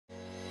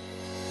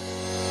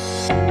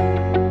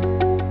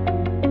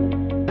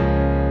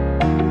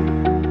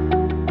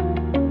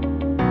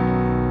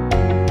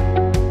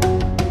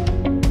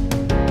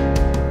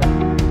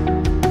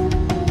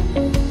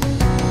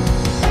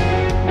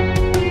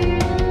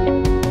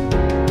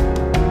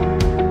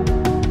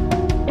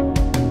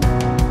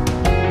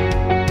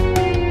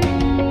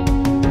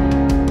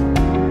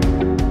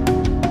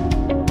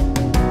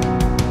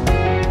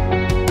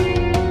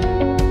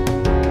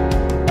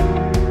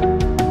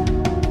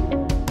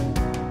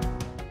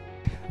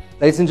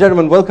Ladies and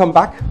gentlemen, welcome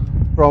back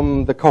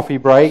from the coffee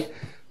break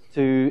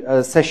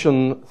to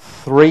session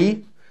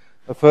 3,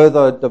 a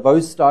further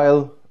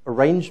Davos-style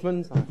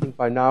arrangement. I think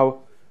by now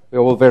we're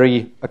all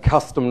very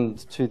accustomed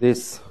to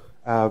this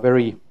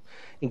very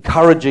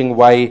encouraging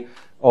way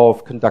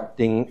of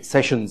conducting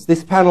sessions.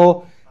 This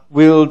panel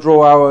will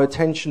draw our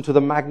attention to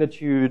the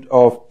magnitude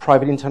of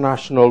private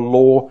international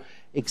law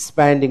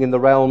expanding in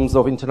the realms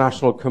of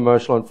international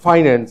commercial and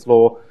finance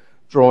law,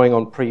 drawing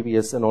on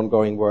previous and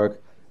ongoing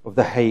work of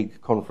the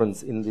Hague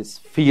Conference in this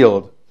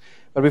field.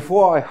 But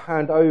before I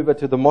hand over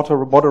to the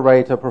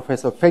moderator,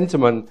 Professor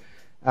Fentiman,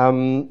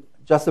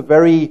 just a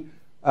very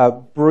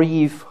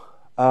brief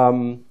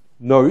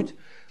note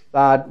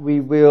that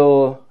we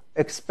will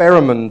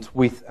experiment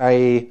with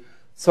a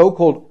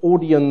so-called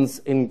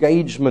audience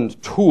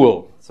engagement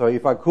tool. So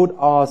if I could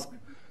ask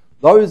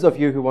those of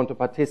you who want to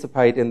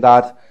participate in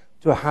that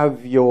to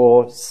have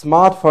your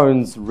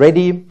smartphones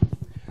ready,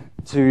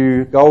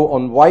 to go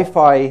on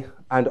Wi-Fi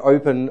and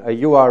open a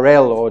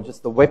URL or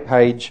just a web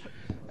page,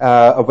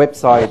 a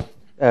website.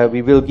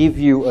 We will give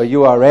you a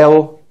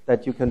URL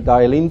that you can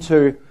dial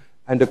into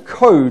and a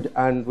code,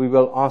 and we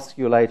will ask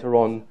you later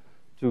on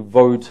to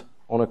vote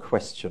on a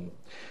question.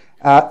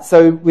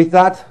 So with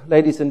that,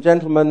 ladies and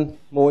gentlemen,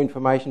 more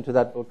information to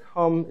that will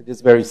come. It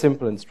is very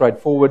simple and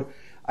straightforward.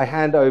 I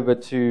hand over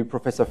to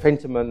Professor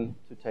Fentiman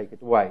to take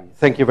it away.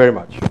 Thank you very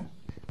much.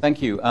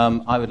 Thank you.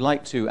 I would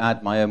like to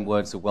add my own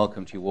words of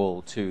welcome to you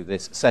all to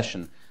this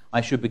session. I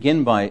should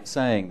begin by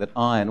saying that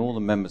I and all the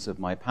members of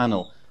my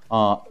panel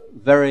are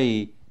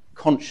very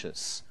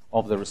conscious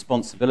of the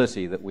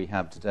responsibility that we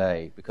have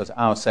today because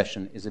our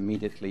session is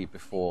immediately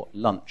before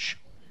lunch.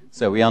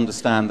 So we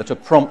understand that a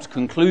prompt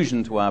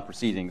conclusion to our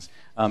proceedings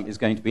is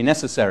going to be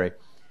necessary.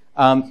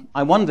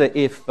 I wonder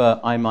if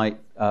I might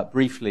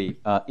briefly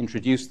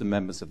introduce the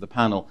members of the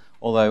panel,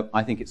 although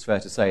I think it's fair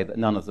to say that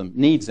none of them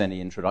needs any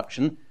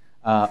introduction.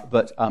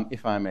 But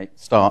if I may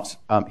start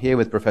here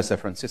with Professor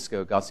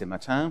Francisco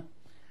Garcimartín.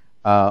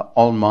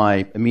 On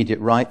my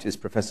immediate right is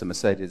Professor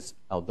Mercedes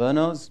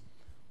Albornoz.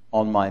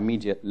 On my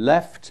immediate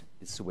left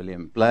is Sir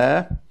William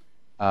Blair.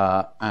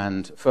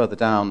 And further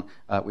down,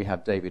 we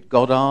have David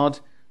Goddard.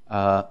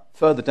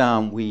 Further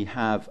down, we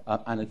have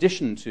an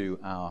addition to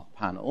our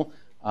panel.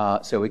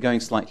 So we're going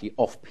slightly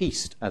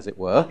off-piste, as it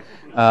were,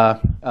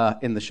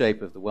 in the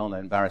shape of the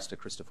well-known barrister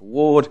Christopher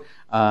Ward.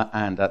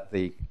 And at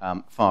the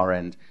far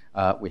end,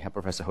 we have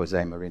Professor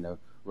José Moreno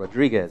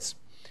Rodríguez.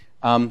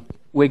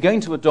 We're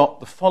going to adopt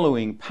the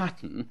following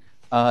pattern.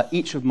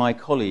 Each of my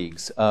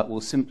colleagues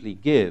will simply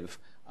give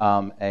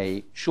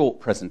a short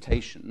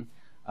presentation,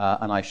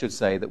 and I should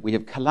say that we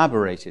have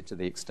collaborated to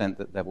the extent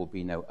that there will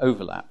be no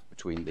overlap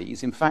between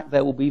these. In fact,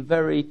 there will be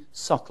very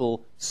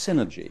subtle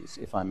synergies,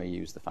 if I may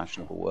use the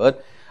fashionable word.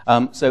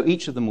 So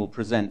each of them will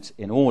present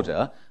in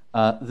order.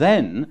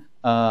 Then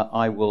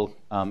I will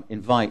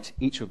invite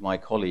each of my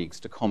colleagues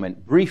to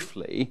comment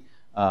briefly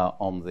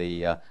on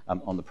the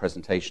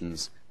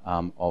presentations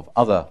of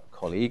other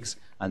colleagues,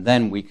 and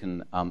then we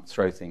can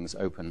throw things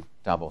open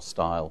Davos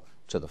style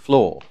to the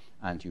floor.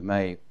 And you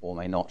may or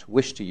may not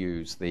wish to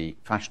use the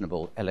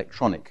fashionable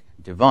electronic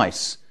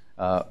device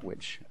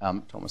which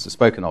Thomas has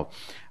spoken of.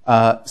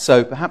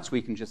 So perhaps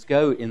we can just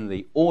go in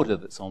the order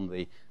that's on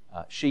the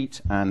sheet,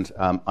 and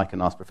I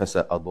can ask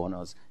Professor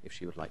Albornoz if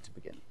she would like to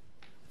begin.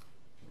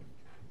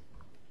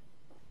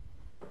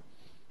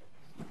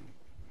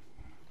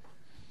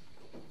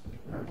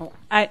 Well,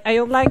 I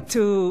would like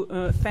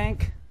to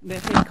thank the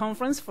Hague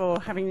Conference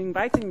for having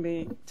invited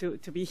me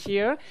to be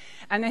here.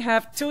 And I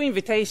have two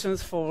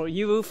invitations for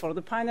you, for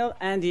the panel,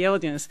 and the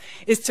audience.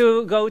 Is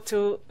to go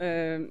to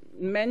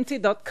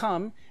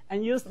menti.com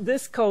and use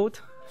this code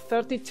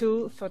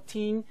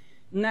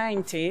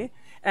 321390,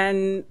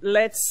 and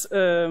let's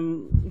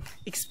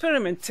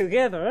experiment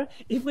together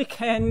if we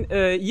can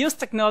use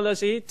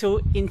technology to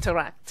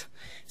interact.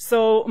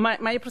 So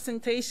my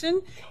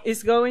presentation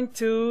is going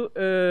to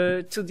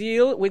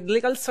deal with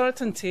legal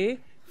certainty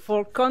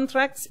for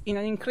contracts in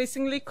an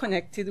increasingly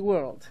connected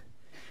world.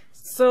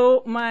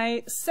 So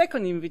my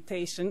second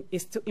invitation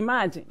is to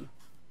imagine.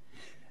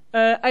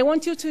 I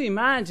want you to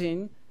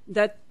imagine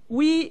that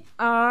we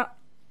are,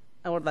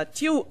 or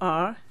that you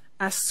are,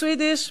 a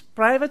Swedish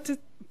private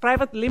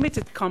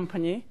limited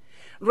company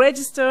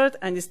registered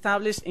and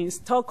established in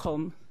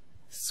Stockholm,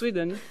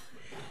 Sweden,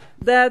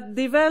 that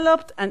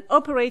developed and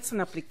operates an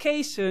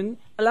application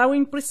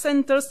allowing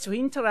presenters to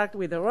interact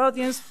with their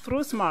audience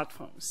through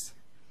smartphones.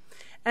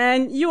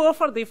 And you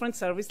offer different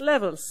service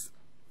levels.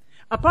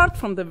 apart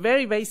from the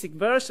very basic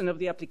version of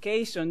the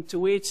application to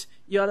which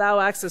you allow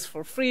access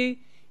for free,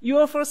 you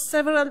offer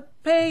several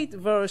paid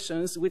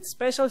versions with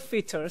special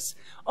features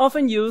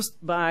often used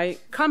by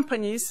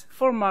companies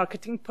for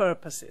marketing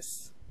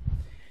purposes.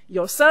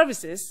 Your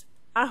services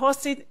are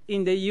hosted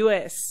in the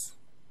US.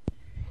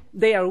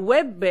 They are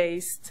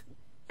web-based,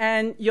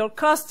 and your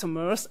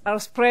customers are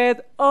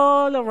spread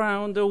all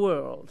around the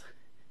world.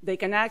 They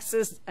can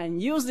access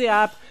and use the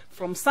app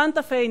from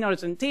Santa Fe in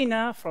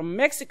Argentina, from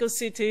Mexico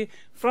City,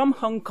 from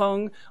Hong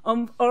Kong,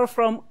 or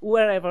from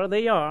wherever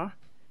they are,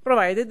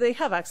 provided they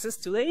have access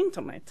to the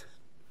internet.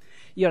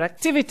 Your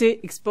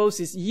activity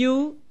exposes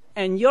you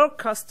and your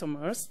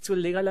customers to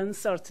legal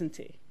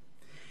uncertainty.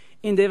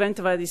 In the event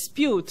of a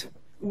dispute,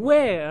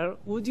 where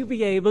would you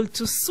be able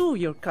to sue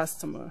your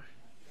customer?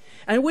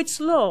 And which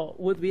law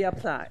would be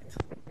applied?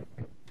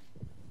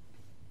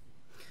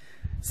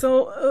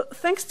 So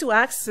thanks to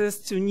access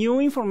to new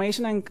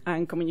information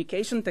and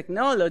communication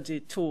technology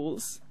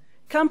tools,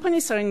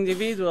 companies and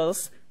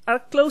individuals are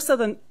closer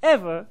than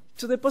ever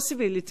to the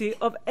possibility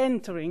of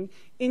entering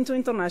into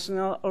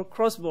international or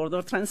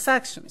cross-border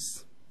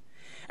transactions.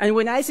 And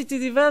when ICT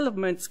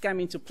developments come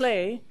into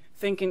play,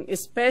 thinking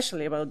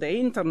especially about the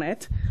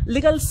internet,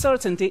 legal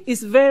certainty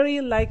is very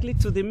likely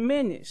to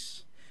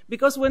diminish,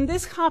 because when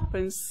this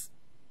happens,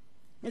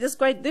 it is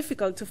quite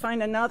difficult to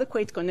find an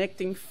adequate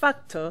connecting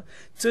factor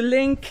to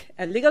link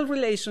a legal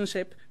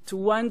relationship to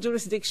one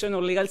jurisdiction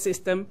or legal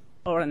system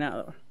or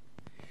another.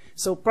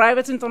 So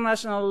private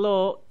international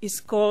law is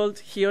called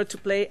here to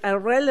play a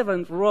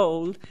relevant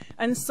role,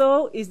 and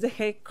so is the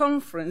Hague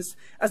Conference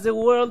as the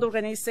World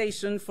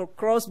Organization for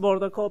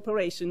Cross-Border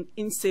Cooperation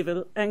in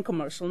Civil and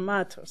Commercial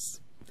Matters.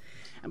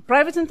 And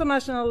private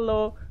international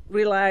law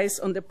relies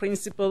on the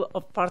principle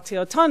of party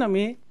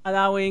autonomy,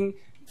 allowing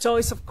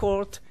choice of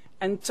court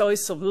and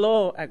choice of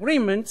law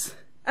agreements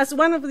as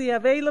one of the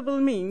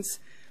available means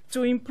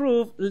to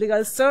improve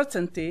legal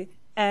certainty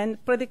and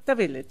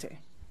predictability.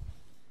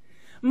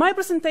 My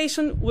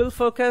presentation will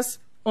focus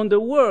on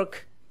the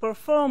work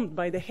performed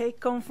by the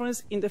Hague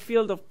Conference in the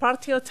field of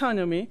party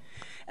autonomy,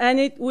 and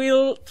it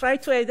will try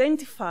to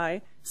identify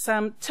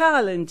some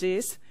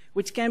challenges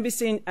which can be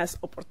seen as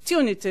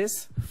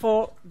opportunities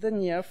for the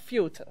near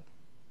future.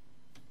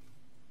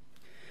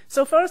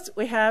 So first,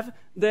 we have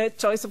the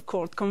Choice of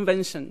Court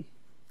Convention.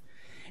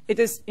 It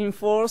is in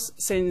force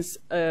since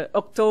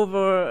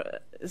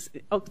October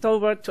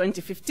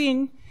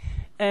 2015,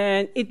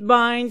 and it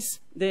binds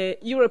the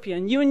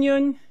European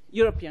Union,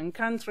 European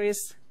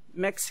countries,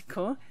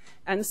 Mexico,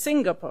 and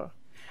Singapore.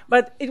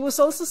 But it was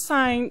also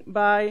signed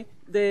by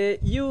the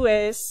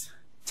US,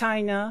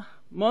 China,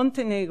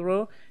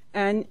 Montenegro,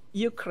 and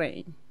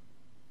Ukraine.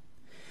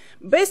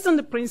 Based on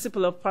the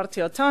principle of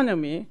party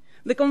autonomy,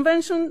 the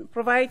Convention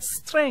provides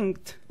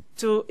strength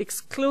to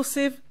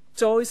exclusive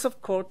choice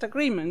of court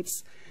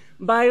agreements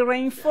by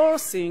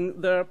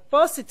reinforcing their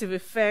positive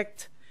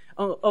effect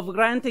of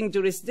granting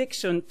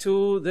jurisdiction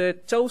to the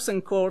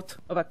chosen court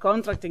of a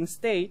contracting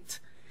state,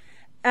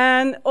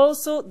 and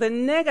also the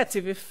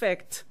negative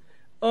effect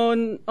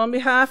on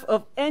behalf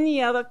of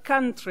any other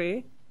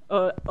country,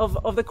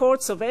 of the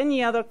courts of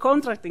any other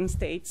contracting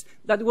states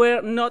that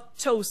were not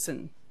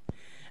chosen.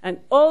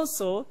 And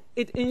also,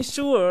 it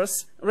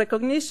ensures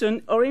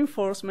recognition or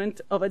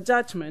enforcement of a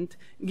judgment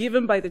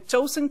given by the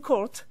chosen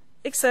court,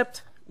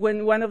 except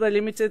when one of the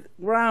limited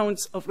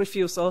grounds of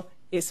refusal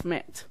is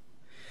met.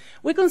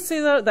 We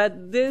consider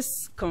that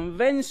this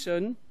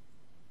convention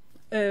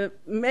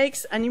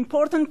makes an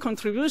important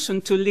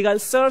contribution to legal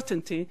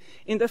certainty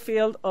in the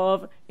field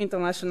of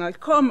international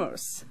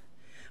commerce.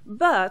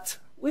 But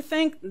we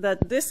think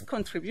that this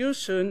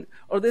contribution,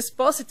 or this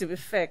positive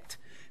effect,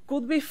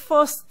 could be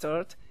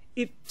fostered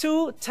if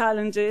two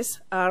challenges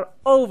are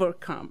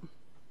overcome.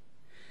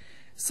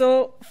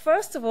 So,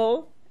 first of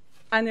all,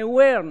 an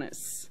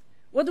awareness.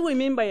 What do we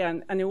mean by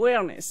an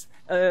awareness?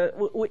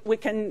 We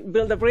can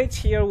build a bridge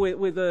here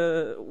with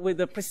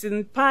the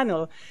preceding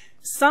panel.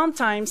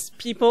 Sometimes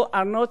people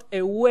are not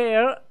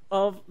aware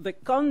of the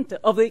content,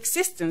 of the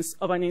existence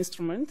of an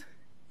instrument,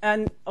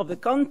 and of the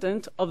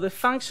content of the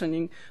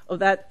functioning of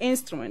that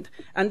instrument.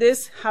 And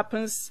this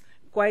happens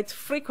quite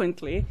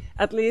frequently,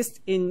 at least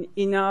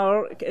in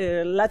our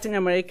Latin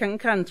American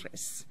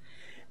countries.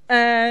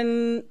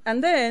 And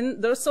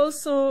then there's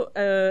also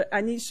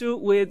an issue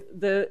with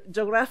the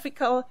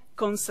geographical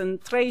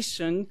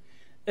concentration.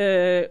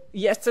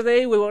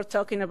 Yesterday we were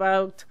talking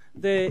about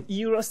the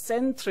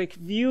Eurocentric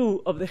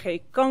view of the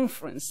Hague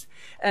Conference.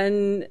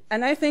 And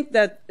I think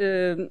that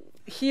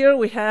here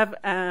we have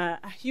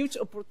a huge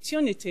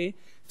opportunity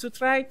to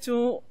try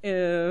to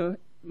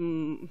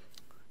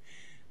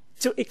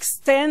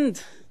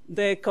extend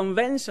the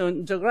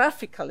convention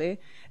geographically,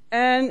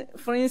 and,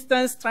 for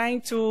instance,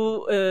 trying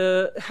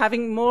to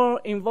having more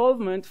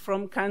involvement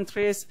from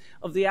countries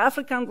of the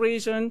African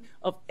region,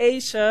 of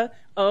Asia,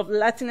 of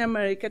Latin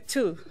America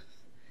too.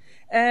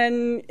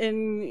 And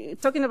in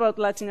talking about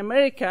Latin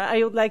America,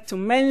 I would like to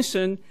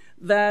mention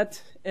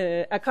that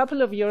a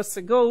couple of years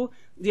ago,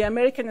 the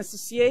American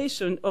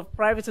Association of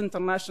Private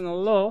International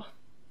Law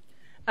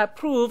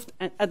approved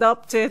and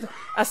adopted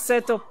a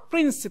set of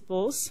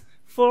principles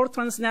for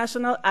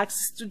transnational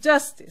access to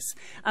justice.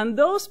 And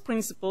those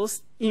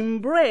principles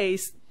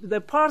embrace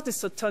the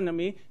parties'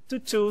 autonomy to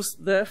choose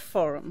their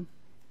forum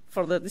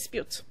for the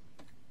dispute.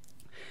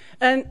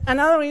 And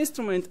another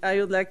instrument I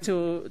would like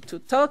to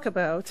talk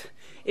about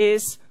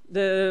is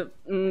the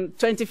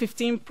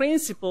 2015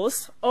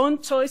 Principles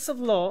on Choice of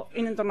Law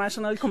in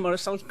International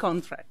Commercial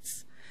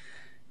Contracts.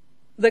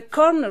 The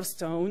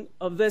cornerstone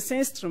of this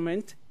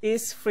instrument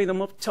is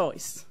freedom of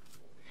choice.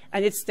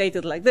 And it's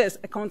stated like this: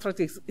 a contract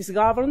is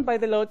governed by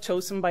the law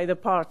chosen by the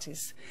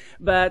parties.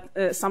 But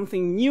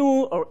something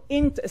new or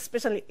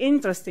especially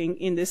interesting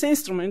in this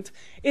instrument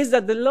is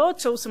that the law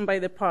chosen by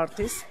the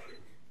parties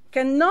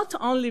can not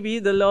only be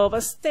the law of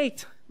a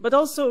state, but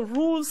also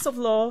rules of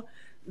law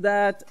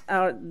that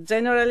are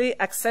generally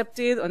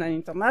accepted on an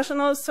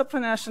international,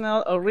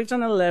 supranational, or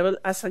regional level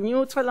as a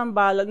neutral and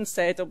balanced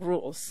set of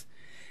rules.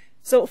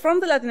 So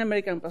from the Latin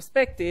American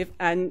perspective,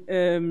 and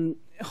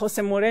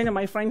José Moreno,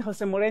 my friend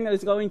José Moreno,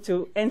 is going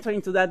to enter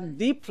into that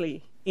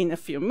deeply in a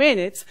few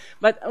minutes,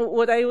 but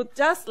what I would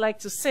just like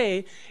to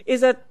say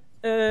is that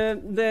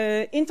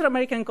the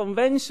Inter-American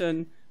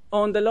Convention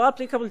on the Law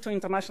Applicable to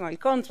International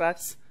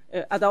Contracts,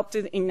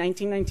 adopted in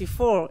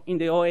 1994 in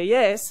the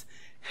OAS,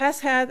 has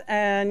had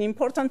an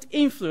important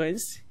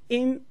influence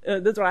in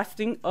the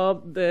drafting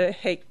of the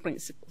Hague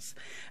Principles.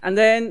 And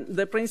then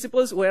the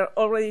principles were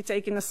already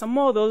taken as a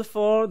model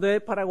for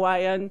the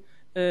Paraguayan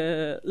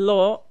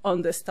law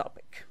on this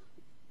topic.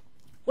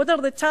 What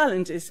are the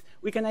challenges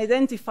we can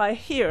identify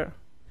here?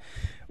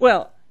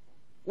 Well,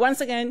 once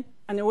again,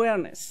 an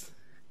awareness.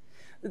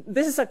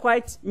 This is a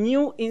quite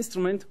new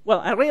instrument,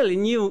 well, a really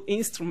new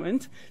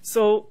instrument,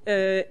 so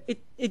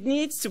it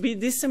needs to be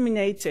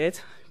disseminated.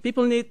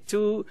 People need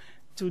to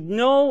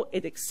know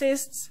it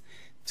exists,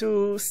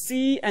 to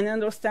see and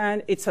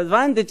understand its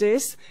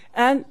advantages,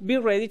 and be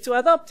ready to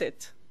adopt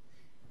it.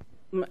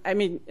 I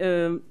mean,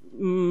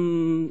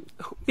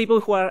 people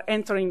who are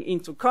entering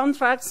into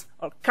contracts,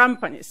 or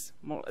companies,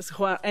 more or less,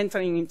 who are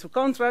entering into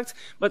contracts,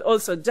 but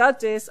also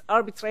judges,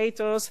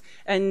 arbitrators,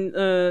 and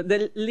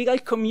the legal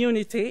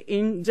community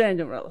in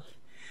general.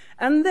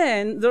 And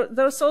then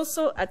there's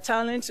also a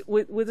challenge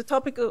with the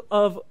topic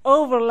of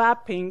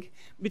overlapping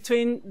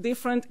between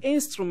different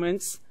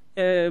instruments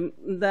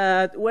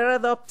that were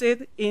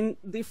adopted in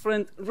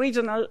different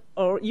regional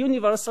or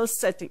universal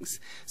settings.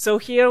 So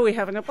here we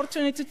have an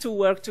opportunity to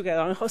work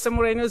together, and José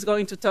Moreno is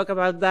going to talk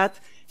about that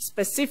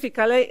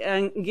specifically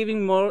and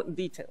giving more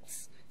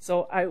details.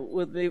 So I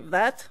would leave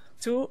that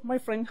to my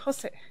friend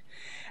José.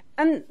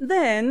 And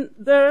then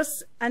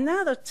there's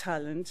another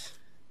challenge,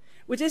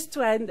 which is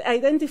to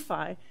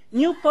identify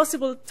new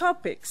possible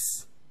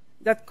topics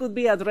that could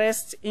be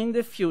addressed in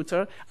the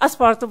future as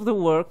part of the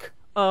work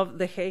of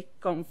the Hague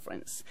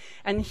Conference.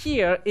 And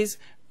here is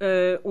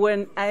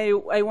when I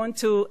want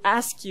to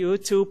ask you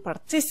to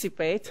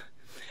participate,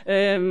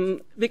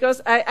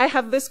 because I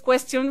have this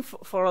question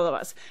for all of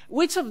us.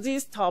 Which of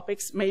these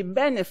topics may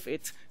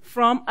benefit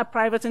from a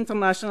private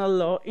international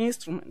law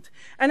instrument?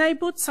 And I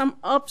put some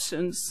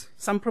options,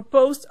 some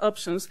proposed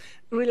options,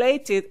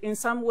 related in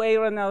some way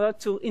or another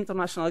to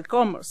international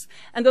commerce.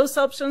 And those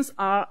options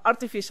are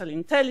artificial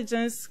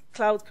intelligence,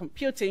 cloud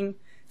computing,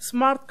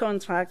 smart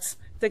contracts,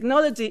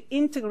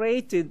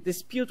 technology-integrated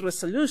dispute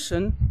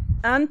resolution,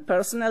 and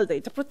personal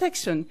data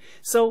protection.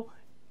 So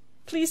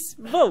please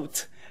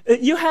vote.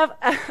 You have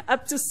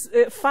up to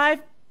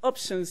 5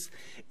 options.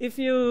 If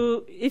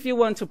you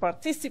want to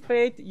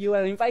participate, you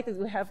are invited.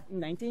 We have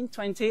 19,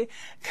 20.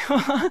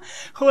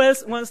 Who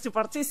else wants to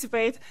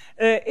participate?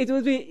 It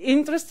would be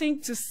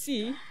interesting to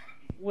see,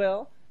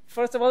 well,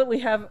 first of all, we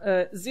have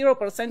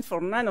 0%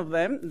 for none of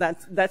them.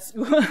 That's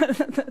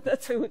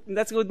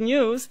good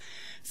news.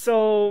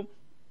 So,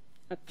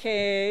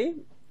 okay.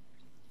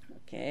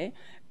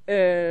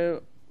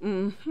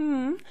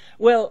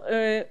 Well,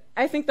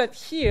 I think that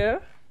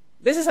here,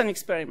 this is an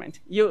experiment.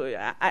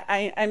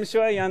 I'm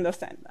sure you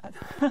understand that.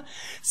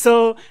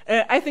 So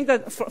I think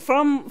that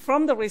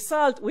from the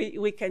result,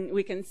 we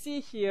can see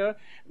here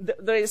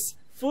there is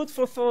food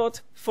for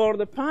thought for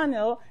the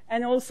panel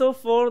and also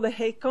for the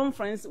Hague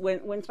Conference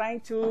when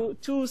trying to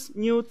choose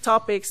new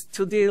topics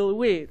to deal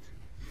with.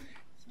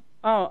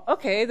 Oh,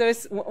 okay, there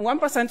is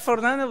 1% for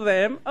none of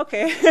them.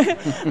 Okay,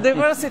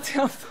 diversity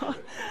of thought.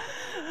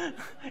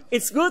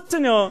 It's good to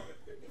know.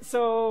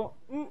 So,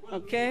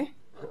 okay.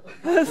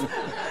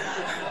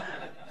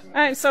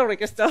 I'm sorry,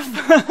 Christophe.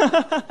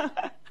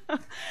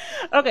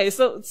 Okay,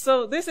 so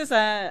this is,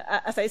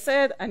 as I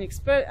said, a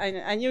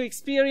new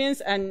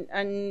experience,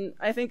 and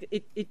I think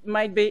it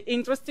might be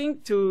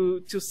interesting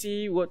to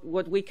see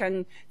what we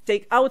can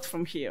take out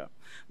from here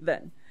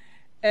then.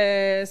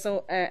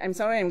 So I'm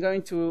sorry, I'm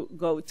going to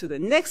go to the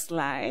next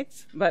slide,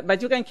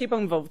 but you can keep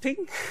on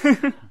voting.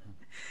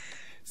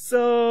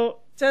 So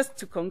just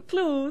to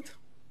conclude,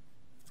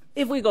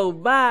 if we go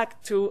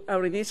back to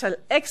our initial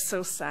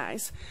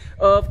exercise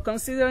of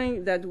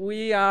considering that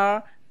we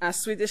are a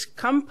Swedish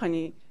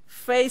company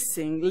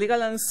facing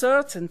legal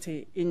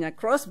uncertainty in a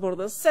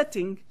cross-border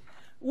setting,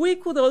 we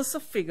could also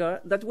figure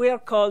that we are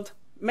called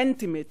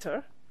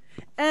Mentimeter,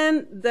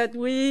 and that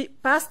we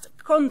passed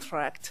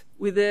contract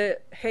with the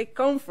Hague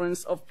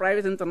Conference of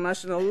Private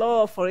International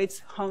Law for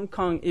its Hong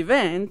Kong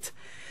event,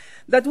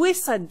 that we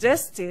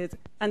suggested,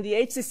 and the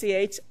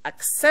HCCH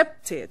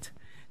accepted,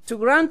 to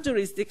grant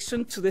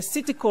jurisdiction to the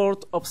City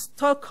Court of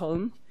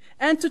Stockholm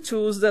and to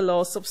choose the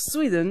laws of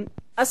Sweden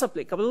as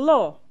applicable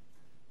law.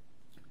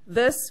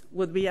 This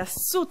would be a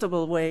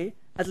suitable way,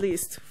 at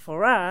least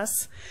for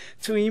us,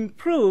 to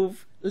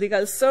improve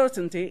legal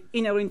certainty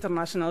in our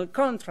international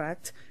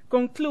contract,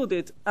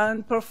 concluded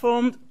and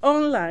performed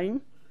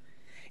online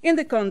in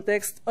the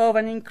context of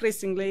an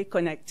increasingly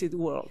connected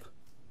world.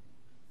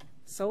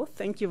 So,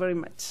 thank you very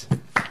much.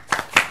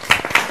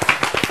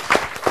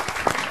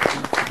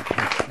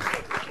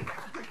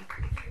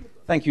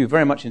 Thank you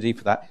very much indeed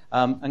for that.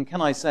 And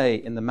can I say,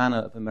 in the manner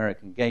of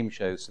American game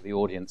shows to the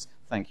audience,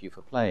 thank you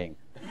for playing.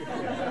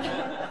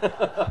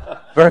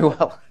 Very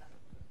well.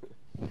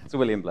 So,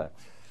 William Blair.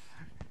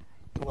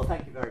 Well,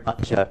 thank you very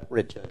much,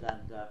 Richard,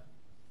 and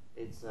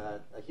it's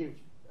a huge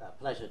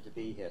pleasure to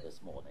be here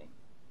this morning.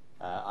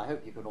 I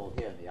hope you can all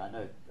hear me. I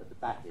know at the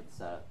back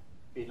it's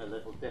been a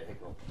little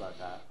difficult, but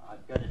I'm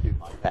going to do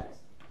my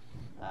best.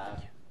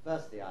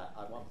 Firstly,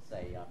 I want to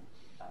say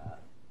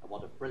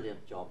what a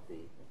brilliant job the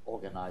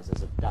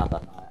organisers have done,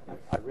 and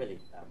I really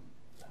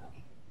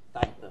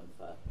thank them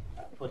for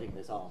putting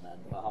this on, and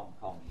for Hong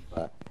Kong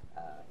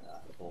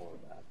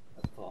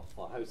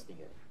for hosting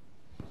it.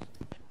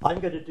 I'm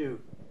going to do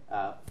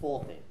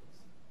 4 things.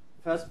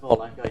 First of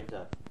all, I'm going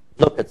to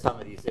look at some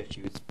of these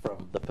issues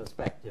from the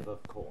perspective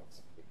of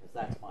courts, because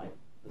that's my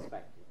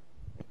perspective.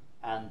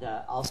 And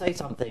I'll say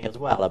something as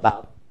well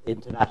about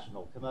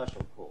international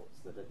commercial courts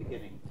that are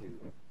beginning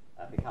to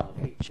become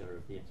a feature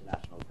of the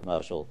international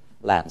commercial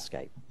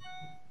landscape.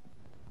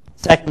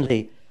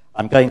 Secondly,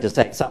 I'm going to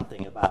say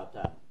something about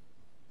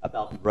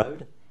Belt and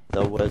Road.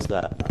 There was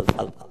a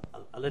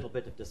little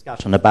bit of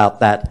discussion about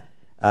that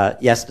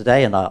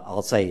yesterday, and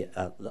I'll say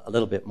a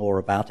little bit more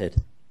about it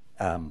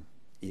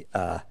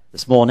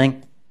this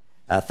morning.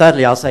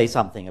 Thirdly, I'll say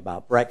something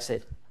about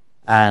Brexit,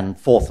 and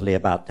fourthly,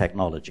 about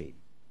technology.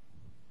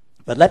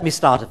 But let me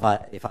start, if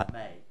I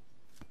may,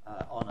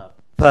 on a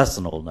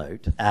personal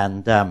note.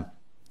 And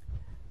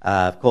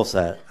of course,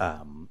 Dr.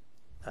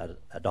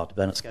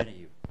 Bernasconi,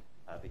 you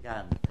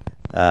began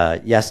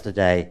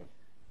yesterday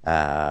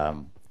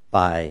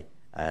by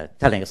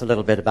telling us a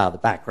little bit about the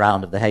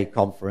background of the Hague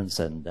Conference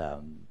and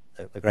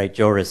the great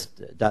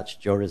Dutch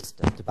jurist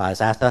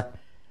Tobias Asser.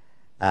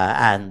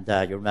 And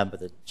you remember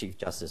that Chief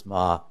Justice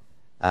Maher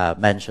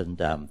mentioned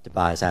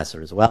Tobias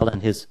Asser as well in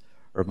his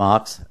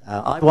remarks.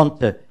 I want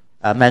to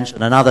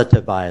mention another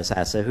Tobias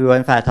Asser, who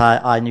in fact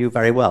I knew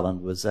very well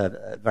and was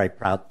very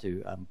proud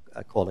to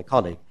call a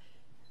colleague,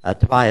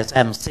 Tobias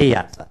M.C.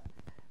 Asser,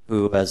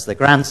 who was the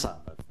grandson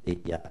of the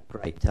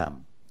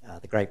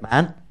great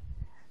man.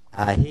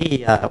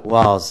 He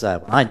was,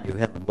 when I knew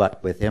him and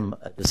worked with him,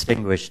 a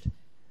distinguished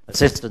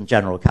Assistant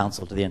General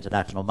Counsel to the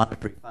International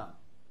Monetary Fund.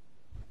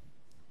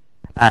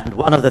 And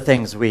one of the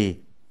things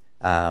we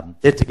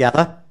did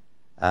together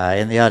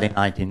in the early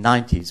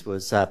 1990s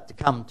was to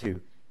come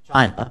to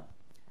China,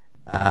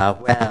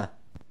 where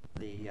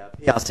the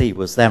PRC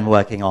was then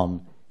working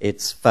on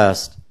its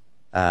first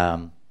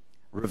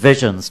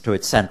revisions to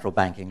its central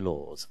banking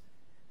laws.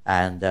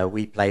 And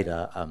we played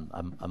a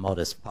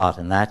modest part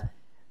in that.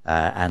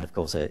 And of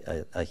course,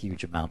 a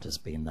huge amount has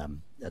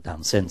been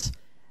done since.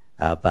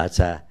 But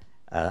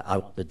I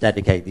want to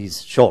dedicate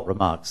these short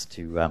remarks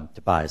to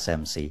Tobias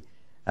M.C.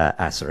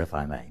 Asser, if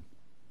I may.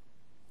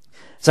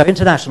 So,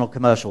 international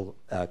commercial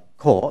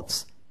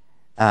courts.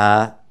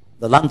 The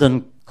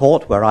London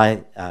court, where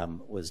I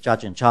was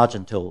judge in charge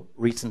until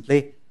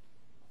recently,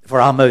 for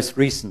our most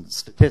recent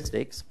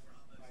statistics,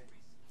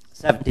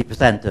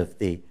 70% of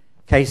the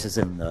cases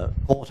in the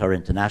court are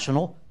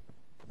international.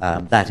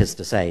 That is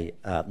to say,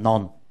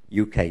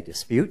 non-UK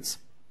disputes.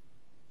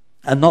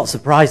 And not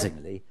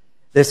surprisingly,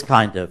 this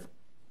kind of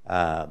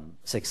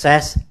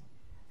success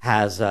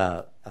has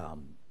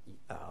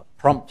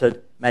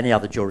prompted many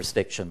other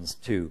jurisdictions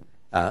to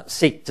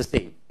seek to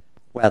see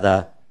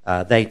whether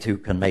they too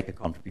can make a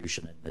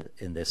contribution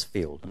in this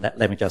field. And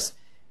let me just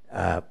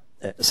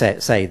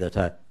say that,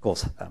 of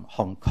course,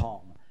 Hong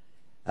Kong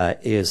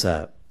is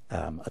a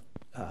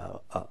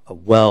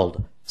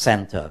world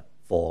center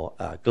for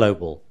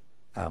global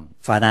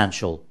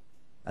financial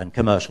and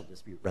commercial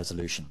dispute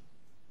resolution.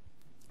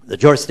 The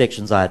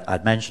jurisdictions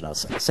I'd mentioned are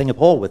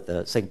Singapore with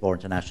the Singapore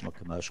International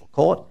Commercial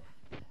Court,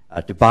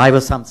 Dubai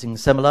was something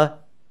similar,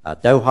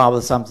 Doha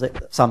was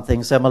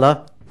something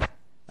similar.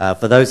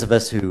 For those of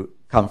us who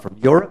come from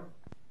Europe,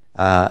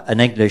 an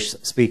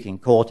English-speaking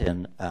court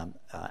in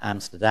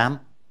Amsterdam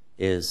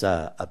is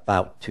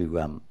about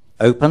to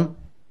open.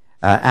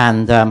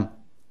 And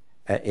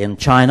in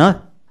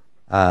China,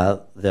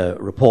 the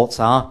reports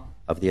are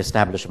of the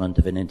establishment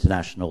of an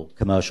international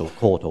commercial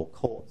court or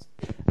courts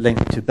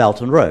linked to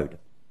Belt and Road.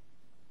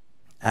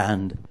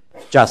 And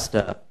just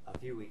a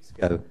few weeks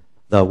ago,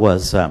 there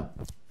was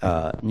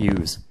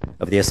news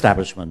of the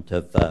establishment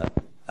of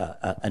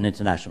an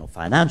international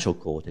financial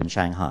court in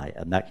Shanghai,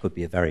 and that could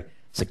be a very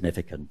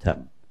significant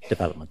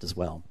development as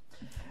well.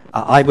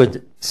 I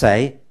would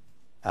say,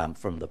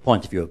 from the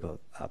point of view of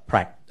a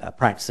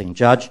practicing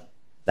judge,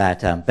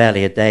 that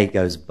barely a day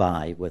goes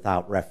by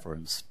without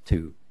reference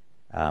to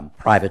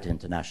private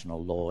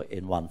international law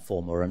in one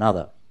form or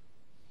another.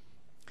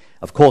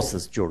 Of course,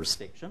 there's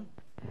jurisdiction,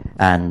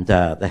 and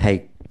the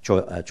Hague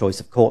Choice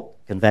of Court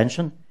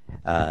Convention.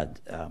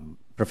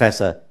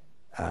 Professor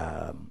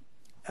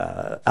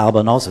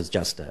Albornoz has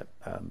just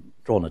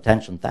drawn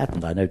attention to that,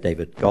 and I know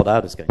David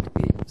Goddard is going to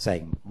be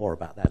saying more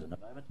about that in a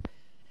moment.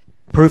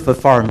 Proof of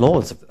foreign law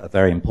is a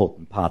very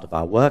important part of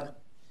our work.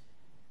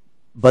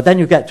 But then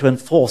you get to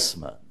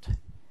enforcement.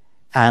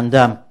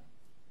 And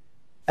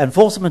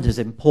enforcement is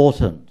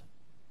important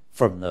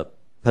from the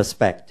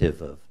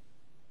perspective of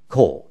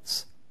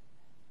courts.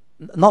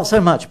 Not so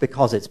much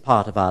because it's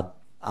part of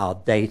our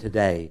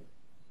day-to-day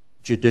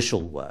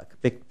judicial work,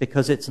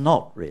 because it's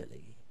not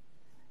really.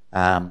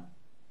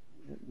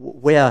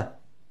 We're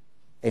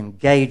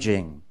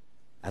engaging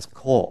as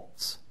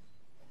courts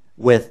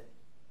with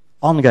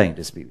ongoing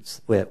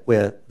disputes.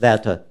 We're there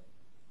to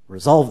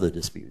resolve the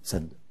disputes,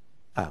 and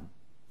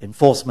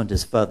enforcement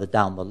is further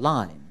down the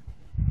line.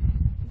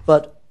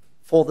 But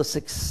for the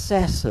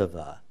success of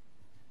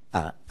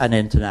an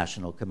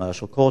international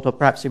commercial court, or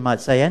perhaps you might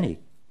say any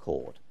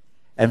court,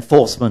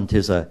 enforcement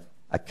is a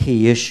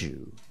key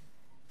issue.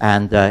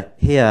 And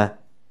here,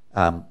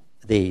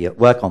 the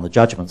work on the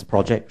Judgments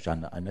Project, which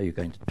I know you're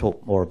going to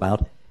talk more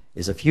about,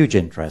 is of huge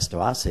interest to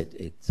us.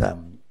 It's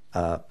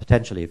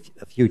potentially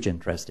of huge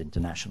interest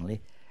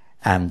internationally.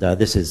 And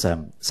this is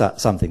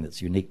something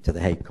that's unique to the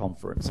Hague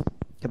Conference.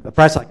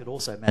 Perhaps I could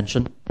also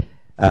mention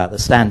the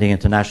Standing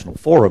International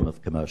Forum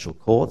of Commercial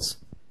Courts,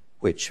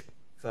 which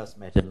first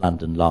met in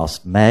London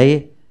last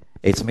May.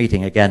 It's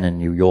meeting again in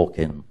New York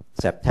in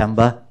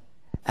September,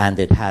 and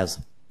it has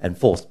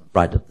enforcement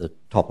right at the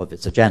top of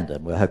its agenda.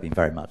 And we're hoping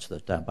very much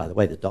that, by the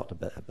way, that Dr.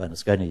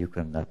 Bernasconi, you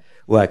can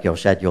work your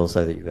schedule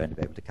so that you're going to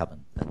be able to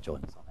come and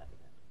join us on that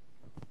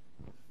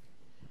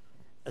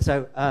event.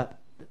 So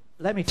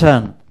let me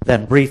turn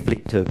then briefly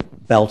to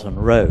Belt and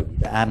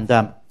Road. And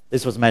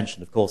this was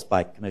mentioned, of course,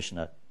 by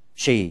Commissioner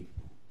Xi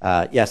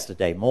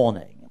yesterday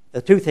morning. There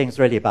are two things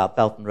really about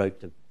Belt and Road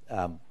to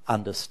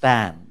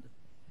understand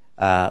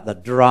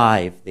that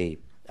drive the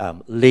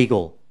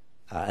legal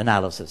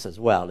analysis as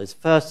well. Is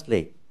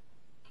firstly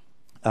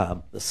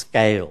the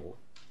scale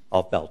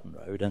of Belt and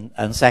Road,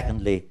 and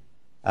secondly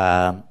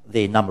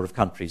the number of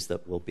countries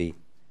that will be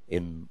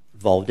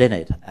involved in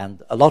it.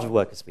 And a lot of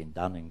work has been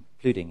done,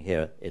 including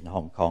here in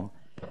Hong Kong,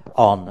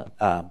 on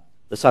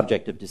the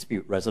subject of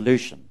dispute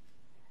resolution.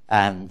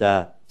 And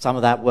some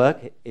of that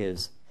work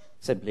is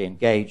simply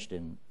engaged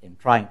in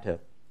trying to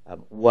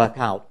work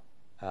out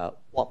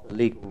what the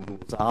legal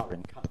rules are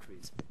in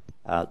countries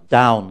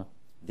down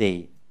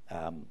the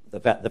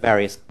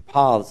various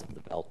paths of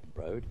the Belt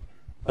and Road.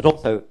 But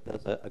also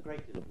there's a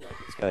great deal of work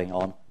that's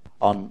going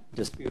on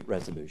dispute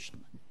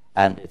resolution.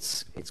 And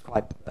it's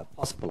quite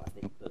possible, I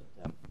think, that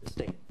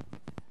distinct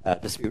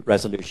dispute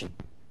resolution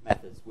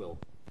methods will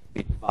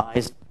be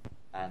devised.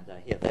 And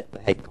here the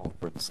Hague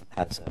Conference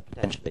has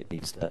potentially at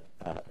least an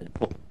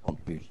important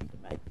contribution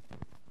to make.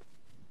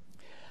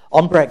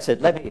 On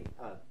Brexit, let me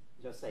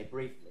just say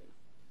briefly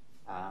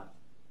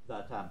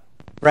that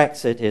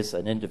Brexit is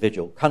an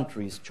individual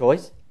country's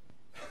choice.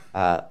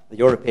 The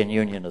European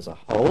Union as a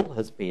whole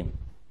has been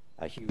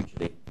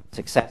hugely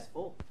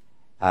successful,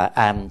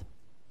 and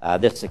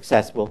this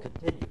success will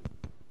continue.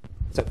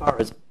 So far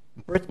as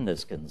Britain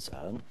is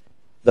concerned,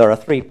 there are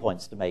 3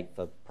 points to make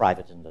for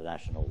private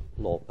international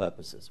law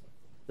purposes.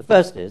 The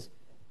first is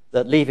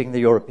that leaving the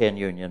European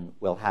Union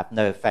will have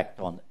no effect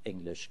on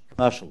English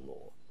commercial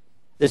law.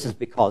 This is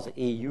because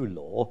EU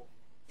law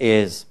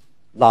is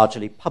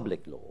largely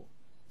public law.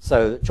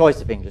 So the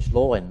choice of English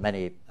law in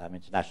many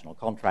international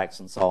contracts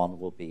and so on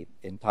will be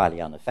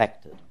entirely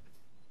unaffected.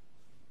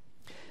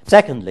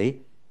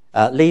 Secondly,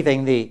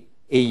 leaving the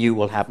EU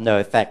will have no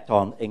effect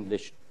on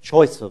English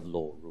choice of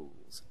law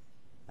rules.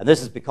 And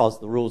this is because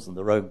the rules in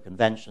the Rome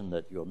Convention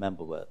that you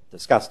remember were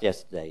discussed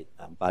yesterday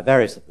by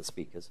various of the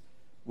speakers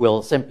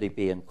will simply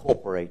be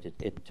incorporated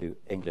into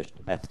English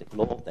domestic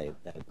law. They're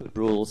good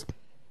rules,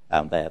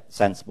 they're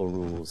sensible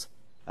rules,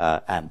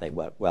 and they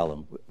work well,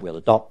 and we'll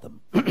adopt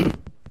them.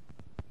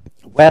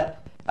 Where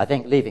I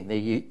think leaving the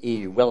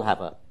EU will have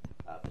a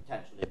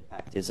potential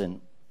impact is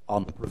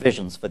on the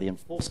provisions for the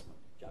enforcement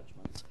of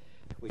judgments,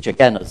 which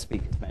again, as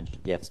speakers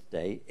mentioned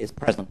yesterday, is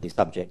presently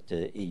subject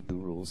to EU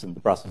rules and the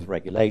Brussels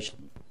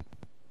regulation.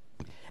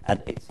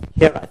 And it's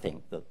here, I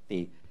think, that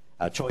the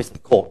Choice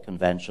of Court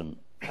Convention,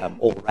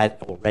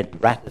 already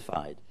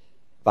ratified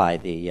by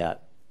the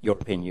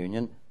European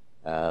Union,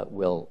 the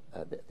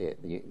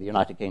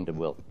United Kingdom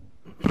will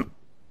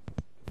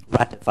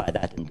ratify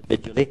that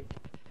individually.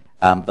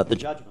 But the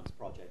Judgments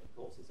Project, of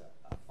course, is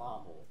a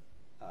far more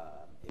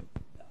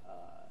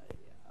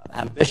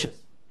ambitious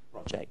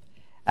project,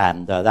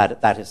 and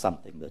that is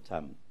something that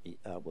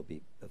will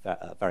be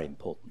very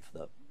important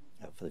for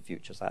the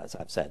future, as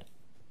I've said.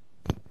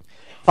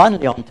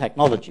 Finally, on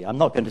technology, I'm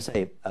not going to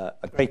say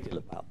a great deal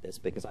about this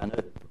because I know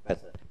that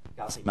Professor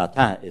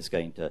Garcimartín is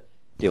going to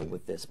deal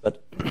with this,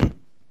 but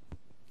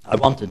I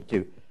wanted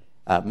to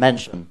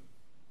mention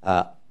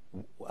a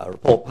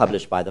report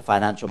published by the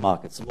Financial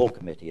Markets Law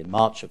Committee in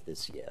March of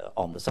this year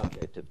on the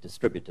subject of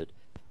distributed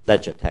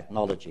ledger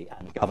technology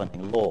and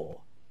governing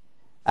law.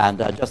 And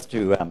just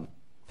to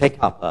pick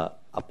up a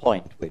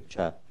point which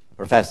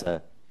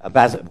Professor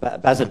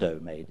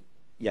Bazadow made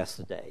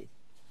yesterday,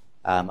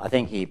 I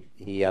think he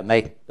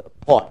made the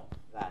point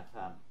that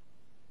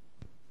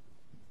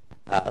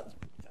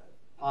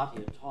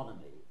party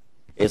autonomy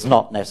is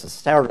not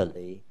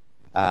necessarily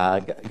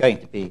going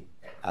to be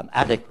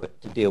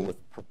adequate to deal with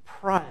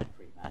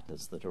proprietary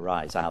matters that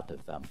arise out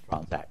of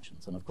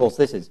transactions. And of course,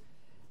 this is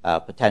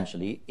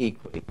potentially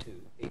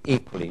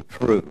equally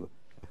true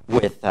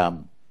with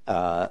new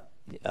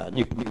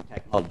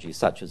technologies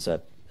such as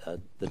the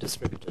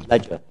distributed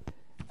ledger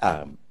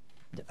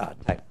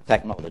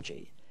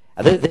technology.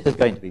 And this is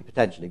going to be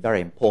potentially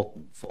very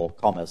important for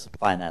commerce and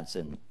finance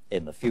in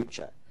the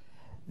future.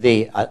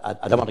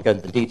 I don't want to go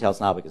into the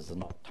details now because there's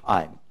not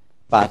time,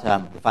 but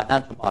the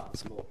Financial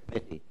Markets Law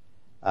Committee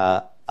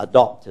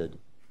adopted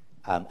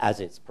as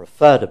its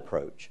preferred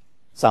approach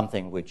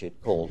something which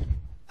it called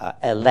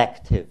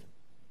elective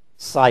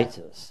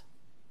situs.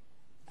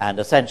 And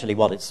essentially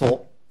what it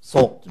sought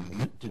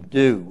to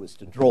do was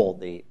to draw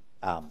the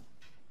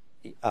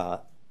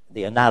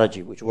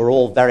analogy which we're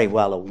all very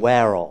well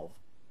aware of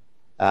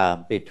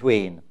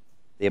between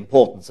the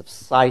importance of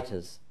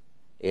situs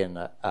in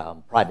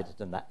private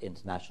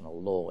international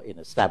law in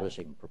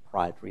establishing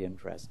proprietary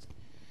interests,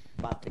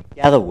 but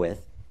together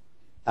with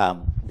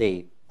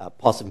the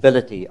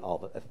possibility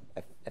of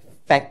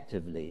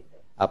effectively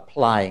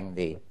applying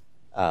the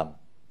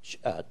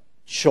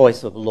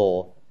choice of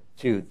law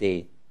to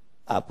the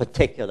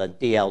particular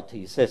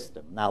DLT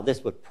system. Now,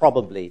 this would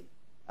probably,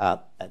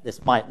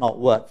 this might not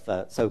work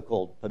for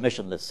so-called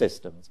permissionless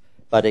systems,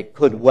 but it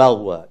could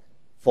well work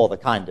for the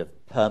kind of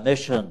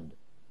permissioned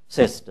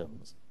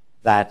systems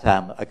that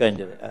are going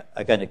to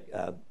I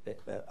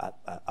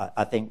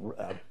think,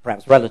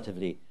 perhaps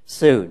relatively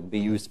soon be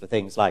used for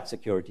things like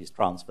securities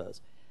transfers.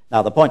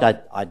 Now, the point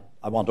I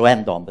want to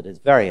end on, but it's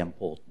very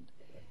important,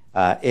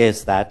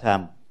 is that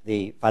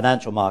the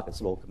Financial Markets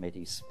Law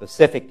Committee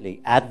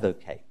specifically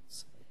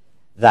advocates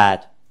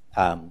that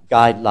model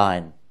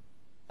guidelines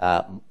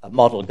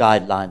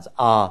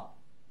are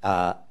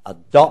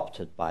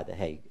adopted by the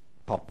Hague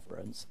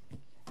Conference,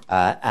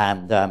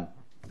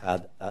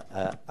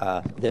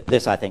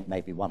 this, I think,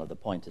 may be one of the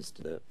pointers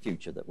to the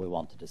future that we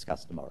want to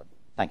discuss tomorrow.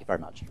 Thank you very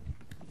much.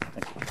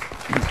 Thank you.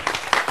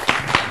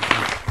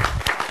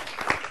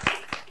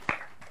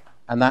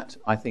 And that,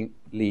 I think,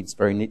 leads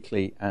very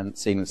neatly and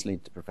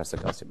seamlessly to Professor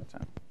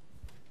Garcimartín.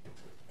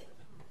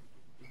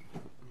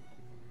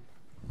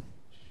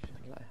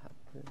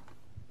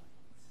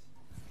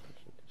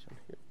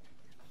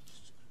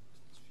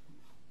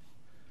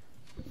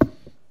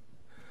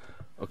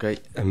 Okay.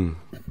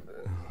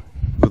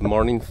 Good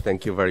morning.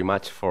 Thank you very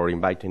much for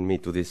inviting me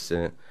to this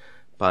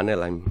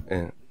panel.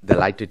 I'm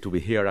delighted to be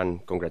here,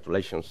 and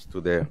congratulations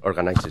to the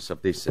organizers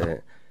of this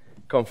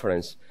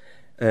conference.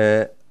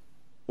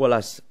 Well,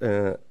 as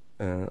it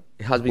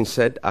has been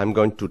said, I'm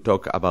going to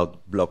talk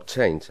about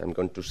blockchains. I'm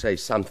going to say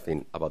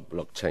something about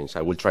blockchains.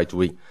 I will try to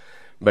be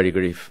very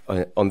brief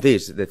on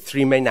this. The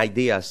three main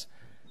ideas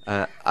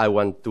I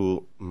want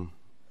to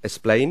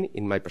explain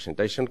in my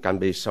presentation can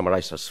be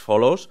summarized as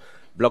follows.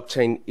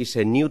 Blockchain is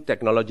a new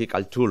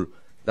technological tool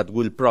that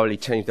will probably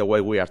change the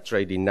way we are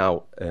trading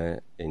now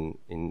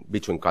in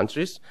between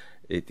countries.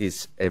 It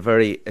is a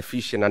very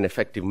efficient and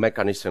effective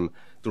mechanism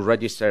to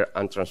register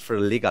and transfer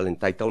legal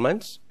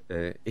entitlements.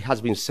 It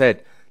has been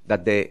said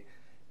that the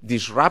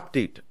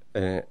disrupted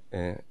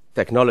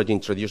technology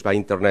introduced by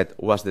Internet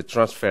was the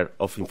transfer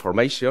of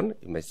information.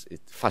 It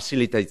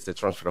facilitates the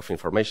transfer of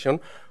information,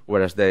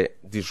 whereas the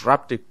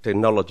disruptive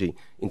technology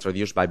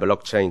introduced by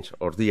blockchains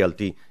or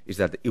DLT is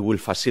that it will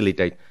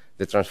facilitate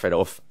the transfer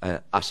of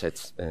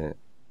assets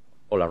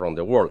all around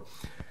the world.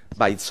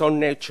 By its own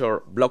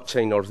nature,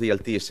 blockchain or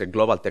DLT is a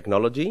global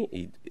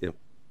technology. It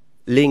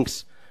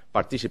links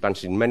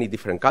participants in many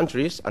different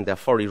countries, and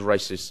therefore it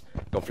raises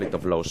conflict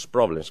of laws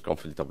problems,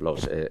 conflict of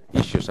laws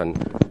issues.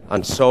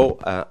 And so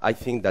I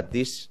think that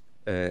this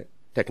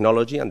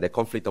technology and the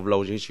conflict of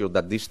laws issue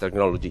that this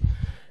technology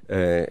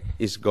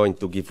is going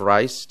to give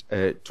rise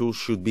to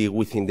should be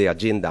within the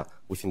agenda,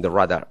 within the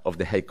radar of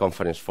the Hague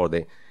Conference for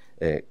the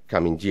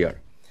coming year.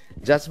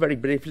 Just very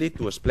briefly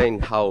to explain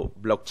how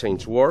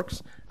blockchain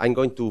works, I'm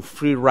going to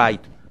free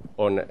write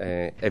on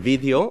a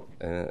video.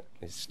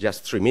 It's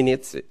just 3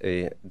 minutes.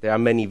 There are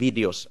many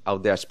videos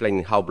out there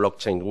explaining how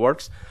blockchain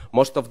works.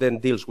 Most of them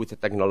deals with the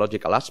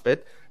technological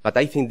aspect, but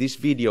I think this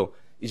video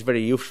is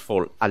very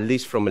useful, at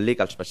least from a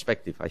legal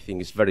perspective. I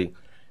think it's very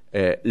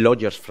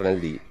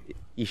lawyers-friendly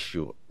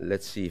issue.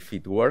 Let's see if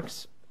it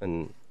works,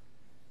 and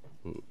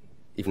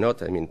if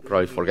not, I mean,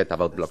 probably forget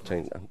about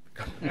blockchain.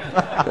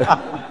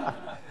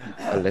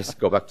 And let's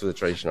go back to the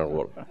traditional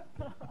world.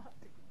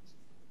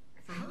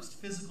 For most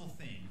physical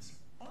things,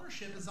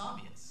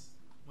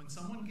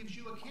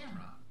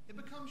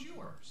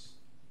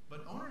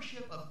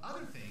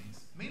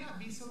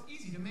 so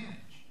easy to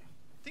manage.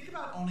 Think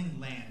about owning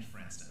land, for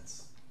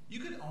instance. You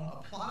could own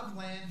a plot of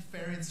land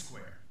fair and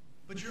square,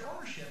 but your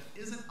ownership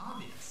isn't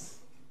obvious.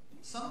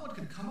 Someone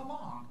could come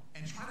along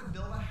and try to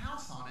build a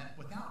house on it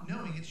without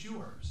knowing it's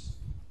yours.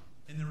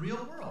 In the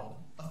real world,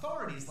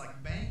 authorities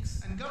like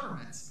banks and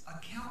governments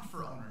account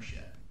for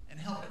ownership and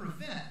help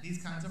prevent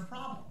these kinds of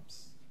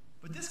problems.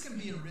 But this can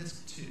be a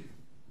risk too.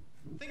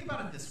 Think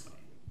about it this way.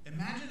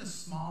 Imagine a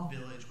small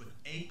village with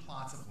 8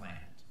 plots of land.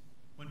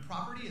 When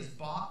property is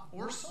bought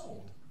or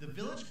sold, the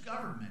village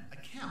government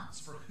accounts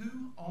for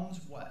who owns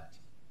what.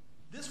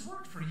 This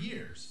worked for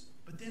years,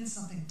 but then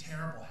something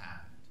terrible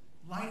happened.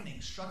 Lightning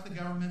struck the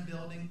government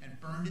building and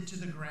burned it to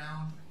the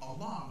ground,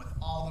 along with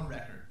all the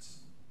records.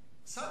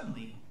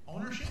 Suddenly,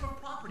 ownership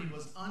of property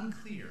was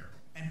unclear,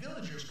 and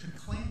villagers could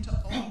claim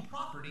to own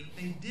property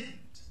they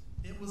didn't.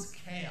 It was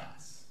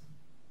chaos.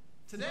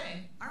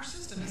 Today, our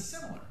system is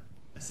similar.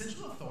 A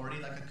central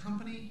authority like a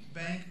company,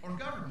 bank, or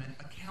government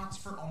accounts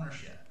for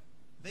ownership.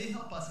 They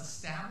help us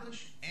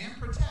establish and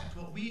protect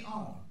what we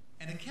own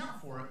and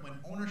account for it when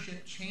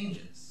ownership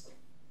changes.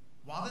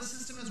 While this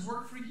system has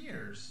worked for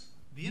years,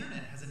 the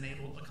internet has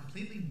enabled a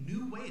completely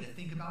new way to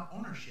think about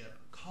ownership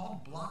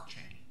called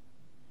blockchain.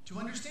 To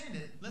understand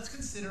it, let's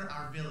consider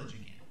our village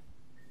again.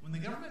 When the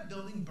government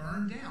building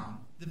burned down,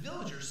 the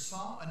villagers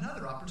saw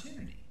another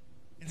opportunity.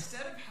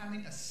 Instead of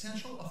having a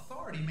central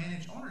authority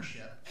manage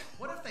ownership,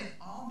 what if they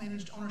all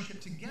managed ownership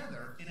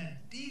together in a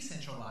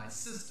decentralized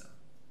system?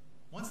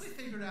 Once they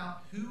figured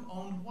out who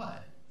owned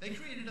what, they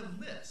created a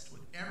list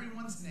with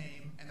everyone's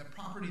name and the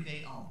property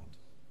they owned.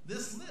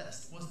 This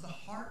list was the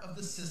heart of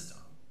the system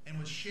and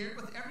was shared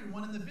with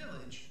everyone in the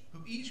village, who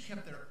each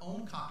kept their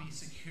own copy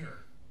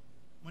secure.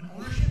 When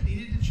ownership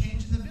needed to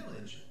change in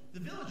the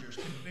villagers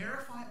could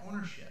verify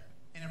ownership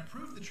and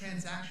approve the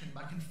transaction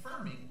by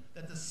confirming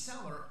that the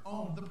seller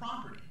owned the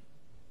property.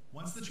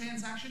 Once the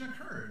transaction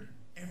occurred,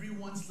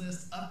 everyone's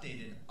list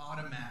updated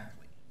automatically.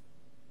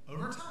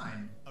 Over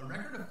time, a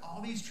record of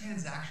all these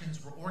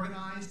transactions were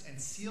organized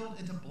and sealed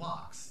into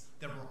blocks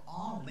that were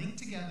all linked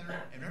together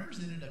and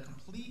represented a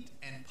complete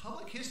and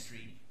public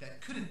history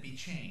that couldn't be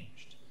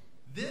changed.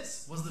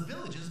 This was the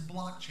village's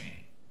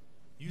blockchain.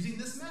 Using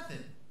this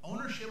method,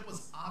 ownership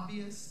was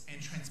obvious and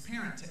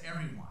transparent to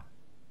everyone.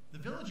 The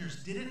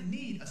villagers didn't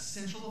need a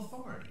central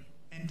authority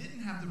and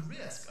didn't have the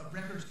risk of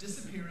records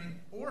disappearing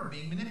or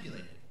being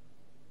manipulated.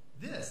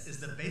 This is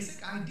the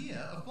basic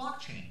idea of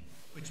blockchain,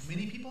 which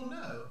many people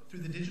know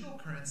through the digital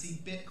currency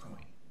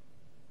Bitcoin.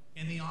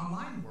 In the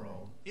online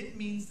world, it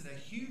means that a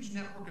huge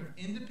network of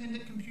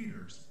independent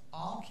computers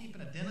all keep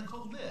an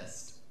identical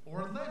list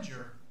or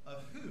ledger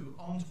of who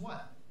owns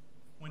what.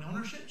 When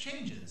ownership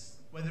changes,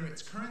 whether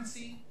it's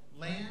currency,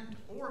 land,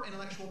 or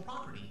intellectual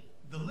property,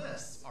 the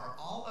lists are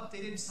all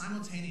updated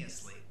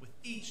simultaneously with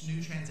each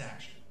new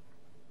transaction.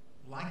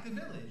 Like the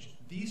village,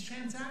 these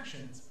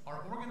transactions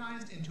are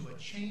organized into a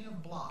chain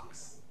of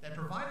blocks that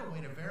provide a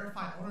way to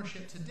verify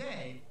ownership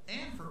today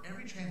and for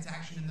every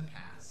transaction in the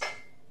past.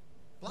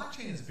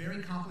 Blockchain is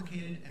very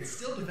complicated and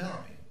still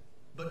developing,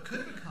 but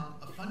could become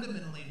a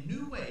fundamentally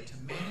new way to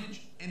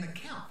manage and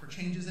account for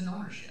changes in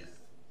ownership.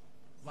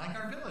 Like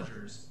our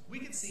villagers, we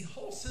could see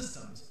whole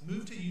systems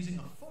move to using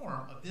a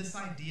form of this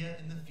idea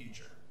in the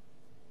future.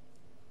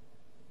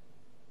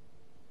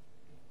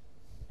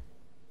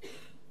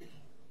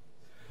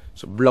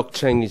 So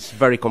blockchain is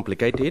very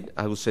complicated.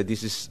 I would say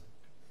this is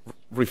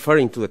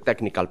referring to the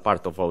technical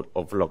part of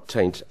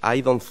blockchains. I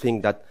don't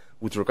think that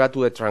with regard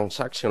to the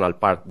transactional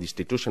part, the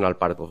institutional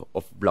part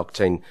of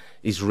blockchain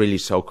is really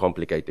so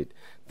complicated.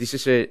 This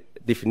is a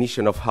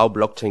definition of how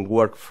blockchain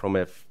works from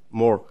a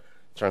more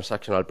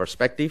transactional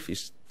perspective.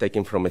 It's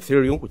taken from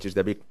Ethereum, which is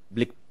the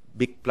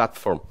big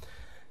platform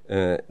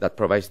that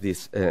provides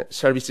these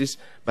services.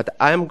 But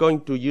I am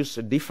going to use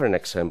a different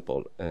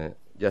example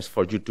just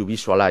for you to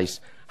visualize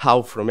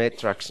how, from a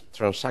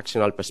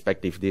transactional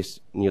perspective,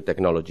 this new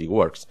technology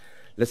works.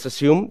 Let's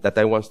assume that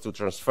I want to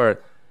transfer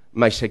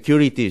my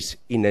securities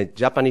in a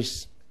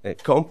Japanese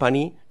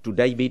company to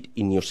David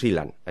in New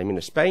Zealand. I'm in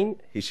Spain,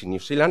 he's in New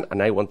Zealand,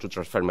 and I want to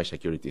transfer my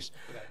securities.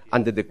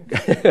 And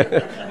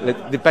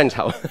depends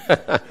how.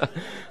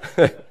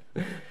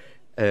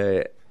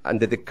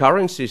 Under the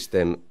current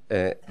system,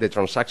 the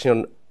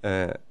transaction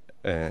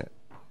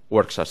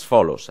works as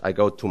follows. I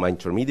go to my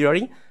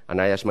intermediary, and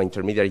I ask my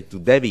intermediary to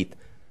debit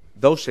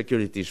those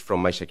securities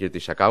from my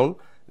securities account.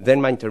 Then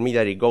my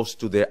intermediary goes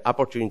to the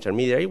opportune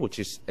intermediary, which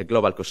is a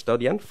global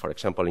custodian, for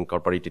example,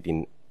 incorporated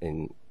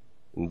in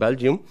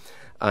Belgium.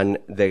 And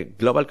the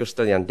global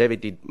custodian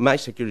debited my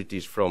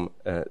securities from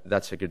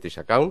that securities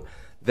account.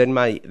 Then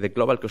the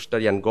global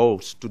custodian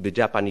goes to the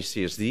Japanese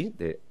CSD,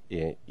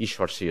 the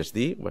issuer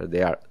CSD,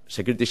 where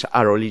securities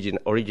are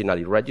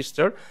originally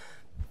registered.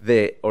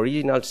 The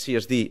original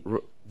CSD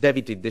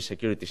debited the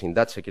securities in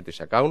that securities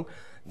account.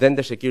 Then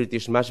the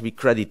securities must be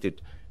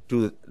credited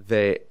to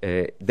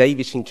the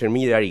Davis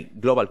intermediary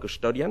global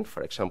custodian,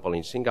 for example,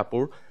 in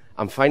Singapore.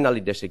 And finally,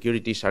 the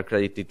securities are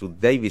credited to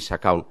Davis'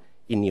 account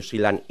in New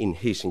Zealand in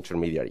his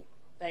intermediary.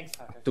 Thanks,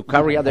 Paco. To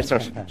carry out the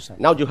transaction.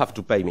 Now you have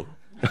to pay me.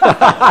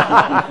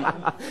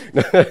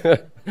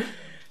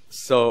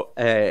 So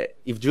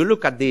if you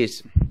look at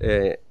this,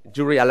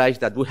 you realize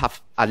that we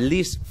have at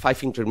least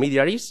 5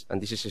 intermediaries,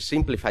 and this is a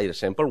simplified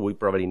example. We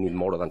probably need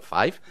more than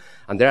 5.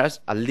 And there are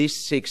at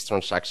least 6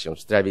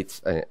 transactions,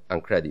 debits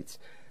and credits.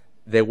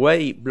 The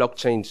way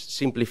blockchain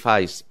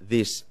simplifies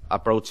this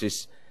approach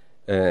is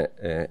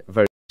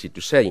very easy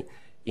to say.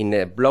 In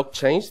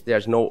blockchains,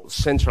 there's no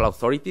central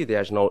authority,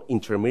 there's no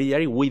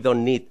intermediary. We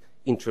don't need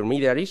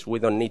intermediaries. We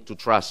don't need to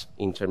trust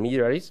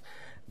intermediaries.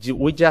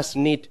 We just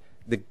need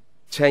the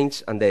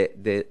chains and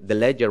the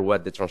ledger where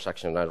the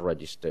transactions are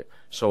registered.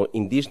 So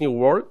in this new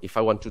world, if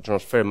I want to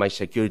transfer my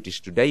securities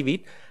to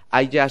David,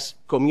 I just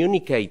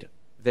communicate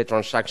the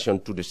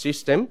transaction to the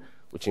system,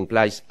 which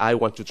implies I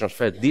want to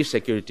transfer these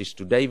securities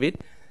to David.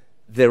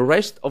 The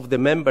rest of the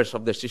members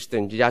of the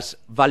system just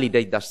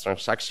validate that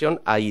transaction,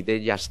 i.e. they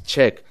just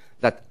check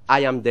that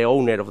I am the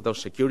owner of those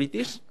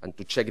securities, and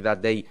to check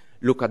that they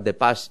look at the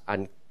past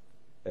and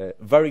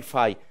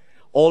verify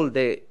all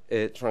the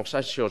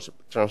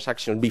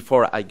transactions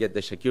before I get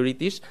the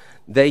securities.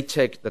 They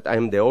check that I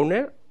am the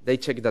owner. They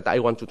check that I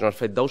want to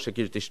transfer those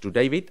securities to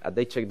David, and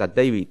they check that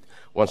David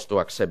wants to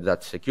accept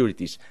that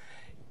securities.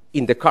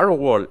 In the current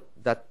world,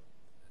 that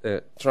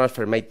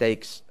transfer may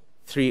take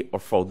 3 or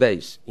 4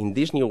 days. In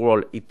this new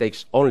world, it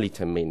takes only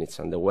 10 minutes,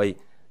 and the way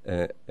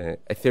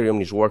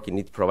Ethereum is working,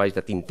 it provides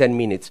that in 10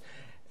 minutes,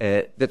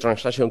 the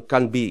transaction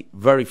can be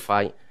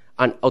verified,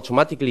 and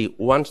automatically,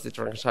 once the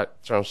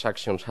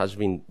transactions has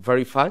been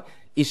verified,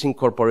 is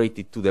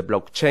incorporated to the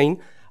blockchain,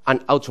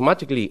 and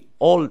automatically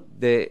all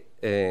the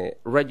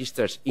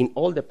registers in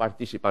all the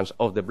participants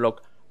of the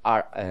block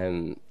are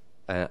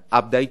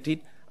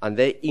updated, and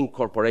they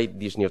incorporate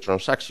this new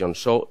transaction.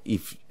 So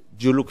if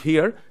you look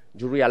here,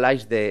 you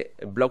realize that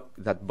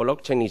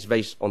blockchain is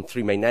based on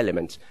 3 main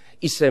elements.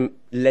 It's a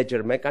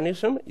ledger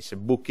mechanism, it's a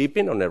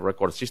bookkeeping on a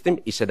record system,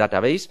 it's a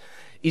database,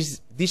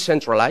 it's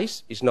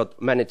decentralized, it's not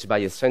managed by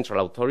a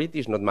central authority,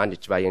 it's not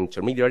managed by an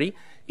intermediary,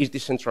 it's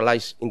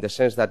decentralized in the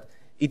sense that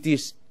it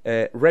is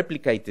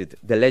replicated,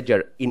 the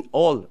ledger, in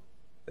all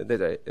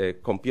the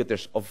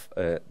computers of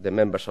the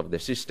members of the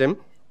system,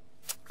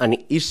 and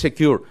it is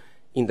secure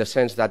in the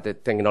sense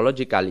that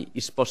technologically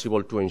it's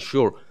possible to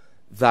ensure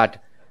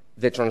that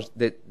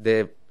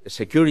the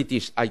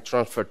securities I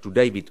transfer to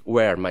David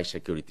were my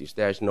securities.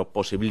 There is no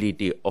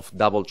possibility of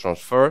double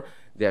transfer.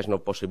 There is no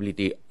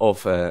possibility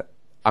of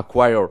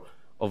acquire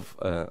of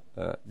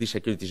these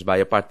securities by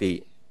a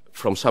party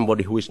from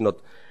somebody who is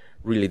not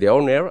really the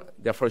owner.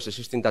 Therefore, it's a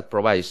system that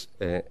provides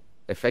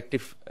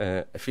effective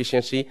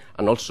efficiency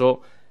and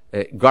also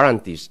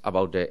guarantees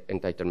about the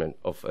entitlement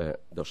of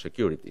those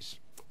securities.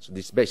 So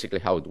this is basically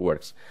how it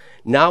works.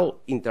 Now,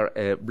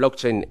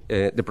 blockchain,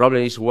 the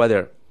problem is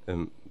whether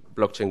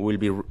blockchain will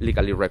be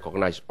legally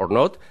recognized or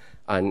not.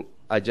 And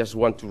I just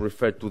want to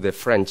refer to the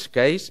French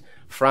case.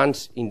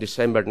 France, in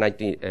December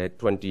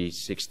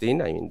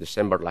 2016, I mean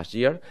December last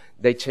year,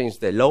 they changed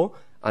the law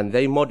and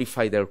they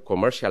modified their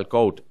commercial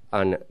code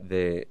and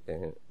the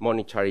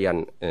monetary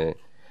and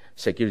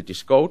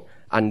securities code.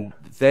 And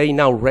they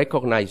now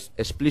recognize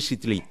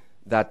explicitly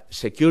that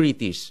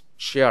securities,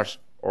 shares,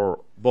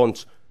 or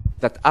bonds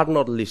that are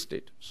not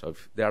listed. So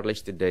if they are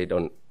listed, they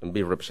don't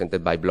be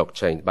represented by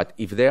blockchain. But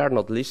if they are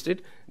not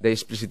listed, they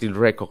explicitly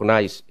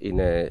recognize in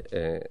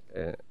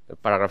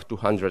paragraph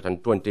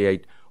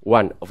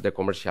 228(1) of the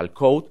commercial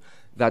code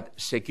that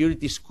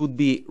securities could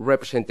be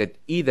represented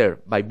either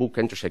by book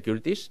entry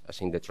securities,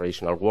 as in the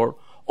traditional world,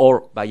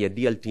 or by a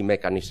DLT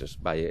mechanism,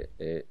 by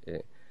a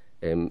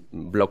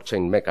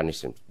blockchain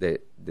mechanism. The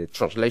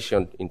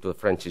translation into the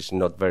French is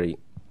not very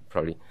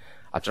probably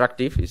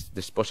attractive. It's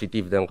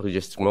dispositif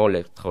d'enregistrement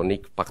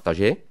électronique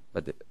partagé,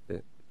 but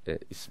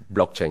it's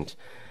blockchains.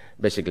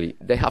 Basically,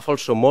 they have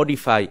also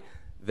modified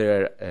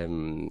their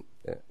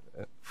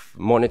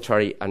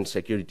monetary and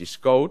securities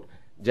code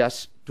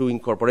just to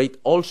incorporate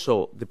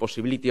also the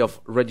possibility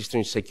of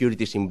registering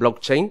securities in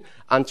blockchain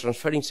and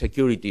transferring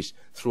securities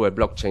through a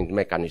blockchain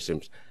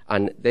mechanisms.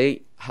 And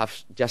they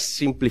have just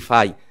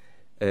simplified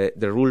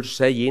the rules,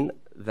 saying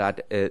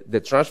that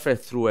the transfer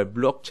through a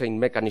blockchain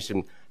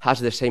mechanism has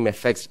the same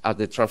effects as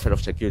the transfer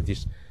of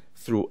securities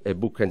through a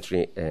book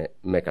entry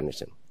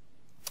mechanism.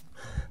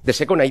 The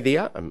second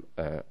idea,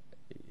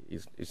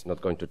 is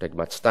not going to take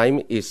much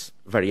time, is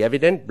very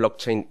evident.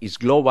 Blockchain is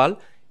global.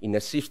 In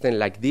a system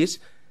like this,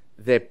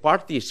 the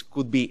parties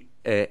could be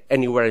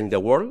anywhere in the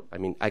world. I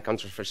mean, I can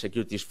transfer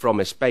securities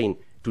from Spain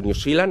to New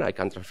Zealand. I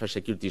can transfer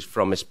securities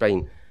from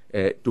Spain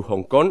to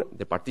Hong Kong.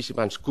 The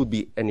participants could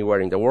be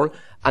anywhere in the world,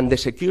 and the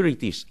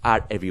securities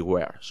are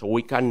everywhere. So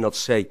we cannot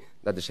say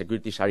that the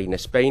securities are in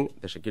Spain,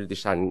 the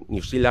securities are in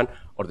New Zealand,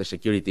 or the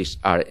securities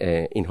are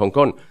in Hong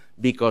Kong,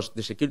 because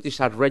the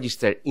securities are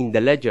registered in the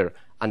ledger,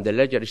 and the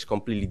ledger is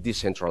completely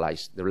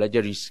decentralized. The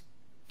ledger is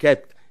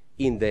kept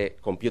in the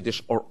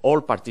computers or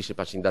all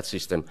participants in that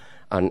system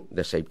at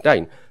the same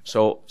time.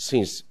 So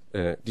since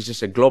this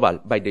is a global,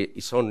 by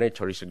its own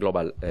nature is a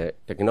global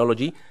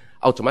technology,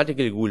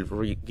 automatically will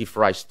give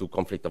rise to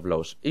conflict of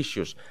laws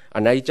issues.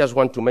 And I just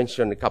want to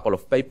mention a couple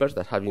of papers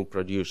that have been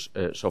produced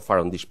so far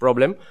on this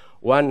problem.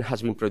 One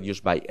has been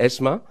produced by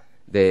ESMA,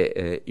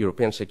 the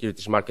European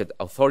Securities Market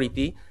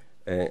Authority,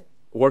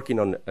 working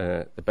on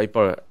the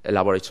paper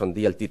elaborates on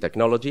DLT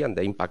technology and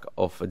the impact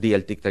of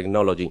DLT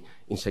technology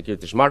in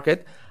securities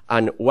market.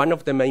 And one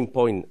of the main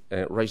points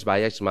raised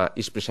by ESMA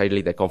is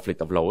precisely the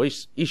conflict of law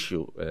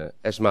issue.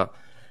 ESMA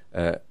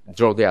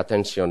draw the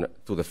attention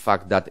to the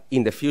fact that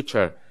in the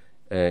future,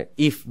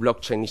 if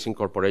blockchain is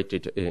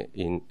incorporated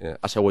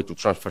as a way to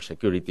transfer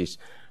securities,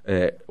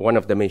 one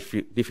of the main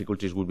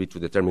difficulties will be to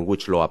determine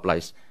which law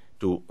applies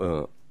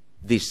to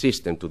this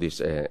system, to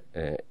this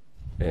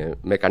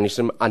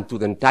mechanism, and to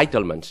the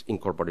entitlements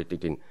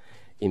incorporated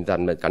in that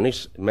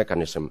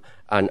mechanism.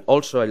 And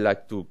also I'd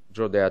like to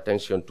draw the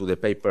attention to the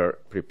paper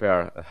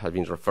prepared, has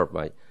been referred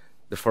by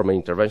the former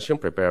intervention,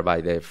 prepared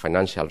by the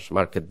Financial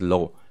Market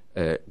Law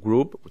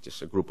group, which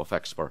is a group of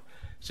experts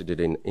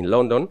seated in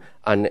London,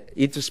 and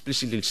it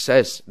explicitly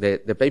says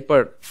that the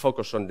paper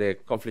focused on the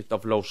conflict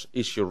of laws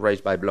issue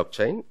raised by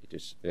blockchain. It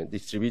is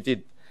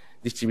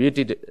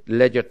distributed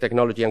ledger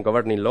technology and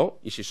governing law,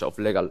 issues of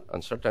legal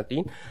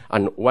uncertainty.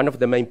 And one of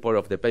the main points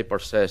of the paper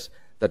says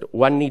that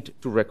one needs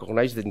to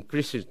recognize the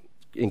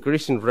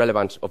increasing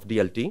relevance of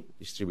DLT,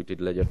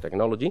 distributed ledger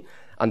technology,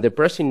 and the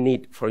pressing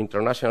need for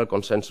international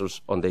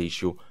consensus on the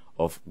issue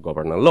of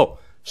governance law.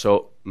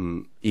 So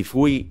if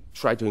we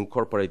try to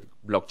incorporate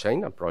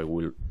blockchain, and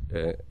probably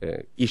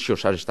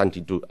issues are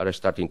starting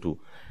to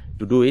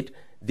do it,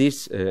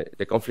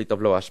 the conflict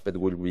of law aspect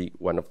will be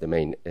one of the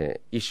main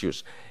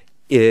issues.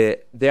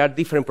 There are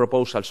different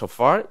proposals so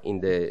far in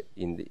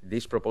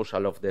this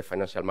proposal of the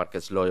Financial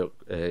Markets Law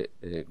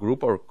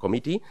group or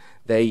committee.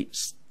 They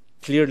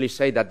clearly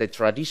say that the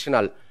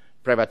traditional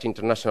private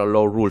international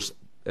law rules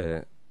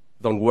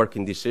don't work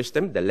in this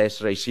system. The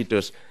less res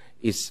situs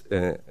is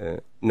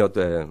not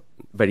a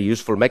very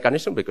useful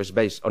mechanism because it's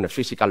based on a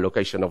physical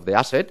location of the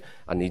asset,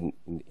 and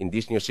in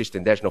this new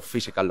system there's no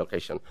physical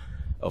location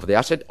of the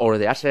asset, or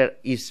the asset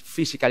is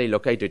physically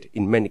located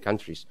in many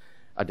countries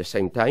at the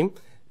same time.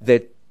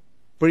 The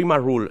prima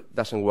rule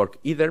doesn't work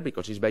either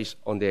because it's based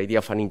on the idea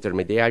of an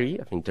intermediary,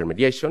 of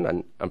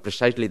intermediation, and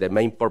precisely the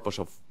main purpose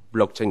of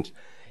blockchains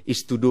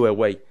is to do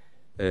away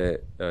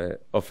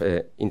of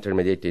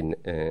intermediating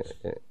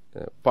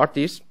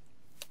parties.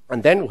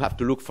 And then we have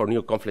to look for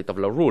new conflict of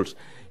law rules.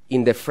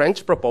 In the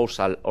French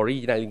proposal,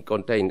 originally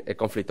contained a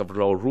conflict of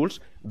law rules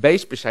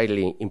based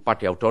precisely in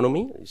party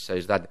autonomy. It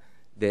says that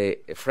the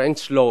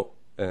French law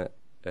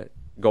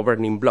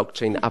governing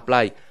blockchain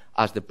apply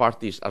as the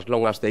parties, as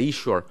long as the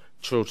issuer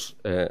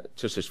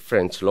chooses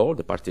French law,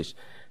 the parties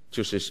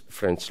chooses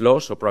French law.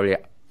 So probably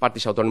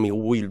parties autonomy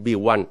will be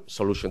one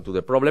solution to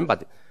the problem,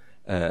 but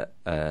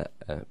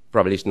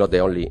probably it's not the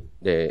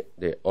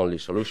only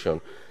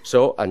solution.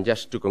 So, and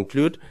just to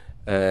conclude,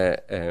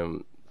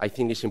 I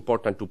think it's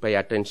important to pay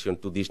attention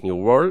to this new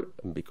world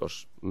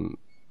because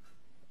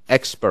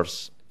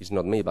experts, it's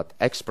not me, but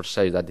experts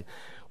say that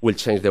will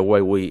change the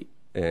way we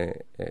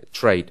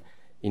trade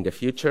in the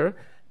future.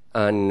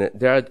 And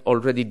there are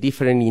already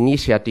different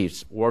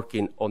initiatives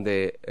working on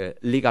the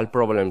legal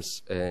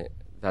problems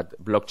that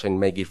blockchain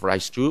may give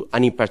rise to,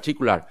 and in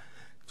particular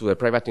to the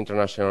private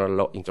international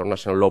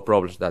law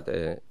problems that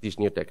this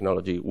new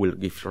technology will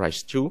give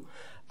rise to.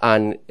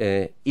 And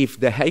if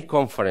the Hague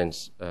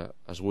Conference,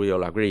 as we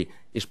all agree,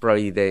 is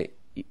probably the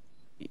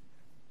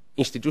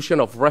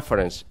institution of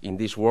reference in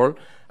this world,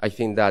 I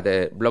think that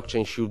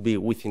blockchain should be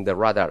within the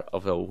radar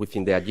of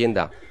within the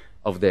agenda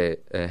of the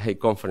Hague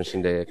Conference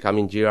in the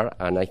coming year.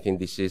 And I think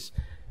this is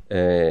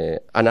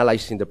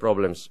analyzing the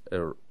problems,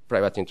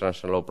 private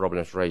international law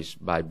problems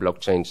raised by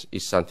blockchains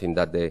is something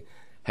that the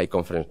Hague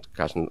Conference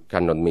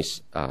cannot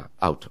miss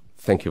out.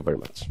 Thank you very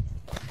much.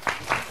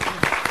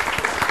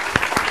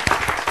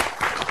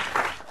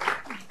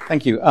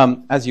 Thank you.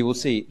 As you will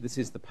see, this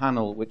is the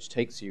panel which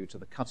takes you to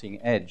the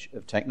cutting edge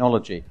of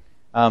technology.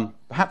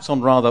 Perhaps on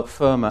rather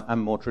firmer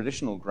and more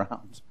traditional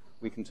ground,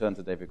 we can turn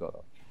to David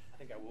Goddard. I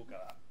think I will go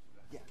up.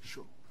 Yeah,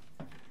 sure.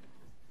 I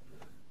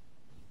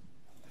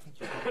think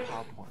you've got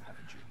PowerPoint,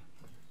 haven't you?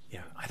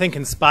 Yeah, I think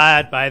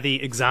inspired by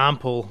the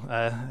example,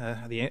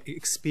 the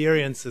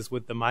experiences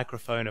with the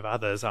microphone of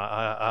others,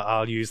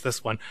 I'll use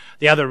this one.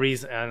 The other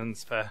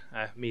reasons for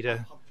me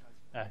to...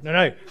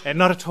 No,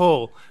 not at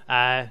all.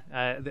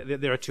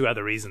 There are two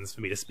other reasons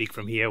for me to speak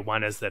from here.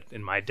 One is that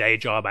in my day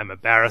job, I'm a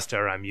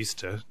barrister. I'm used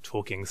to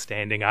talking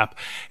standing up.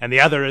 And the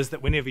other is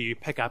that whenever you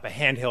pick up a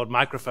handheld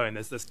microphone,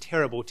 there's this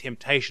terrible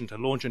temptation to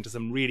launch into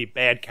some really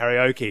bad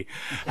karaoke.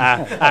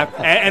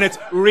 And it's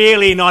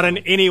really not in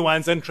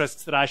anyone's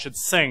interests that I should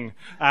sing.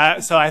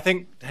 So I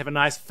think to have a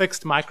nice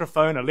fixed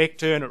microphone, a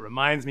lectern, it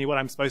reminds me what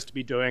I'm supposed to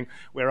be doing.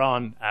 We're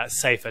on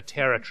safer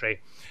territory.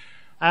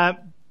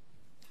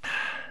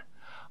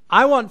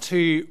 I want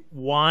to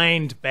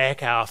wind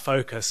back our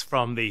focus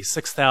from the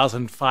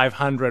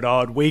 6,500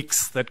 odd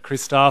weeks that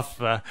Christoph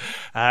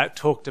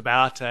talked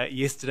about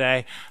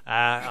yesterday.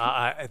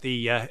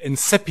 The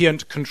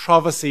incipient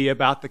controversy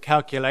about the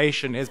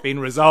calculation has been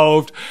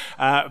resolved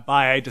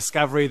by a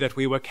discovery that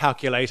we were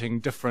calculating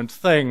different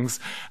things.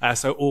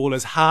 So all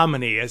is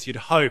harmony, as you'd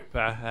hope,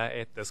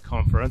 at this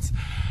conference.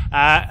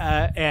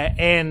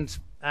 And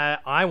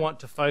I want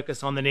to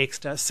focus on the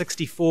next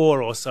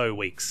 64 or so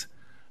weeks.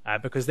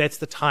 Because that's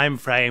the time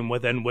frame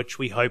within which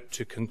we hope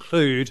to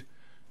conclude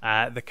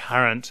the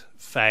current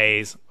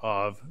phase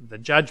of the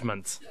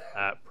judgments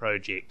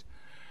project.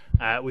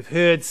 We've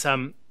heard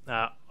some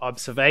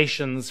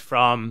observations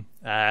from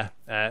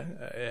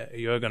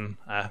Jürgen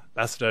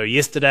Bastow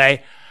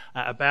yesterday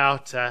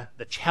about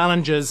the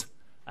challenges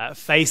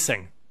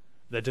facing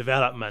the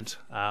development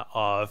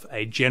of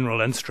a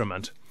general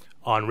instrument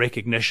on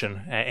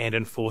recognition and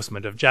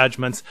enforcement of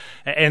judgments.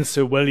 And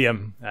Sir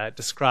William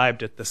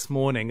described it this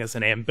morning as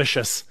an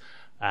ambitious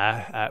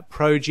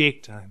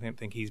project. I don't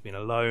think he's been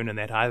alone in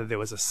that either. There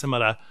was a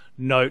similar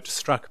note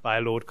struck by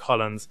Lord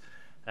Collins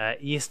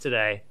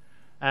yesterday.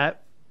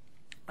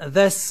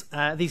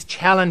 These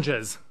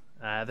challenges,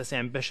 this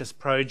ambitious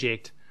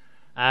project,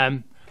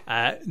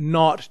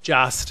 not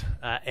just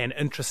an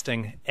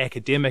interesting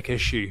academic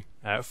issue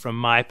from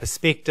my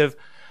perspective,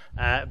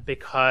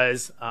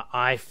 because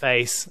I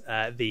face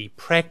the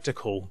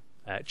practical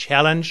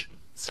challenge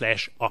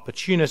 /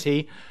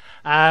 opportunity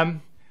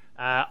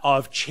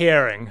of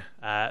chairing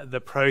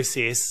the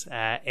process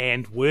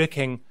and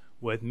working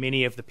with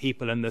many of the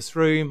people in this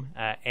room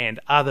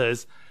and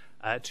others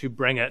to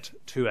bring it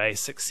to a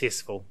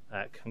successful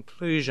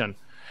conclusion.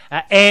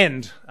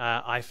 And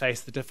I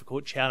face the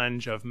difficult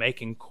challenge of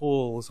making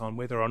calls on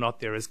whether or not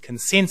there is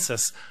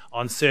consensus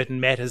on certain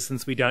matters,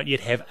 since we don't yet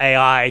have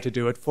AI to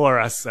do it for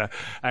us.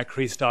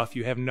 Christoph,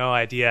 you have no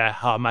idea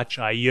how much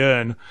I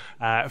yearn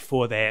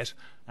for that.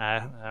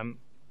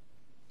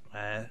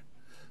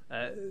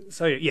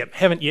 So, yeah,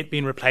 haven't yet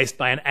been replaced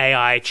by an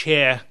AI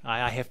chair.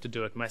 I have to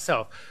do it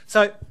myself.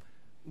 So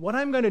what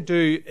I'm going to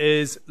do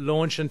is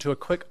launch into a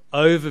quick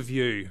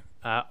overview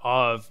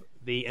of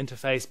the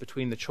interface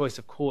between the Choice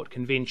of Court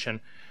Convention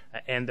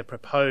and the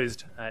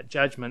proposed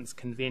Judgments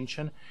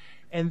Convention.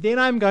 And then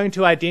I'm going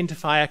to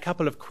identify a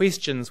couple of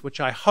questions which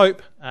I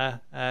hope,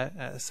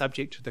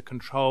 subject to the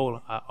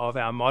control of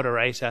our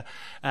moderator,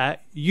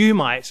 you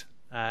might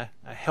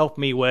help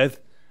me with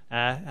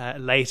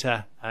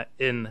later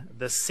in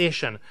this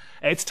session.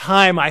 It's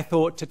time, I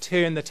thought, to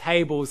turn the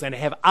tables and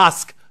have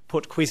us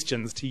put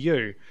questions to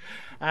you.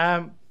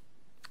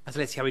 So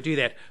let's see how we do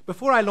that.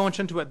 Before I launch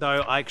into it,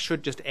 though, I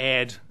should just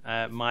add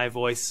my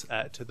voice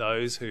to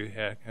those who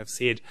have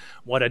said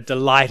what a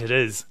delight it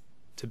is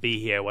to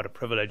be here, what a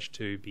privilege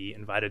to be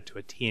invited to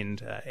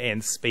attend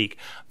and speak.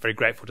 I'm very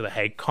grateful to the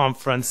Hague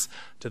Conference,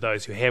 to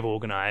those who have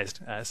organised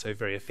so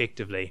very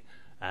effectively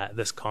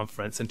this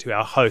conference, and to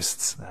our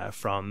hosts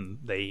from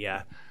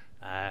the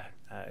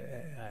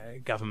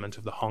government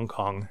of the Hong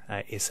Kong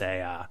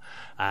SAR.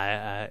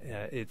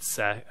 It's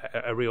a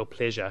real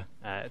pleasure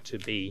to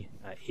be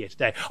here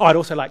today. Oh, I'd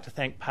also like to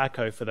thank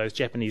Paco for those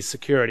Japanese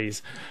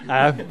securities.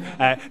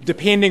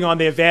 Depending on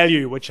their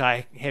value, which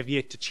I have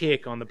yet to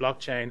check on the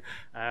blockchain,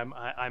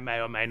 I may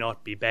or may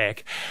not be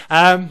back.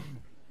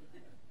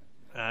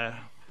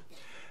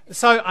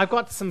 So I've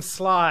got some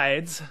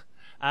slides.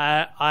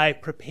 I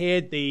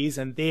prepared these,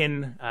 and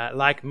then,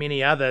 like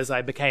many others,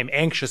 I became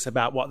anxious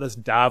about what this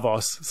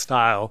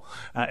Davos-style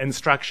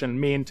instruction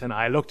meant, and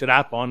I looked it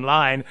up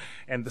online,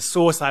 and the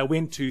source I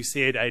went to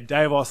said a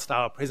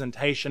Davos-style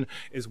presentation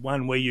is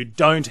one where you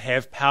don't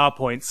have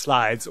PowerPoint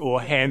slides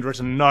or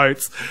handwritten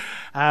notes.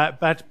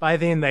 But by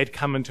then they'd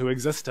come into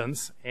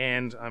existence,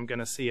 and I'm going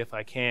to see if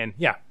I can,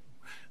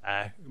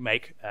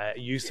 make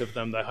use of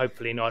them, though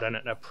hopefully not in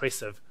an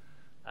oppressive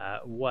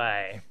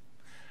way.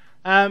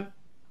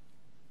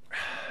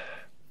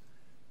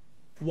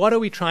 What are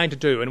we trying to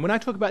do? And when I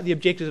talk about the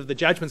objectives of the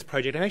Judgments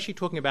Project, I'm actually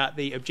talking about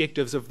the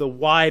objectives of the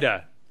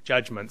wider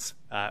Judgments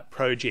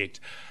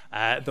Project,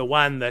 the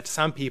one that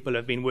some people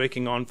have been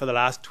working on for the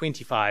last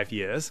 25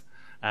 years,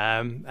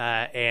 and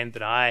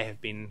that I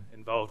have been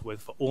involved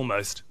with for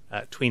almost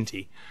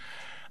 20.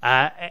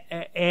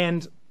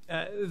 And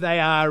they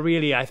are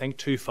really, I think,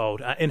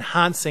 twofold: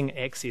 enhancing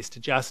access to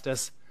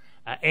justice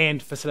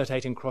and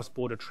facilitating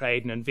cross-border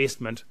trade and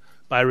investment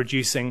by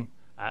reducing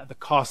the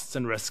costs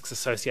and risks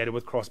associated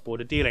with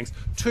cross-border dealings.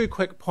 Two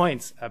quick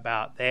points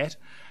about that.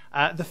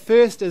 The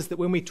first is that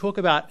when we talk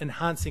about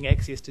enhancing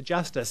access to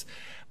justice,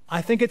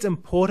 I think it's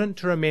important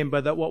to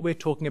remember that what we're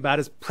talking about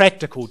is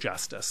practical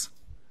justice.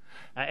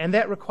 And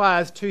that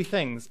requires two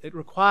things. It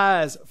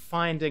requires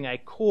finding a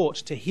court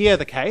to hear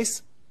the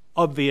case,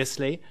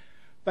 obviously,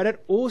 but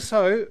it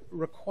also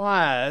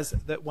requires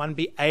that one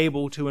be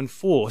able to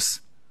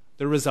enforce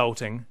the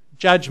resulting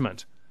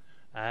judgment.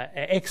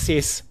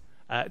 Access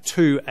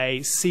to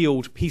a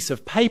sealed piece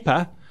of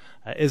paper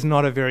is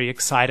not a very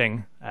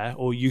exciting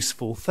or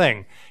useful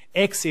thing.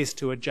 Access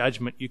to a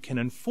judgment you can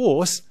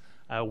enforce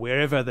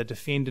wherever the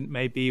defendant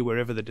may be,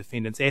 wherever the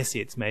defendant's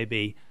assets may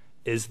be,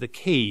 is the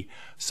key.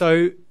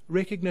 So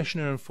recognition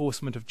and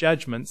enforcement of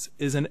judgments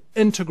is an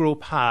integral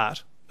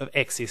part of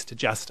access to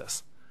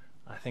justice.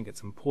 I think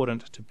it's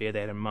important to bear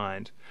that in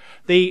mind.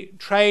 The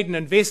trade and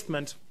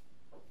investment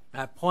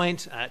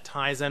point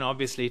ties in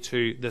obviously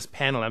to this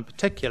panel in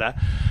particular.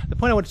 The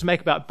point I wanted to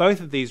make about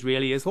both of these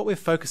really is what we're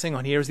focusing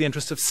on here is the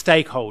interests of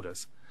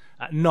stakeholders,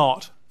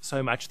 not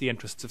so much the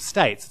interests of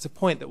states. It's a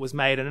point that was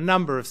made in a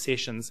number of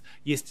sessions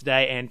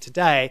yesterday and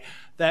today,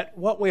 that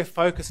what we're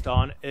focused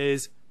on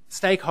is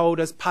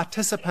stakeholders,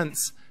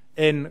 participants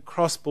in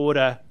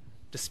cross-border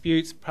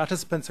disputes,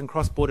 participants in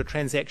cross-border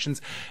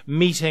transactions,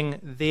 meeting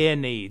their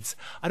needs.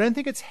 I don't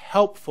think it's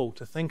helpful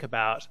to think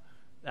about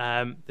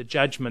the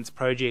judgments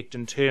project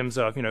in terms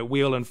of,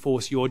 we'll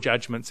enforce your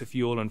judgments if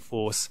you'll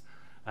enforce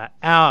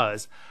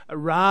ours.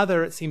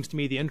 Rather, it seems to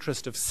me the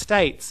interest of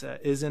states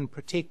is in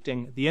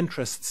protecting the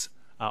interests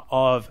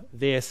of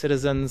their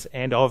citizens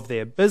and of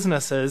their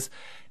businesses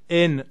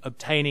in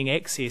obtaining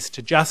access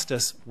to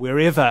justice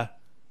wherever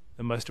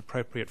the most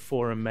appropriate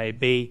forum may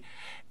be,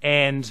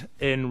 and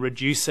in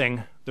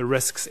reducing the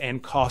risks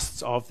and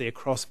costs of their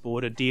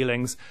cross-border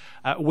dealings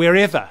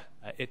wherever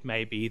it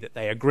may be that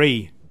they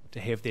agree to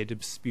have their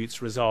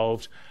disputes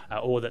resolved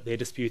or that their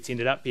disputes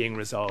ended up being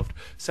resolved.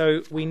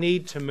 So we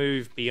need to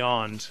move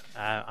beyond,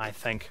 I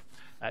think,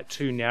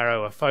 too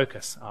narrow a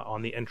focus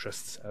on the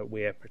interests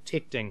we're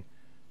protecting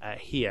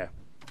here.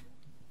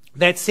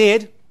 That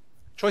said,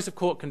 Choice of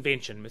Court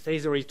Convention.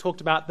 Mercedes already talked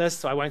about this,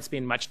 so I won't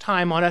spend much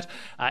time on it.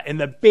 In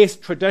the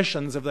best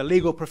traditions of the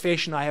legal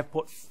profession, I have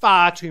put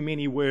far too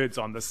many words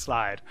on this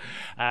slide.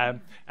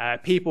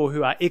 People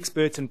who are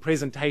experts in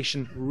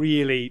presentation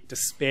really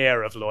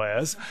despair of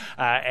lawyers,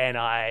 and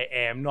I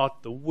am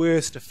not the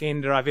worst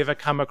offender I've ever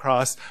come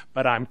across,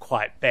 but I'm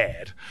quite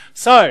bad.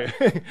 So,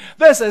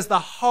 this is the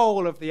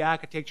whole of the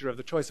architecture of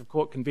the Choice of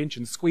Court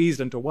Convention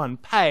squeezed into one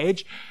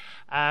page.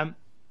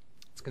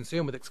 It's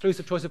concerned with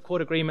exclusive choice of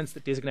court agreements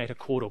that designate a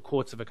court or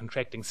courts of a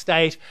contracting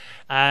state,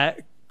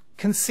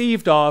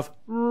 conceived of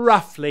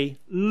roughly,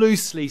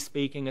 loosely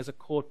speaking, as a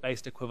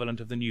court-based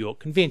equivalent of the New York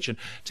Convention,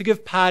 to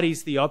give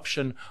parties the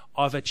option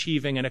of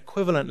achieving an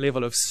equivalent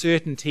level of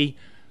certainty,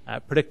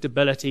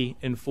 predictability,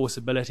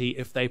 enforceability,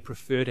 if they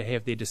prefer to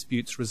have their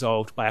disputes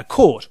resolved by a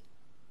court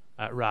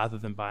rather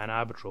than by an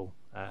arbitral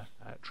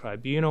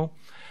tribunal.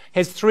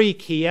 Has three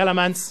key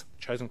elements.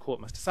 The chosen court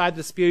must decide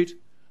the dispute.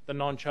 The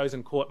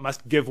non-chosen court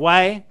must give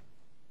way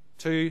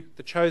to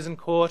the chosen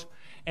court,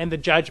 and the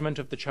judgment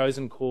of the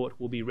chosen court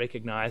will be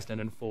recognized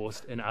and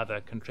enforced in other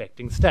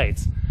contracting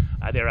states.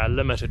 There are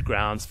limited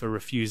grounds for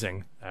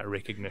refusing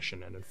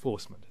recognition and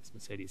enforcement, as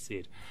Mercedes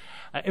said.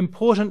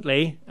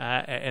 Importantly,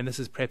 and this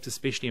is perhaps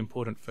especially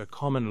important for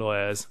common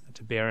lawyers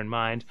to bear in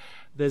mind,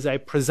 there's a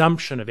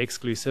presumption of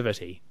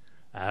exclusivity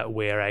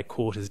where a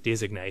court is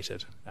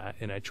designated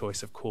in a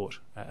choice of court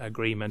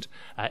agreement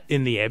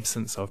in the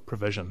absence of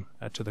provision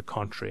to the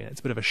contrary. It's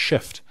a bit of a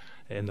shift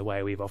in the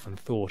way we've often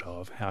thought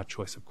of how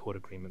choice of court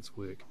agreements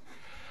work.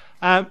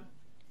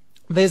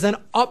 There's an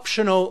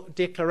optional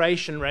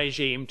declaration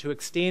regime to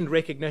extend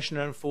recognition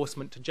and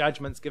enforcement to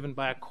judgments given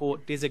by a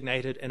court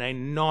designated in a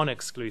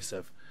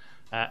non-exclusive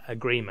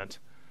agreement.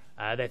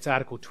 That's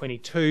Article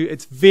 22.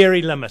 It's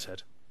very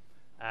limited.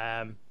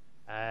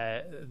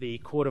 The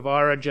court of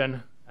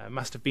origin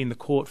must have been the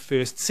court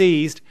first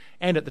seized,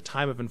 and at the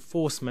time of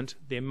enforcement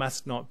there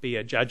must not be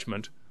a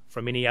judgment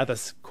from any other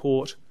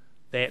court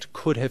that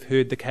could have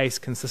heard the case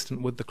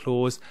consistent with the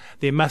clause.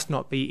 There must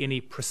not be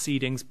any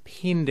proceedings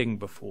pending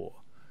before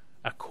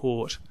a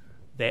court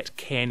that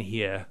can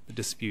hear the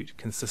dispute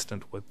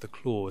consistent with the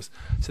clause.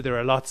 So there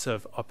are lots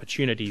of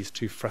opportunities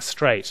to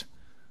frustrate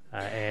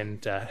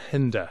and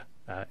hinder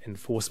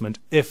enforcement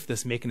if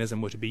this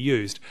mechanism were to be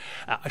used.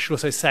 I should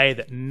also say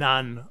that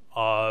none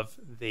of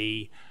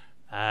the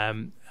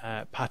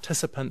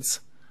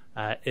participants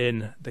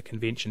in the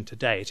convention to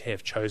date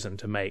have chosen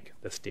to make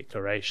this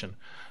declaration.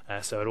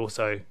 So it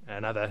also,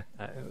 another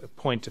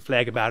point to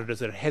flag about it is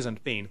that it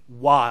hasn't been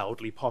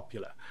wildly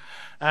popular.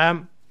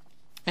 And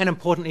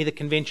importantly, the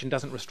convention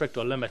doesn't restrict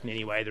or limit in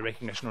any way the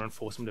recognition or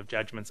enforcement of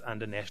judgments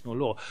under national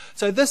law.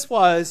 So this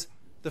was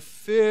the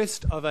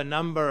first of a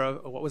number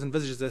of what was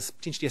envisaged as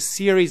potentially a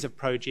series of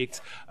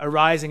projects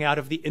arising out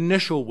of the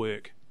initial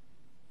work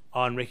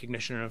on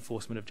recognition and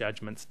enforcement of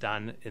judgments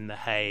done in The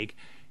Hague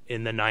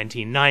in the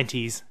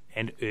 1990s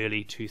and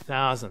early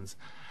 2000s.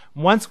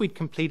 Once we'd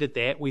completed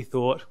that, we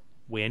thought,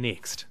 where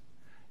next?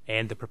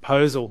 And the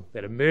proposal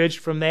that emerged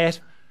from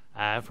that,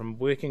 from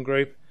working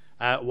group,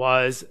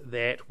 was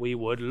that we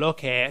would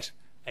look at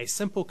a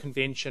simple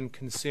convention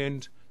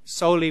concerned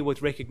solely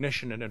with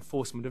recognition and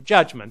enforcement of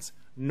judgments,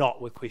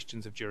 not with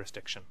questions of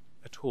jurisdiction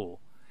at all.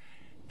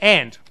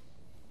 And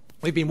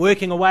we've been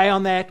working away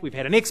on that. We've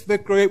had an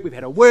expert group, we've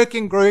had a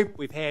working group,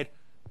 we've had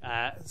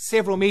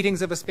several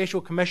meetings of a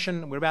special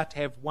commission. We're about to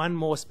have one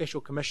more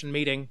special commission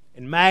meeting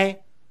in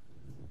May.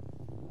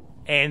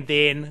 And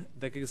then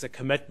there's a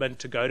commitment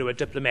to go to a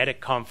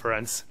diplomatic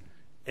conference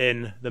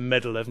in the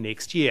middle of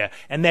next year.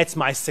 And that's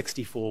my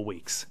 64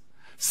 weeks.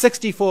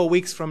 64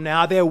 weeks from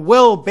now, there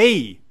will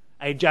be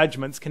a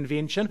judgments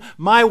convention.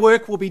 My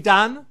work will be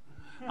done.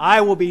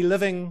 I will be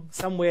living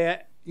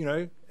somewhere,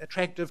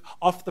 attractive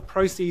off the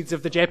proceeds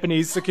of the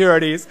Japanese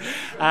securities.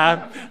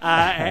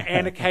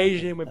 And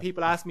occasionally when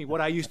people ask me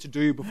what I used to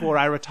do before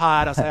I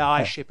retired, I say,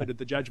 I shepherded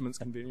the judgments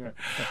convention.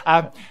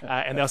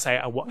 And they'll say,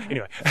 what?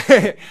 Anyway.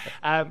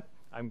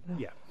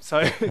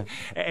 So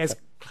as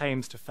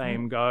claims to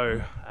fame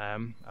go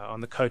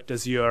on the Côte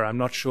d'Azur, I'm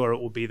not sure it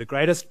will be the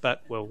greatest,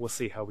 but we'll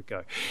see how we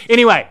go.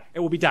 Anyway, it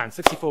will be done,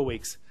 64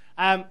 weeks.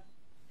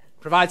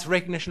 Provides for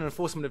recognition and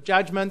enforcement of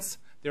judgments.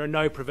 There are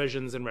no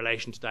provisions in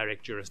relation to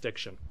direct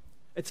jurisdiction.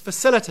 It's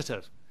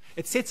facilitative.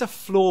 It sets a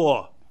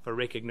floor for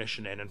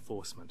recognition and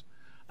enforcement,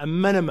 a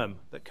minimum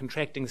that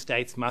contracting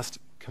states must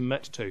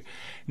commit to.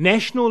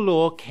 National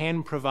law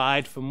can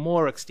provide for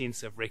more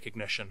extensive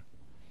recognition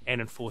and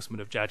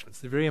enforcement of judgments.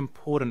 It's a very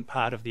important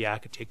part of the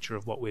architecture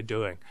of what we're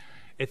doing.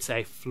 It's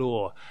a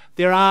floor.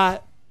 There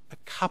are a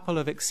couple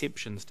of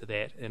exceptions to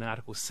that. In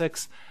Article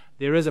 6,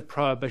 there is a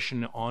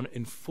prohibition on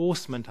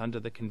enforcement under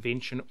the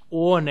Convention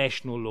or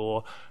national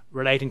law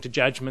relating to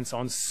judgments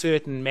on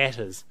certain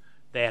matters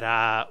that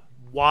are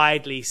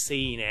widely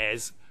seen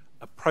as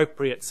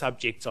appropriate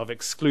subjects of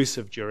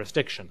exclusive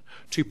jurisdiction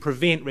to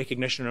prevent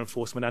recognition and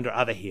enforcement under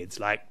other heads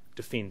like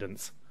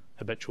defendants,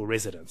 habitual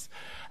residents,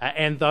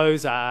 and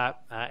those are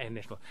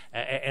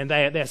and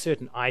they are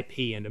certain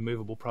IP and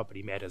immovable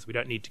property matters. We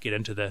don't need to get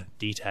into the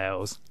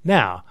details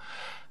now.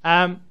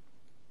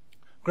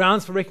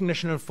 Grounds for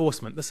recognition and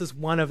enforcement. This is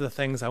one of the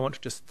things I want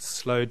to just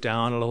slow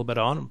down a little bit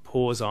on and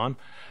pause on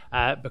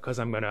because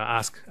I'm going to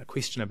ask a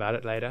question about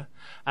it later.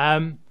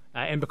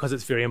 And because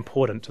it's very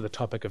important to the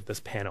topic of this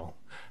panel,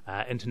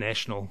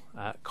 international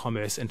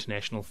commerce,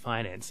 international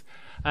finance.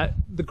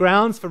 The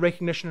grounds for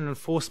recognition and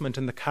enforcement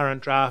in the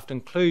current draft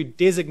include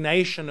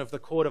designation of the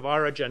court of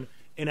origin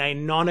in a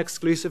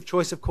non-exclusive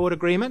choice of court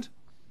agreement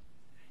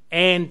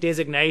and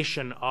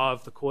designation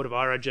of the court of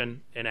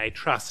origin in a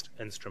trust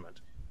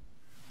instrument.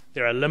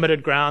 There are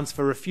limited grounds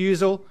for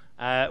refusal,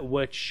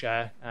 which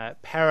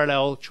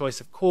parallel choice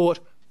of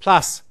court,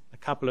 plus a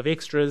couple of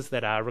extras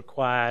that are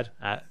required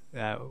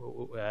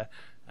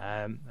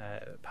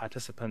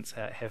participants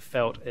have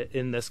felt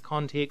in this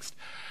context.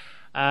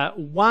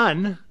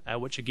 One,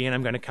 which again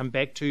I'm going to come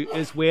back to,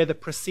 is where the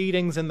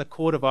proceedings in the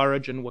court of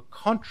origin were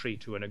contrary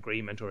to an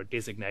agreement or a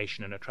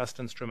designation in a trust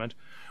instrument,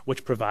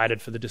 which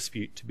provided for the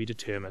dispute to be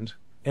determined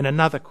in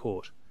another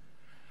court.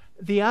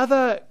 The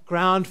other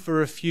ground for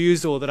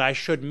refusal that I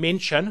should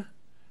mention,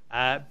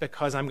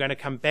 because I'm going to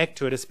come back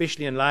to it,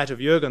 especially in light of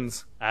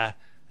Jürgen's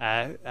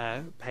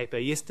paper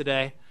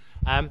yesterday,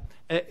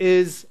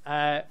 is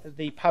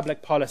the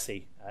public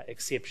policy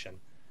exception.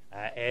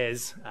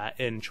 As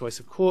in choice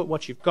of court,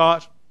 what you've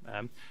got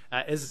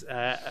is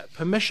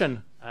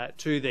permission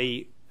to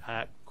the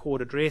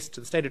court address, to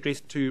the state address,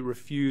 to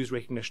refuse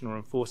recognition or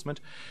enforcement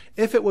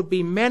if it would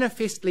be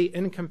manifestly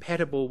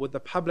incompatible with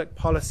the public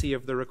policy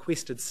of the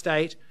requested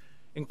state,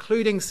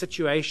 including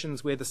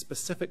situations where the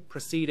specific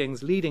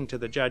proceedings leading to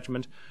the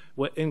judgment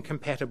were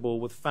incompatible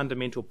with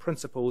fundamental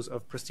principles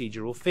of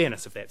procedural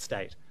fairness of that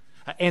state,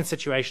 and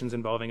situations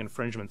involving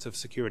infringements of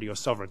security or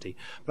sovereignty.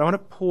 But I want to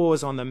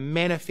pause on the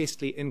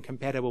manifestly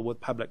incompatible with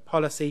public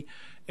policy,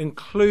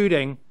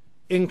 including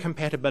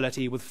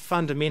incompatibility with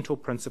fundamental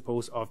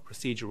principles of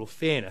procedural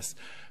fairness,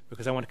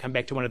 because I want to come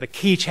back to one of the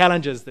key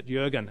challenges that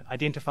Jürgen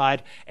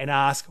identified and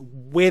ask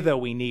whether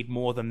we need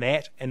more than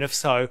that, and if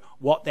so,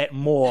 what that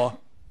more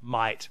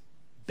might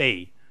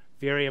be.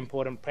 Very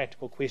important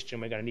practical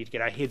question we're going to need to get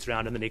our heads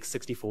around in the next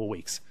 64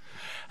 weeks.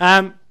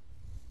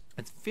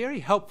 It's very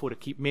helpful to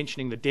keep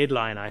mentioning the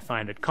deadline, I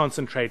find. It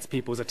concentrates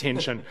people's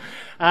attention.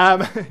 And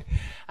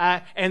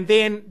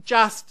then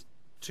just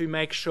to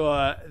make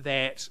sure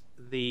that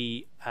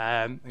the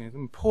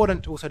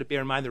important also to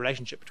bear in mind the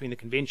relationship between the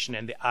convention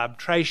and the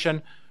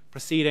arbitration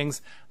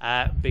proceedings,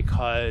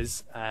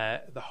 because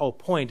the whole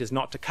point is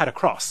not to cut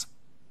across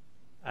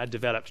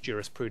developed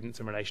jurisprudence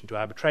in relation to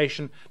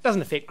arbitration,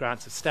 doesn't affect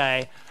grants of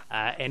stay,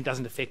 and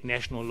doesn't affect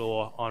national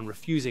law on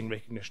refusing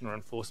recognition or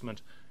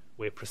enforcement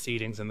where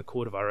proceedings in the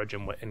court of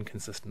origin were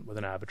inconsistent with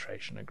an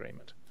arbitration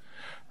agreement.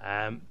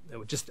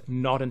 We're just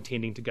not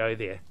intending to go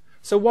there.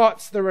 So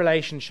what's the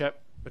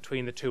relationship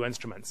between the two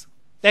instruments?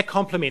 They're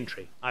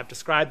complementary. I've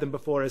described them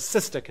before as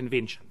sister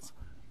conventions.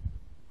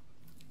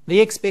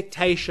 The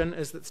expectation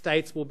is that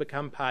states will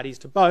become parties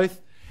to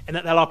both and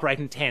that they'll operate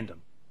in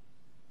tandem.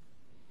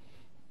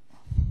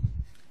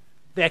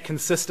 They're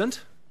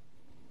consistent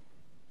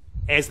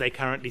as they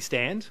currently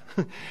stand,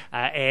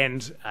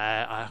 and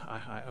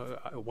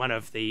one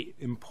of the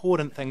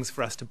important things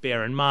for us to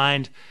bear in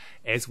mind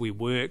as we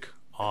work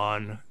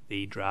on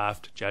the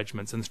draft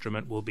judgments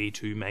instrument will be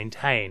to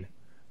maintain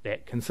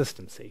that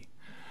consistency.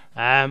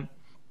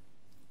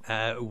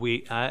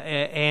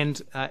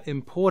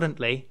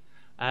 Importantly,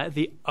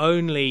 the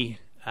only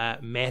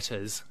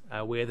matters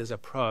where there's a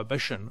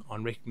prohibition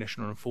on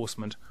recognition or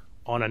enforcement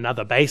on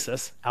another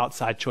basis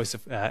outside choice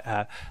of in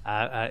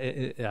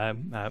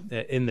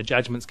the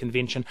judgments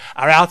convention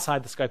are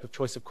outside the scope of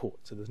choice of court,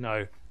 so there's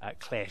no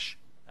clash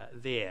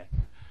there.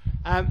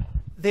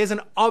 There's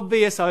an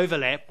obvious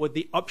overlap with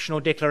the optional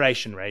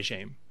declaration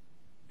regime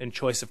in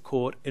choice of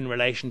court in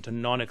relation to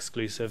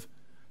non-exclusive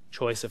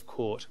choice of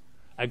court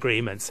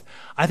agreements.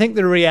 I think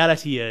the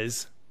reality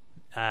is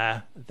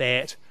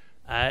that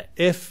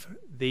if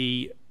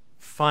the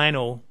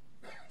final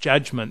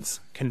judgments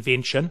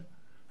convention,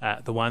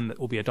 the one that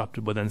will be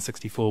adopted within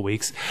 64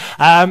 weeks,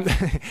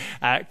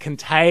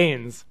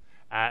 contains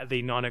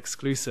the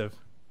non-exclusive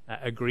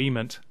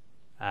agreement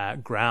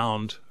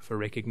ground for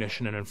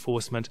recognition and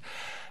enforcement,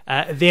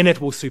 then it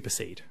will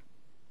supersede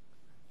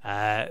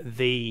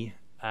the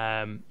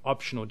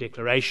optional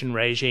declaration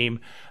regime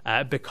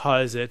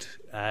because it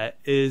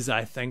is,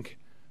 I think,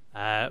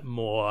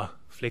 more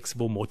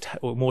flexible,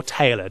 more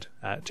tailored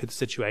to the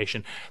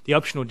situation. The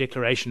optional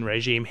declaration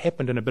regime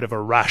happened in a bit of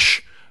a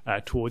rush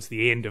towards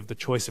the end of the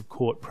choice of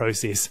court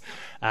process,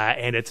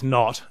 and it's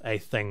not a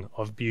thing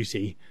of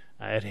beauty.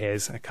 It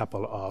has a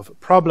couple of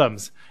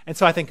problems. And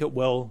so I think it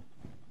will,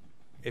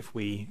 if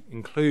we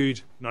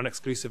include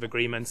non-exclusive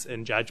agreements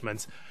in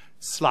judgments,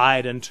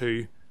 slide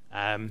into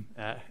an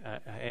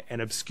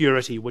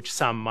obscurity which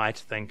some might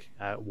think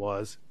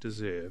was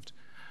deserved.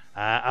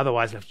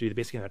 Otherwise, we'll have to do the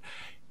best we can.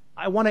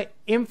 I want to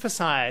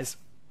emphasize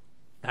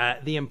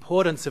the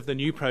importance of the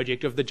new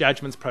project, of the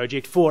Judgments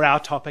Project, for our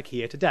topic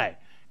here today,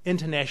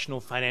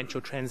 international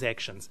financial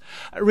transactions,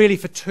 really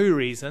for two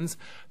reasons.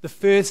 The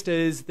first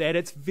is that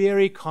it's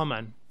very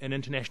common in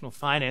international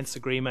finance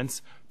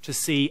agreements to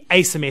see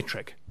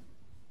asymmetric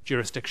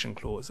jurisdiction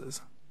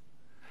clauses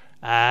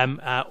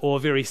or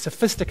very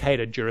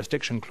sophisticated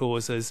jurisdiction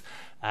clauses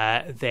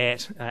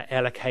that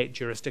allocate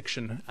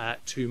jurisdiction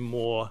to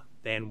more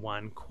than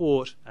one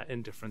court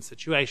in different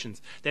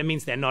situations. That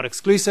means they're not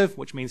exclusive,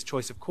 which means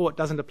choice of court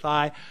doesn't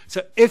apply.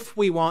 So if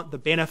we want the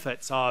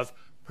benefits of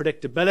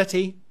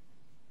predictability,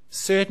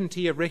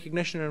 certainty of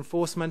recognition and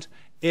enforcement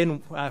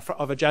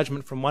of a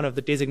judgment from one of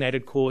the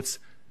designated courts,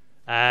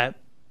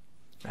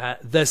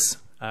 this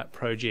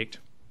project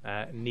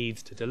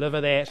needs to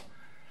deliver that.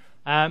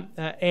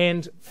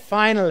 And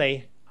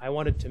finally, I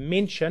wanted to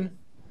mention,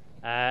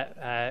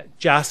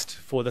 just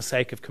for the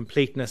sake of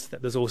completeness,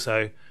 that there's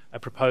also a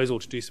proposal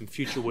to do some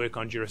future work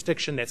on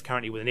jurisdiction that's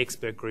currently with an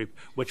expert group,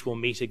 which will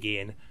meet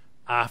again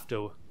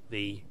after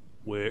the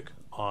work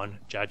on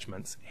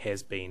judgments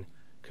has been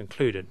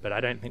concluded. But I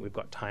don't think we've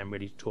got time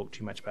really to talk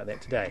too much about that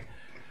today.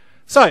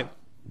 So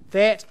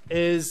that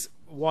is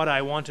what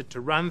I wanted to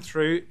run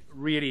through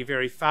really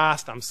very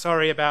fast. I'm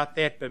sorry about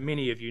that, but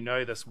many of you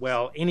know this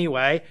well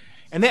anyway.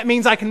 And that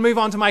means I can move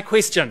on to my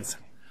questions.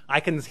 I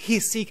can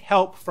seek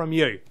help from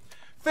you.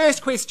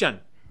 First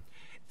question,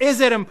 is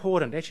it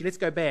important? Actually, let's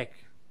go back.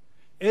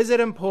 Is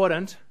it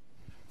important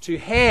to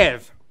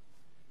have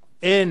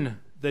in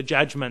the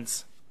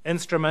judgments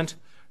instrument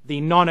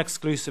the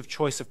non-exclusive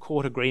choice of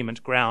court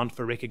agreement ground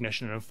for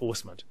recognition and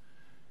enforcement?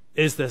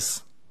 Is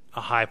this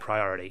a high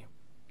priority?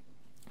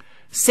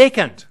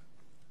 Second,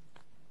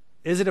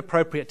 is it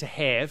appropriate to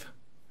have,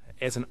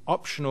 as an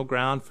optional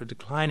ground for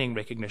declining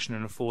recognition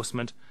and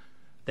enforcement,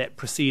 that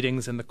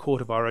proceedings in the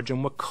court of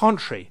origin were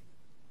contrary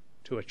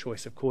to a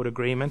choice of court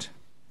agreement?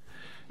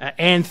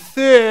 And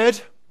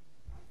third,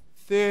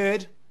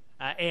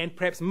 and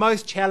perhaps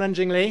most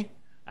challengingly,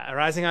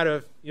 arising out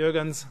of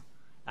Jürgen's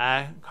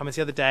comments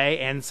the other day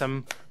and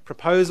some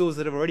proposals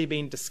that have already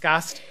been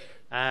discussed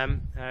at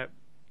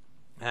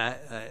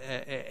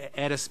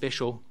a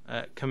special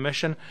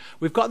commission,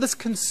 we've got this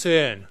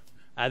concern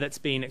that's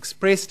been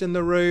expressed in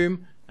the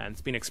room and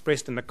it's been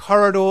expressed in the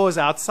corridors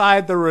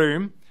outside the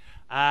room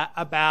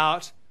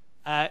about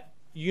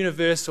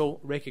universal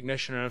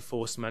recognition and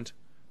enforcement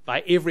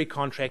by every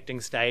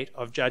contracting state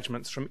of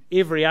judgments from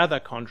every other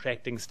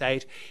contracting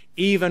state,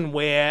 even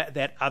where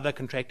that other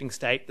contracting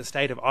state, the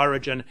state of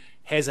origin,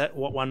 has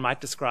what one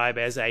might describe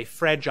as a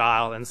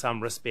fragile, in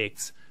some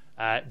respects,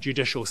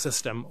 judicial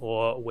system,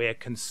 or where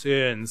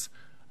concerns,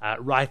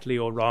 rightly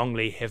or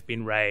wrongly, have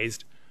been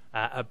raised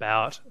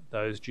about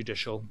those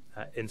judicial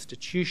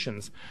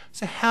institutions.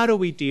 So how do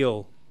we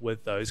deal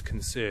with those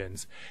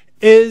concerns?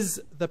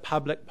 Is the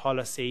public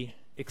policy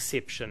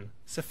exception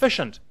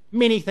sufficient?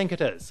 Many think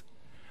it is.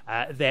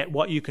 That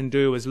what you can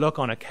do is look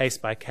on a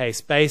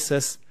case-by-case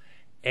basis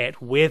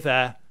at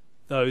whether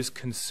those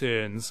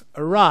concerns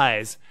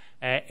arise.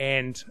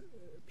 And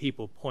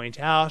people point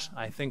out,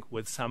 I think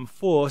with some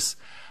force,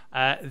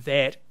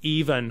 that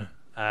even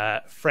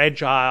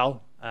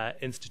fragile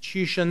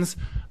institutions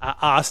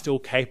are still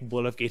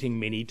capable of getting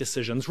many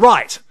decisions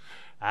right.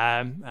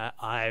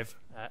 I've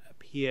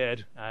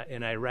appeared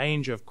in a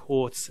range of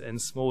courts in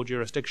small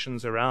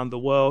jurisdictions around the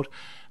world,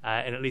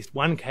 in at least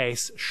one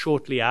case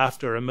shortly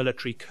after a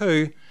military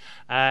coup,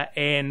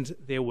 and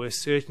there was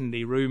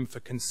certainly room for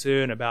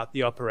concern about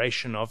the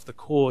operation of the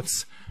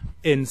courts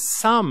in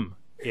some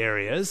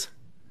areas,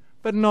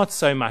 but not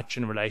so much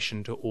in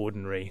relation to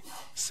ordinary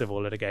civil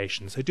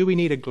litigation. So do we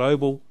need a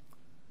global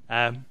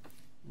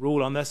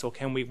rule on this, or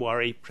can we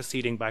worry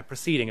proceeding by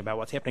proceeding about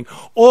what's happening?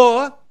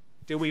 Or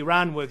do we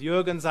run with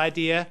Jürgen's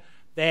idea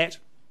that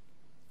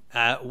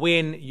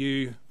when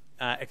you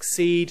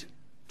accede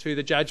to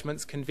the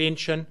Judgments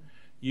Convention.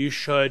 You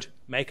should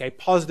make a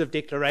positive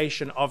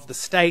declaration of the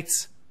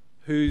states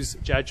whose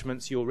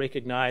judgments you'll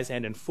recognize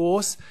and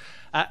enforce.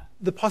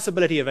 The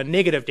possibility of a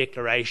negative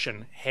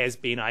declaration has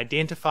been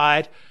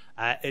identified.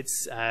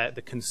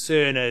 The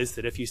concern is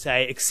that if you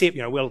say,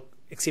 we'll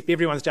accept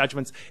everyone's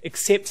judgments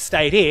except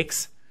state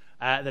X,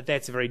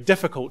 that's a very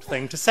difficult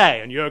thing to say.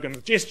 And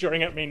Jürgen's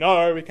gesturing at me,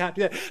 no, we can't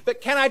do that. But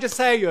can I just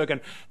say,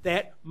 Jürgen,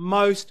 that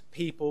most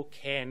people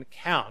can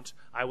count.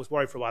 I was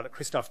worried for a while that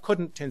Christoph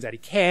couldn't. Turns out he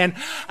can.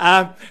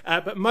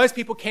 But most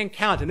people can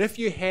count. And if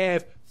you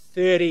have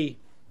 30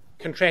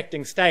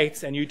 contracting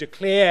states and you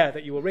declare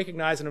that you will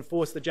recognize and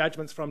enforce the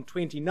judgments from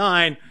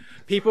 29,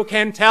 people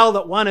can tell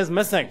that one is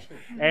missing.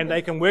 And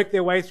they can work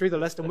their way through the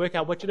list and work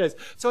out which it is.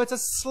 So it's a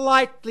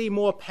slightly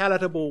more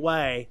palatable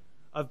way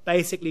of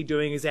basically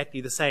doing exactly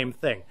the same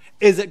thing.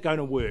 Is it going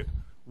to work?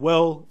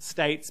 Will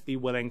states be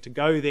willing to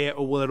go there,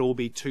 or will it all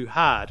be too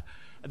hard?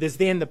 There's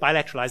then the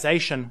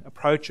bilateralization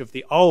approach of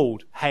the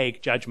old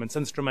Hague Judgments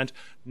instrument.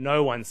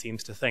 No one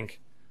seems to think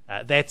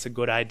that's a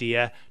good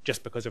idea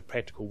just because of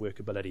practical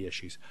workability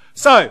issues.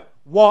 So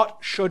what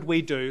should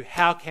we do?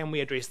 How can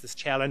we address this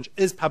challenge?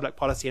 Is public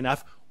policy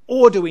enough,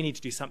 or do we need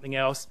to do something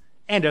else?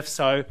 And if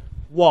so,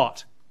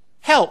 what?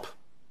 Help!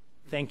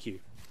 Thank you.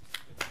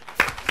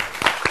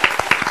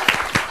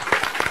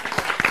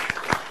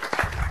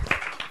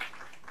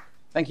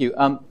 Thank you.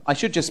 I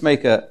should just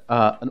make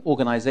an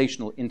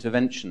organizational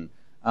intervention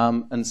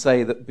and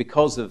say that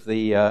because of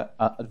the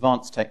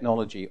advanced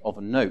technology of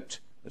a note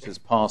that has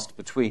passed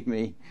between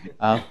me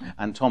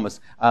and Thomas,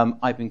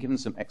 I've been given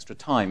some extra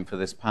time for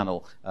this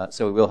panel,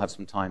 so we will have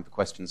some time for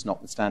questions,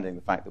 notwithstanding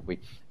the fact that we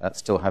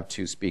still have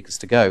 2 speakers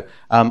to go.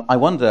 I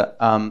wonder,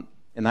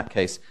 in that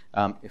case,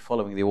 if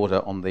following the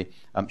order on the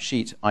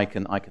sheet, I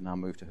can now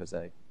move to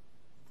José.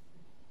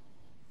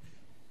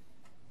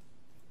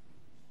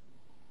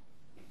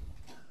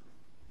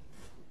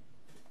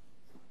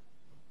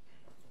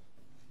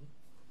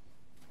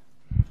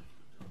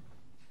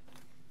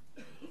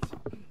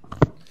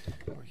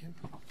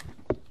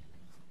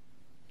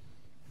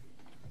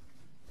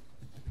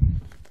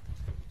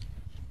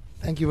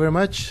 Thank you very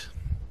much,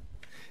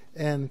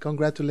 and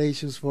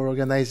congratulations for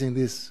organizing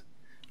this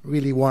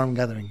really warm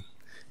gathering,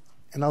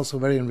 and also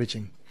very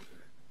enriching.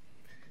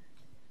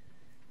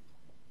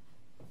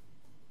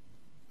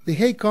 The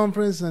Hague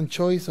Conference on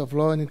Choice of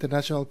Law in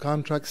International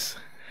Contracts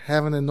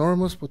have an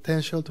enormous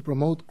potential to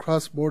promote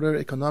cross-border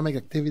economic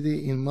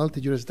activity in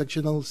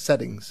multi-jurisdictional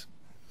settings.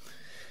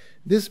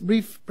 This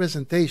brief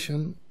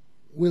presentation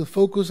will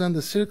focus on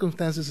the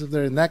circumstances of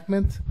their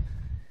enactment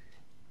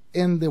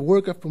and the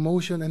work of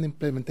promotion and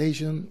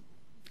implementation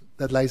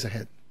that lies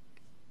ahead.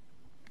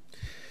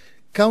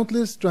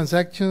 Countless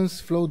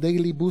transactions flow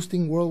daily,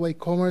 boosting worldwide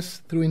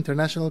commerce through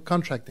international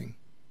contracting.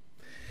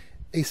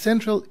 A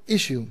central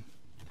issue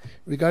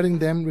regarding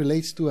them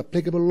relates to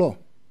applicable law.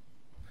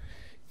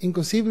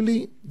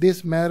 Inconceivably,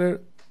 this matter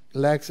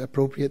lacks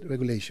appropriate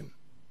regulation.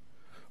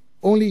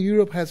 Only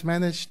Europe has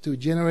managed to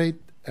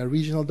generate a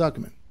regional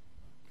document.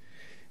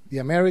 The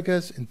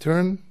Americas, in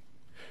turn,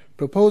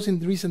 proposed in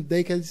recent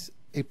decades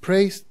a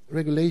praised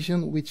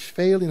regulation which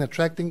failed in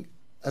attracting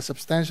a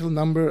substantial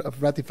number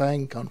of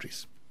ratifying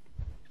countries.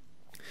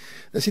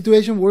 The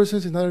situation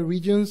worsens in other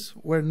regions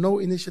where no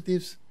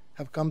initiatives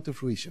have come to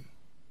fruition.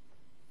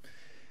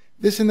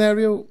 This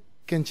scenario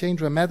can change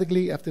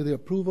dramatically after the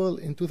approval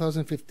in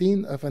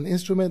 2015 of an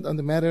instrument on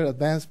the matter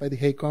advanced by the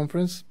Hague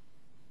Conference.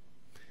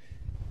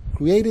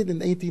 Created in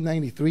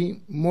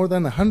 1893, more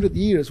than 100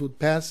 years would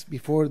pass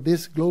before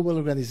this global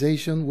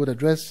organization would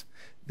address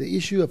the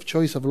issue of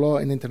choice of law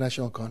in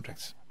international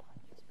contracts.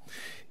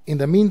 In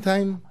the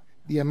meantime,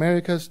 the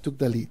Americas took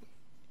the lead.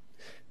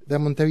 The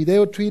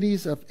Montevideo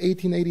Treaties of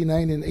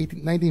 1889 and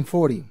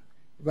 1940,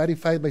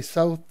 ratified by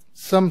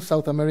some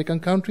South American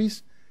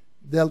countries,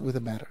 dealt with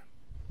the matter.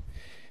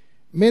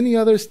 Many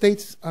other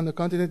states on the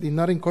continent did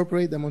not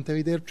incorporate the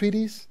Montevideo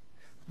Treaties,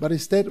 but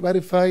instead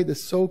ratified the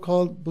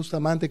so-called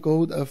Bustamante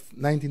Code of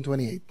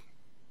 1928.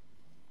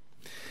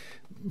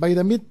 By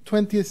the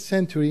mid-20th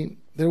century,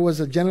 there was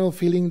a general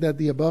feeling that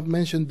the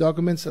above-mentioned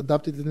documents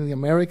adopted in the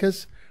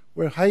Americas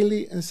were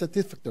highly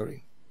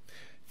unsatisfactory.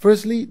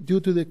 Firstly, due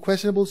to the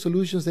questionable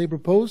solutions they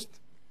proposed,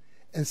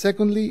 and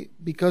secondly,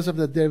 because of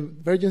the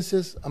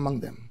divergences among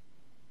them.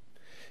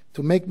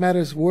 To make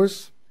matters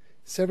worse,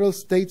 several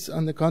states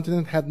on the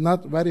continent had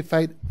not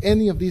ratified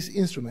any of these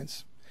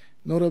instruments,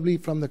 notably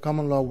from the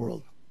common law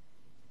world.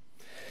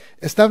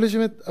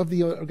 Establishment of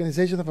the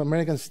Organization of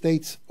American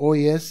States,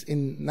 OAS,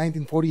 in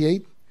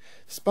 1948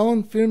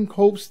 spawned firm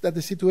hopes that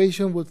the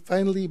situation would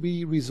finally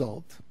be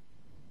resolved.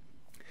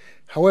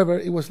 However,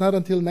 it was not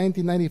until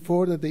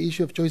 1994 that the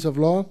issue of choice of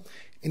law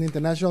in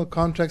international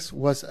contracts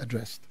was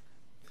addressed.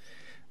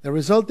 The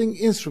resulting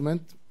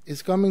instrument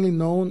is commonly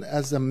known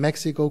as the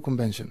Mexico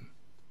Convention.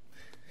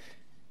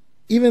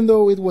 Even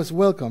though it was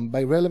welcomed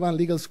by relevant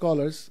legal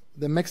scholars,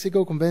 the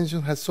Mexico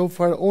Convention has so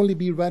far only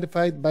been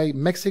ratified by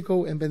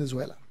Mexico and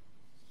Venezuela.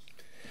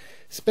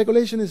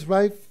 Speculation is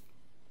rife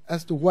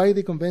as to why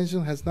the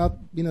convention has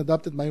not been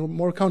adopted by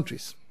more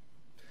countries.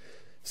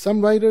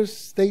 Some writers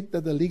state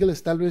that the legal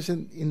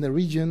establishment in the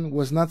region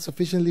was not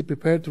sufficiently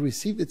prepared to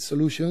receive its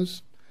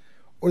solutions,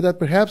 or that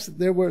perhaps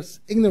there was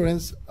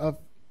ignorance of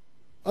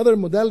other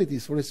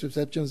modalities for its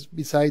receptions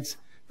besides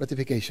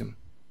ratification.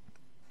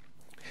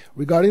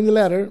 Regarding the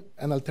latter,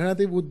 an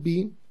alternative would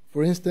be,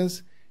 for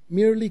instance,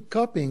 merely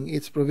copying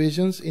its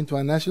provisions into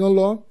a national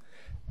law,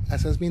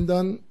 as has been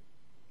done,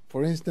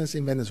 for instance,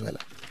 in Venezuela.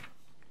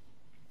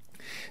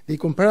 The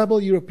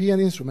comparable European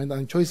instrument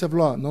on choice of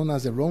law, known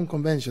as the Rome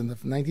Convention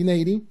of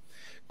 1980,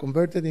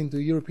 converted into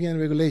European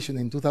regulation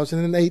in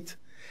 2008,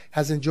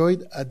 has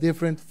enjoyed a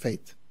different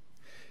fate.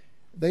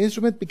 The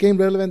instrument became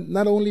relevant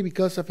not only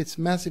because of its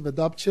massive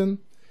adoption,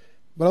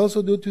 but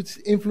also due to its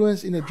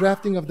influence in the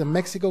drafting of the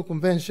Mexico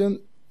Convention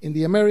in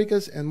the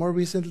Americas and more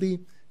recently,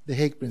 the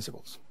Hague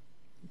Principles.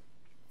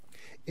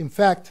 In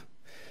fact,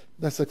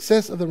 the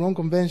success of the Rome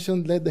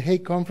Convention led the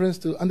Hague Conference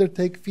to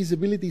undertake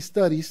feasibility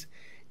studies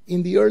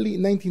in the early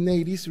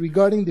 1980s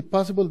regarding the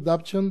possible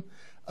adoption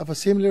of a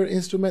similar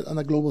instrument on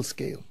a global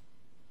scale.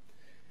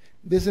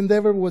 This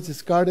endeavor was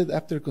discarded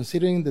after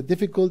considering the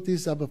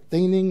difficulties of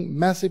obtaining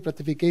massive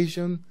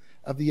ratification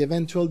of the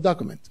eventual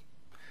document.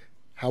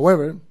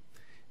 However,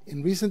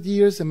 in recent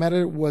years, the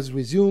matter was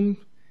resumed,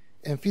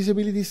 and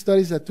feasibility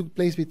studies that took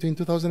place between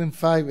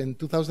 2005 and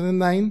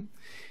 2009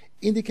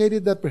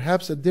 indicated that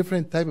perhaps a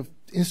different type of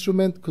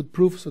instrument could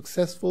prove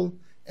successful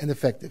and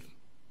effective.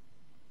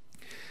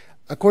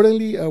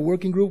 Accordingly, a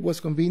working group was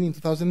convened in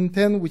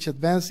 2010, which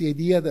advanced the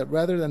idea that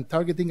rather than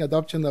targeting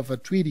adoption of a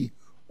treaty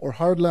or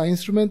hard law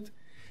instrument,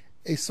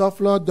 a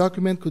soft law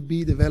document could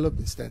be developed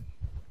instead.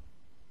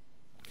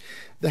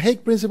 The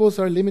Hague Principles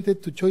are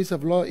limited to choice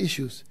of law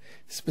issues,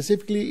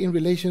 specifically in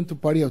relation to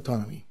party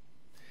autonomy.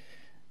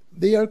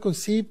 They are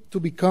conceived to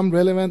become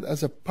relevant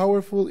as a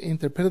powerful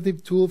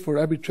interpretative tool for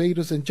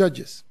arbitrators and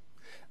judges,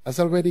 as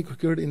already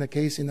occurred in a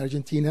case in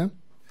Argentina,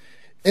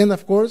 and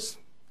of course,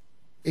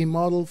 a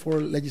model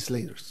for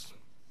legislators.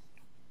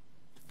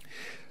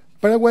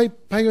 Paraguay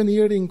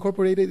pioneered and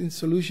incorporated its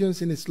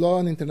solutions in its law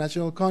on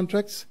international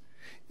contracts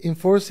in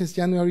force since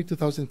January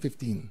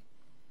 2015.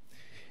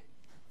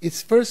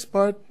 Its first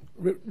part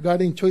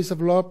regarding choice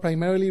of law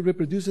primarily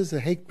reproduces the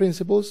Hague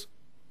Principles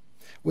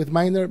with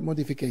minor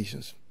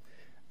modifications.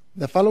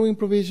 The following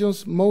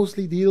provisions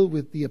mostly deal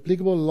with the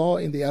applicable law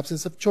in the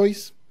absence of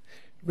choice,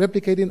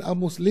 replicating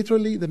almost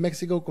literally the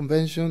Mexico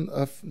Convention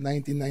of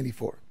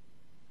 1994.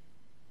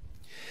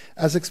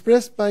 As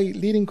expressed by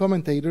leading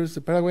commentators,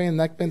 the Paraguayan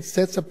enactment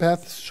sets a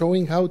path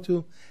showing how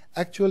to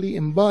actually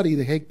embody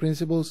the Hague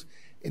Principles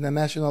in a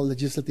national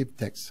legislative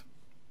text.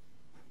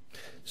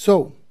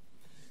 So,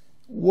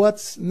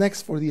 what's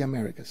next for the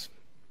Americas?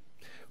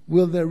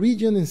 Will the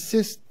region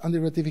insist on the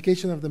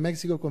ratification of the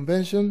Mexico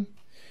Convention?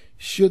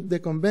 Should the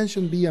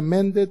convention be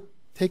amended,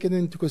 taking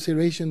into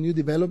consideration new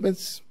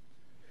developments?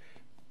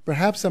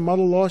 Perhaps a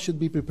model law should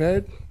be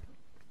prepared?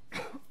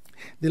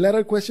 The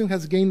latter question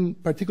has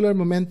gained particular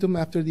momentum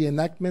after the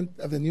enactment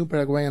of the new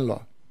Paraguayan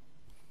law.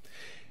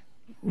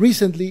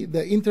 Recently,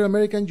 the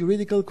Inter-American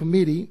Juridical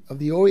Committee of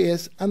the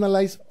OAS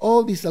analyzed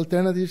all these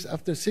alternatives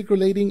after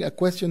circulating a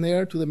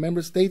questionnaire to the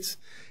member states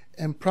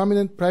and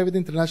prominent private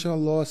international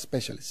law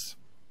specialists.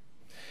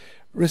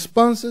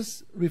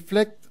 Responses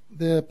reflect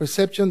the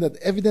perception that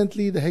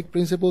evidently the Hague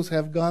Principles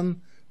have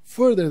gone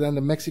further than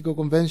the Mexico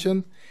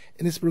Convention,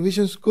 and its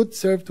provisions could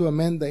serve to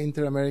amend the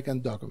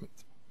Inter-American document.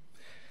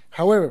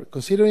 However,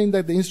 considering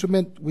that the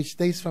instrument, which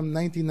dates from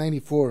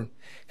 1994,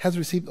 has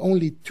received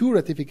only 2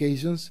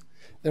 ratifications,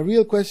 the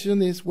real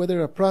question is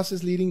whether a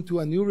process leading to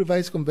a new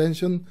revised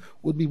convention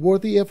would be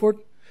worth the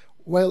effort,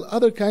 while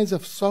other kinds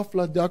of soft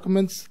law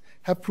documents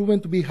have proven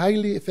to be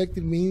highly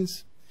effective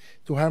means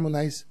to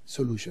harmonize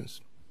solutions.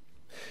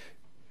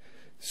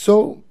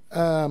 So,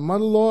 a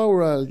model law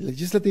or a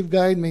legislative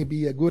guide may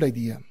be a good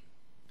idea.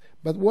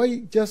 But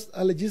why just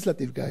a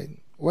legislative guide?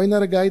 Why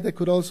not a guide that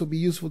could also be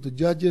useful to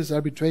judges,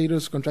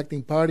 arbitrators,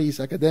 contracting parties,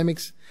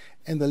 academics,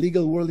 and the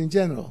legal world in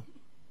general?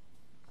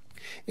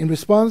 In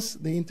response,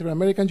 the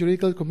Inter-American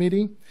Juridical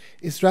Committee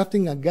is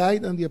drafting a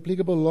guide on the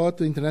applicable law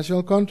to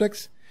international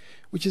contracts,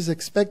 which is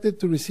expected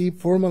to receive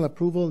formal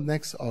approval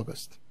next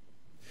August.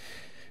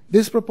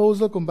 This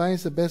proposal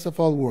combines the best of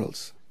all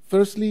worlds.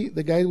 Firstly,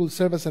 the guide will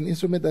serve as an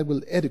instrument that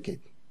will educate.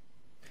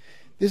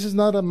 This is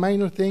not a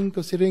minor thing,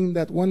 considering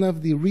that one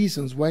of the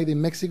reasons why the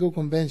Mexico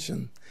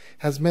Convention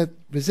has met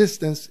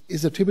resistance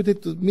is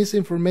attributed to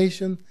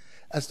misinformation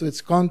as to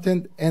its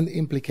content and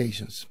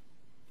implications.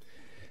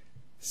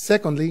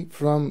 Secondly,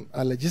 from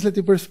a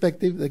legislative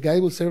perspective, the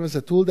guide will serve as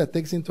a tool that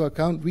takes into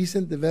account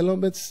recent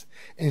developments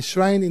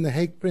enshrined in the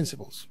Hague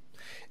Principles,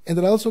 and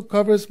that also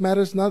covers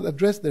matters not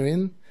addressed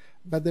therein,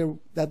 but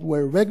that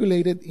were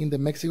regulated in the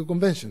Mexico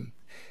Convention,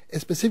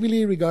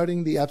 specifically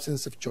regarding the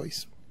absence of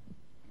choice.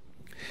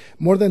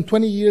 More than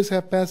 20 years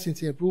have passed since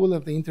the approval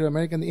of the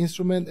Inter-American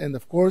Instrument, and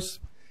of course,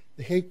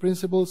 the Hague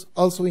Principles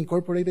also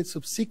incorporated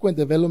subsequent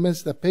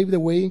developments that paved the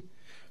way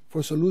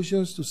for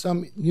solutions to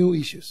some new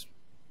issues.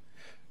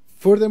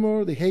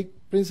 Furthermore, the Hague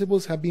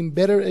Principles have been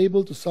better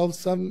able to solve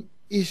some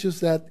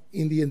issues that,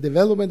 in the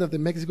development of the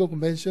Mexico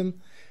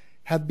Convention,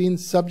 had been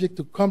subject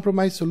to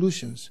compromise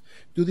solutions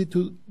due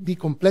to the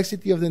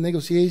complexity of the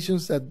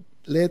negotiations that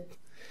led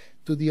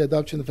to the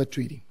adoption of a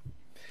treaty.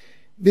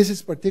 This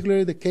is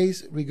particularly the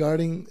case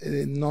regarding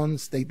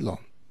non-state law.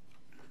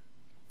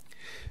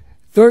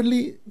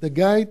 Thirdly, the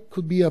guide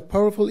could be a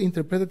powerful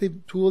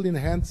interpretative tool in the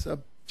hands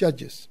of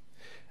judges,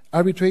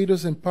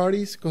 arbitrators, and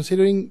parties,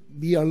 considering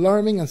the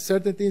alarming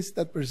uncertainties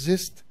that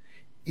persist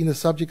in the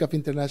subject of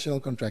international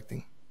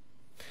contracting.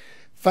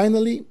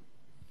 Finally,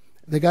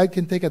 the guide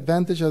can take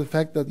advantage of the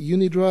fact that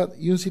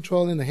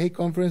UNCITRAL and the Hague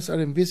Conference are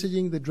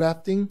envisaging the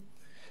drafting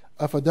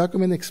of a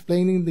document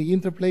explaining the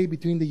interplay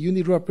between the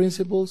UNIDROIT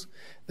principles,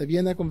 the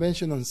Vienna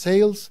Convention on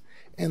Sales,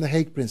 and the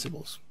Hague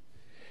principles.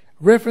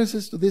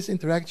 References to this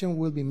interaction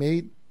will be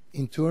made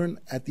in turn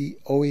at the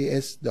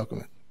OAS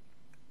document.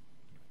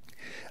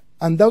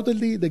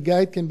 Undoubtedly, the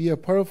guide can be a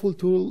powerful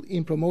tool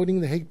in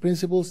promoting the Hague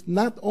principles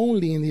not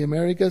only in the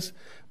Americas,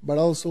 but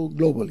also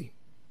globally.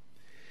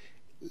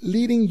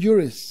 Leading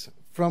jurists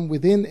from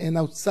within and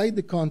outside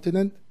the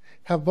continent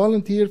have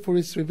volunteered for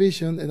its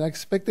revision and are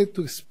expected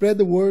to spread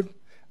the word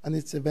on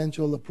its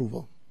eventual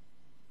approval.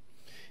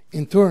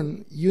 In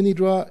turn,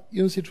 UNIDROIT,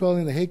 UNCITRAL,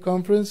 and the Hague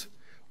Conference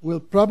will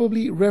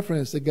probably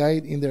reference the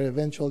guide in their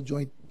eventual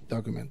joint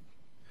document.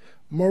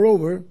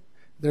 Moreover,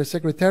 their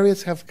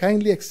secretariats have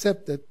kindly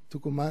accepted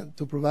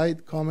to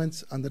provide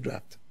comments on the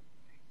draft.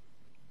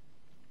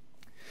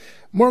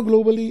 More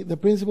globally, the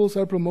principles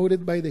are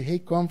promoted by the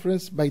Hague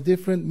Conference by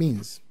different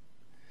means.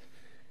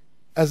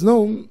 As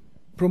known,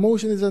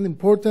 promotion is an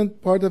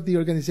important part of the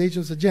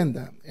organization's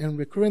agenda, and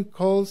recurrent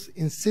calls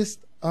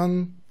insist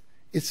on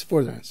its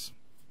furtherance.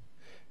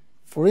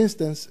 For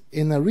instance,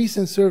 in a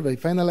recent survey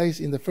finalized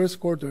in the first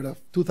quarter of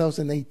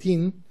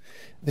 2018,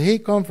 the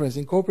Hague Conference,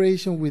 in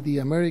cooperation with the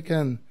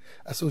American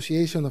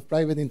Association of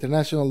Private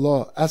International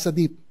Law,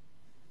 ASADIP,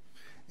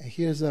 and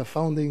here's a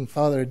founding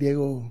father,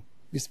 Diego,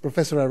 this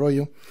Professor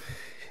Arroyo,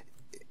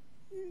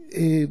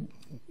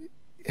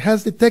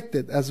 has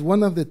detected as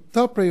one of the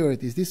top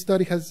priorities, this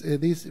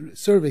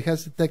survey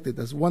has detected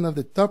as one of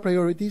the top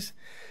priorities,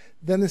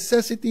 the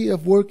necessity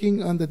of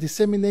working on the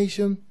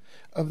dissemination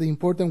of the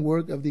important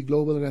work of the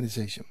global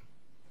organization.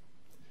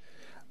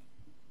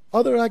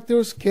 Other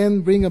actors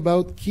can bring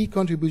about key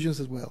contributions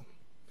as well.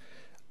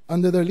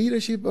 Under the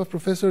leadership of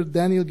Professor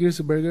Daniel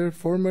Girsberger,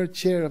 former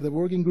chair of the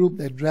working group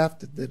that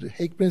drafted the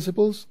Hague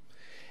Principles,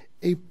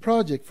 a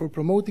project for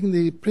promoting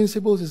the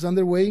principles is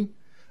underway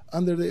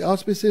under the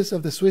auspices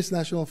of the Swiss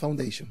National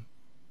Foundation.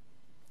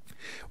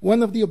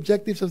 One of the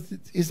objectives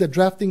is the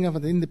drafting of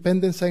an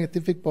independent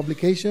scientific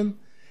publication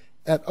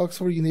at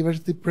Oxford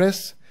University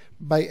Press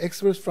by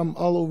experts from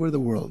all over the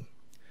world.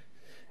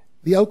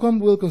 The outcome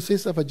will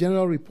consist of a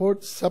general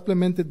report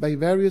supplemented by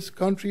various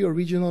country or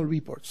regional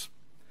reports.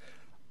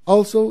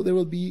 Also, there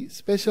will be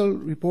special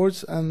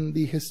reports on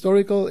the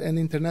historical and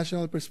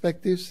international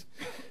perspectives,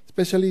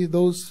 especially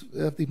those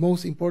of the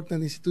most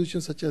important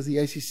institutions such as the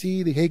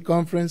ICC, the Hague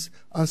Conference,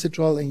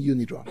 UNCITRAL, and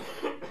UNIDROIT.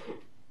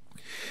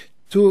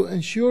 To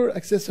ensure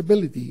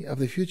accessibility of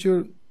the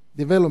future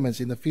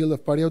developments in the field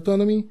of party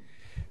autonomy,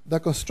 the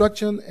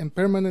construction and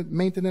permanent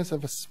maintenance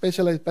of a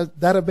specialized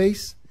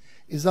database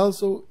is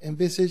also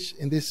envisaged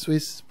in this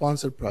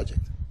Swiss-sponsored project.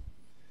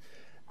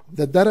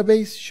 The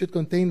database should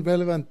contain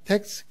relevant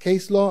text,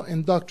 case law,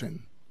 and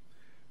doctrine.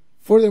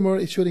 Furthermore,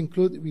 it should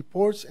include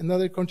reports and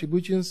other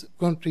contributions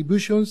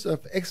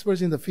of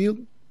experts in the field,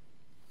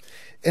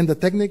 and the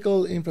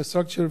technical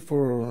infrastructure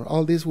for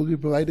all this will be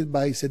provided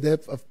by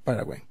CEDEF of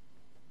Paraguay.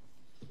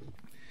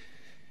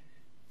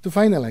 To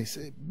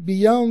finalize,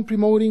 beyond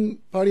promoting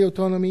party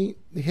autonomy,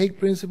 the Hague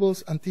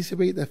Principles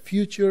anticipate a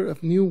future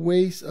of new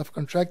ways of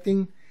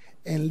contracting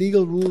and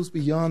legal rules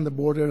beyond the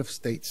border of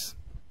states.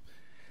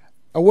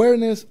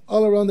 Awareness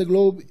all around the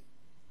globe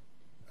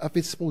of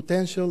its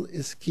potential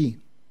is key.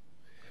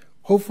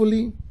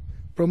 Hopefully,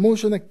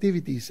 promotion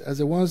activities as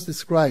the ones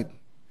described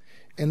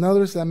and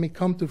others that may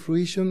come to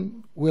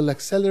fruition will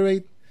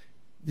accelerate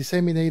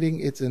disseminating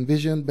its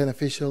envisioned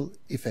beneficial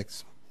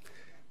effects.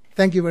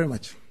 Thank you very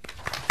much.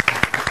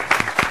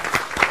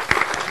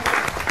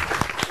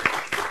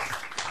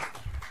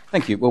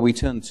 Thank you. Well, we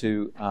turn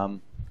to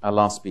our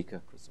last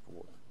speaker, Christopher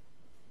Ward.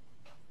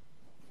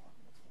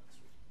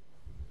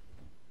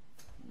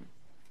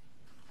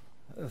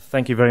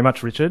 Thank you very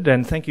much, Richard,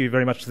 and thank you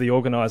very much to the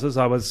organisers.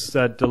 I was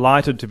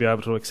delighted to be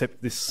able to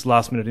accept this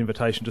last-minute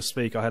invitation to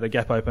speak. I had a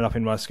gap open up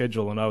in my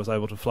schedule, and I was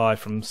able to fly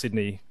from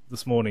Sydney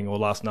this morning or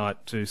last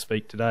night to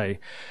speak today.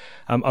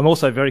 I'm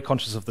also very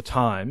conscious of the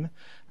time,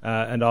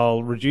 and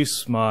I'll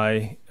reduce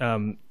my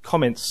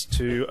comments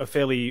to a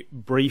fairly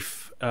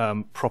brief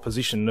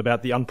proposition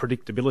about the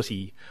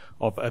unpredictability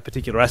of a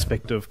particular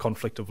aspect of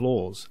conflict of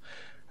laws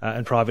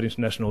and private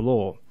international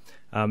law.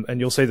 And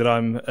you'll see that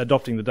I'm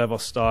adopting the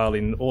Davos style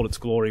in all its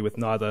glory with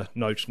neither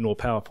note nor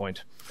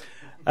PowerPoint.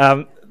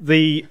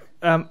 The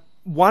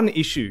one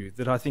issue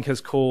that I think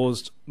has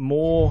caused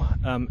more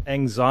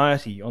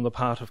anxiety on the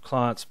part of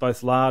clients,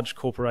 both large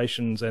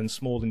corporations and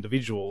small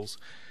individuals,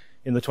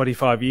 in the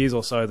 25 years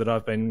or so that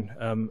I've been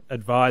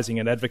advising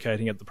and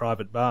advocating at the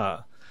private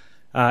bar,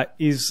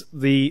 is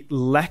the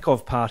lack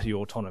of party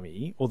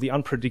autonomy or the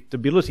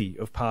unpredictability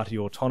of party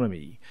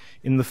autonomy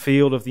in the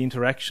field of the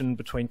interaction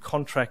between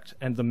contract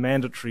and the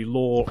mandatory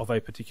law of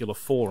a particular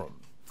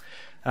forum.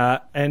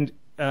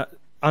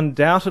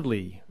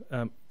 Undoubtedly,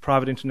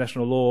 private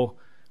international law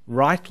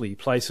rightly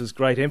places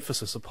great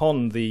emphasis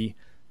upon the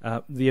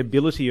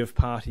ability of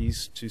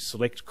parties to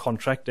select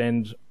contract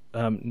and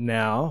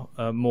now,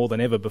 more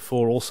than ever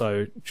before,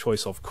 also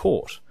choice of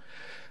court.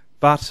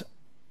 But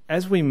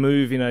as we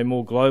move in a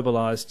more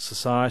globalised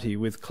society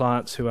with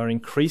clients who are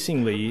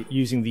increasingly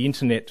using the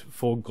internet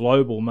for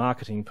global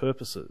marketing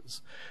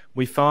purposes,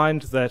 we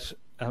find that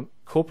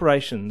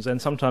corporations and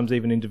sometimes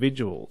even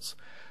individuals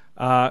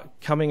are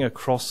coming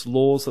across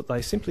laws that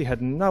they simply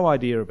had no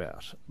idea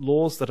about,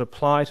 laws that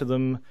apply to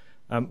them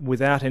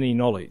without any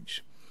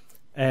knowledge.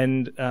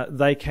 And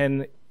they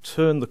can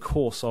turn the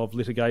course of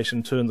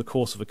litigation, turn the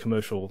course of a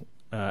commercial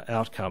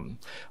outcome.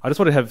 I just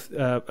want to have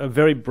a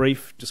very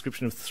brief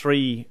description of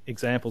 3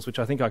 examples, which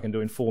I think I can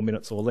do in 4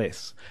 minutes or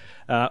less.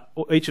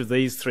 Each of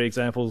these 3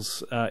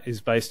 examples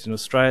is based in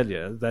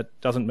Australia. That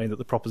doesn't mean that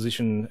the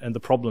proposition and the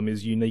problem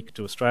is unique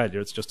to Australia.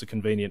 It's just a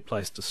convenient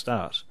place to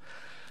start.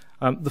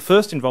 The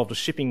first involved a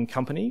shipping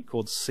company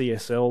called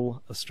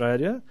CSL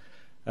Australia.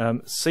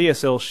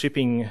 CSL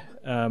Shipping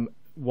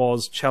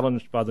was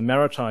challenged by the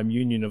Maritime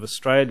Union of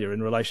Australia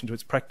in relation to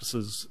its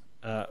practices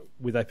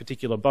with a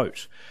particular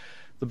boat.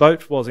 The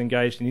boat was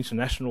engaged in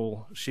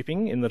international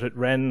shipping in that it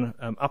ran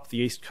up the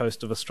east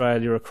coast of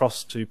Australia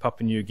across to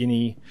Papua New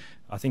Guinea,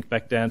 I think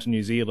back down to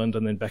New Zealand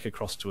and then back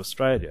across to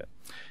Australia.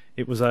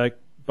 It was a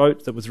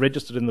boat that was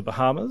registered in the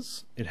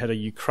Bahamas. It had a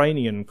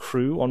Ukrainian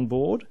crew on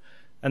board,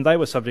 and they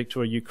were subject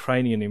to a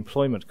Ukrainian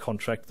employment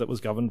contract that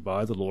was governed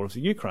by the law of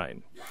the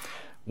Ukraine.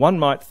 One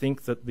might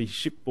think that the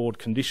shipboard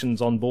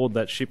conditions on board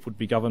that ship would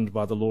be governed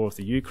by the law of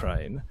the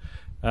Ukraine,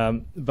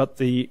 but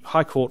the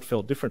High Court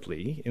felt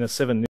differently. In a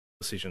 7-0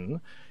 decision,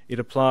 it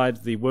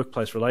applied the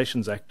Workplace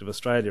Relations Act of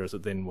Australia, as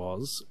it then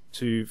was,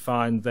 to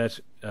find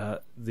that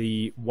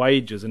the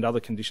wages and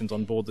other conditions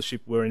on board the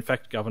ship were in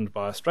fact governed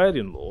by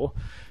Australian law,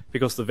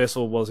 because the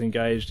vessel was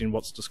engaged in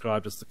what's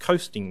described as the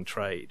coasting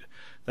trade.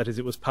 That is,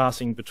 it was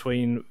passing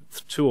between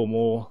 2 or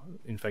more,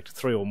 in fact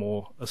 3 or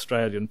more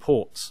Australian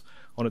ports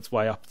on its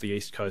way up the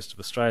east coast of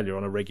Australia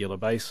on a regular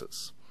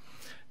basis.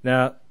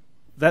 Now,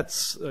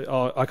 that's,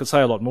 I could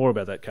say a lot more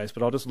about that case,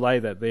 but I'll just lay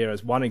that there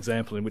as one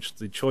example in which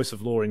the choice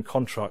of law in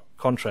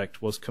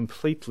contract was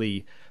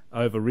completely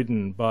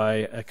overridden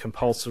by a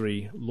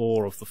compulsory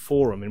law of the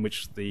forum in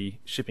which the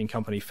shipping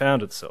company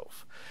found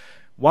itself.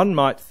 One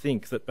might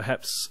think that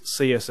perhaps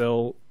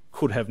CSL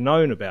could have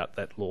known about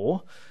that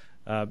law,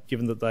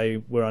 given that they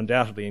were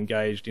undoubtedly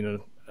engaged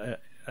in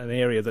an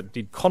area that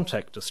did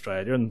contact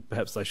Australia, and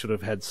perhaps they should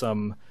have had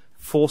some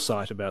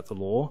foresight about the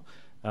law.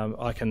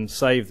 I can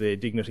save their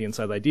dignity and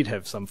say they did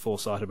have some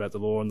foresight about the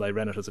law, and they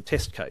ran it as a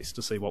test case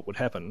to see what would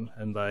happen,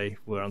 and they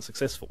were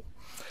unsuccessful.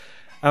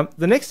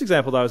 The next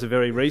example, though, is a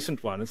very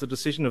recent one. It's a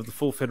decision of the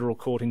Full Federal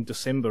Court in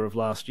December of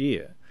last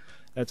year.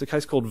 It's a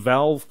case called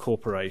Valve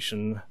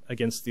Corporation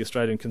against the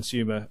Australian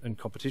Consumer and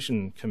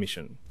Competition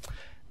Commission.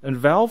 And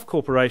Valve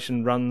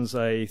Corporation runs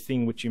a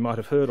thing which you might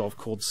have heard of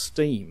called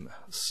Steam.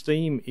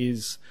 Steam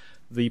is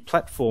the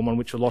platform on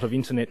which a lot of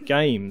internet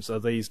games are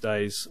these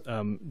days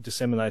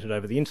disseminated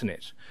over the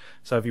internet.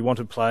 So if you want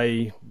to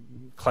play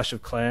Clash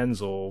of Clans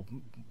or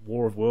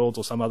War of Worlds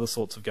or some other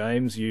sorts of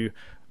games, you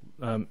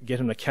get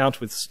an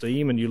account with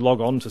Steam and you log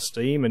on to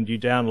Steam and you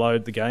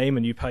download the game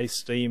and you pay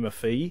Steam a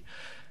fee.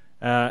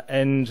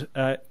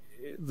 The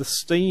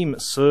Steam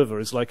server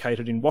is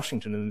located in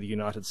Washington in the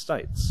United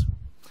States.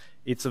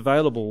 It's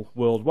available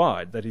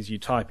worldwide. That is, you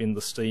type in the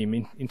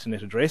Steam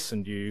internet address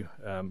and you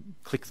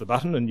click the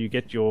button and you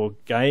get your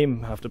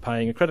game after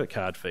paying a credit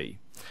card fee.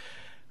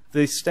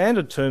 The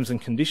standard terms and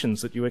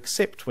conditions that you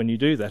accept when you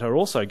do that are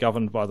also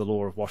governed by the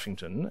law of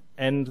Washington,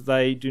 and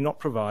they do not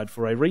provide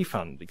for a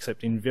refund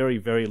except in very,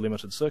 very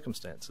limited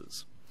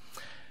circumstances.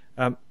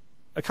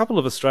 A couple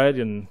of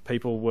Australian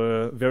people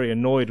were very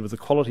annoyed with the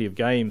quality of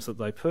games that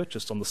they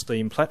purchased on the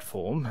Steam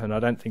platform, and I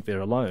don't think they're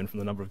alone from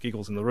the number of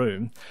giggles in the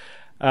room.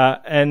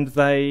 And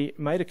they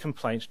made a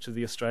complaint to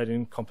the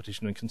Australian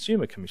Competition and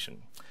Consumer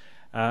Commission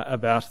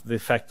about the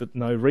fact that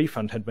no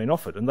refund had been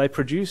offered. And they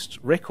produced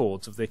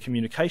records of their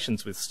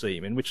communications with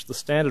Steam in which the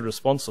standard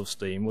response of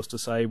Steam was to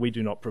say, "We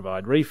do not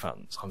provide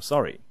refunds, I'm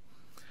sorry."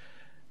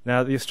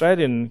 Now, the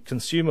Australian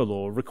consumer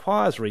law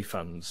requires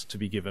refunds to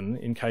be given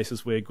in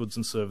cases where goods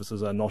and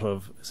services are not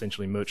of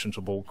essentially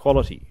merchantable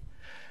quality.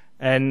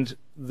 And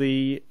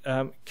the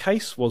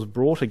case was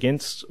brought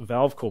against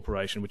Valve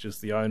Corporation, which is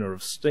the owner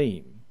of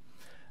Steam,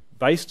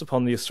 based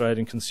upon the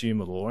Australian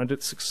consumer law, and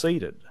it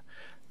succeeded.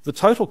 The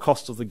total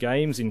cost of the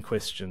games in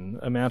question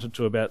amounted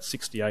to about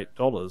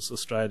 $68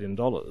 Australian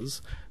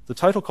dollars. The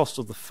total cost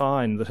of the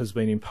fine that has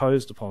been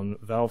imposed upon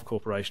Valve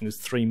Corporation is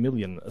 $3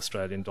 million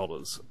Australian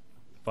dollars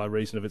by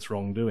reason of its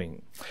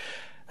wrongdoing.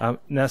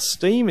 Now,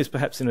 Steam is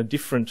perhaps in a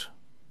different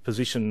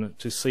position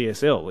to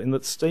CSL in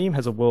that Steam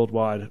has a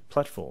worldwide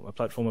platform, a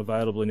platform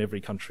available in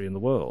every country in the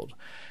world.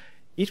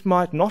 it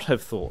might not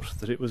have thought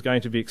that it was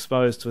going to be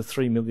exposed to a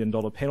 $3 million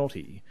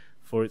penalty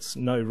for its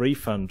no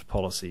refund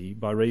policy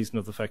by reason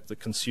of the fact that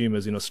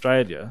consumers in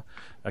Australia,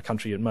 a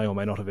country it may or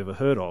may not have ever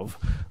heard of,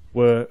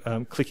 were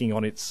clicking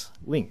on its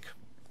link.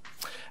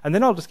 And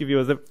then I'll just give you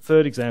a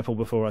third example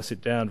before I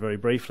sit down very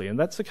briefly, and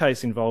that's a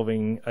case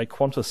involving a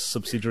Qantas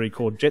subsidiary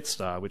called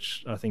Jetstar,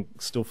 which I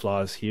think still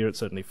flies here. It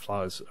certainly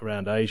flies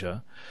around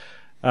Asia.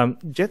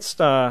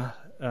 Jetstar,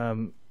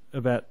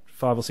 about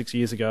 5 or 6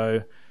 years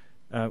ago,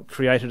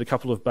 created a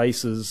couple of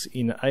bases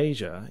in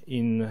Asia,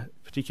 in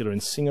particular in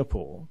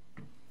Singapore,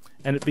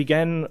 and it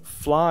began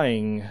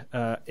flying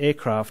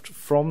aircraft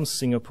from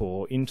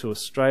Singapore into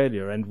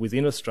Australia and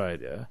within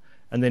Australia,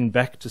 and then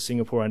back to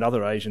Singapore and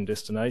other Asian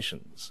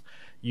destinations,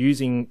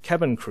 using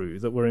cabin crew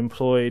that were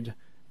employed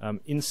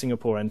in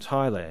Singapore and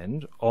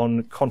Thailand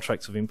on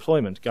contracts of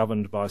employment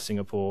governed by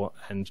Singapore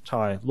and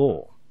Thai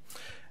law.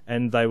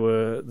 And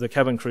the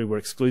cabin crew were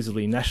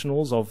exclusively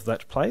nationals of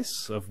that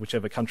place, of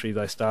whichever country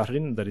they started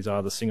in, that is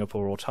either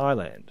Singapore or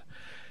Thailand.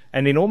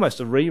 And in almost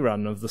a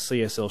rerun of the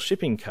CSL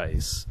shipping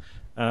case,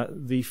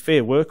 the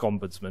Fair Work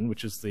Ombudsman,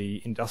 which is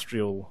the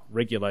industrial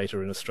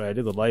regulator in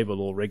Australia, the labour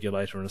law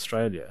regulator in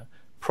Australia,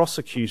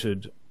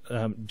 prosecuted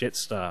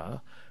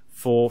Jetstar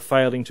for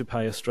failing to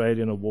pay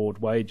Australian award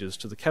wages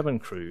to the cabin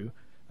crew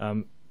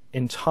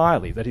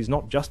entirely. That is,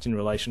 not just in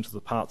relation to the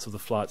parts of the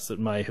flights that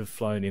may have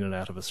flown in and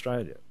out of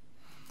Australia.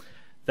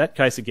 That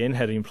case again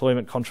had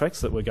employment contracts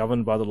that were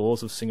governed by the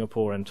laws of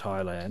Singapore and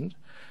Thailand,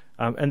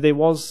 and there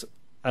was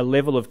a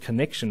level of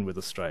connection with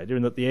Australia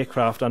in that the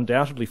aircraft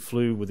undoubtedly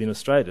flew within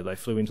Australia. They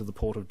flew into the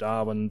port of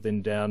Darwin,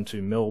 then down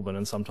to Melbourne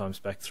and sometimes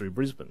back through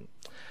Brisbane.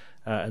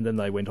 And then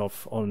they went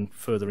off on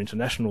further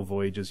international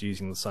voyages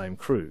using the same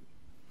crew.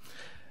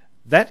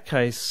 That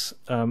case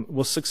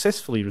was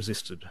successfully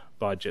resisted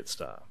by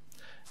Jetstar,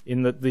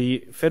 in that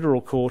the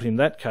federal court in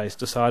that case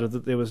decided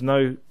that there was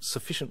no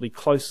sufficiently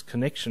close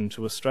connection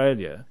to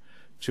Australia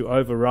to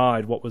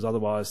override what was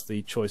otherwise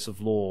the choice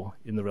of law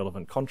in the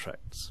relevant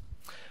contracts.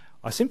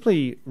 I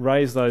simply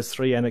raise those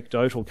three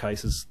anecdotal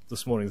cases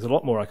this morning. There's a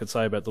lot more I could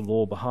say about the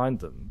law behind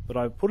them, but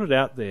I put it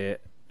out there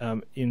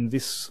in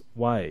this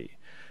way.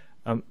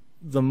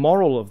 The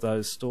moral of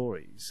those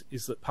stories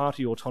is that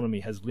party autonomy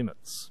has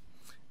limits,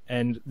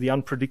 and the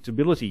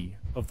unpredictability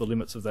of the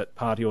limits of that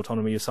party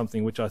autonomy is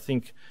something which I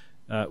think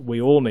we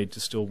all need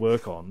to still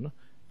work on,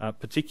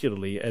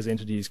 particularly as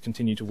entities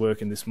continue to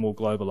work in this more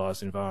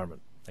globalised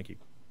environment. Thank you.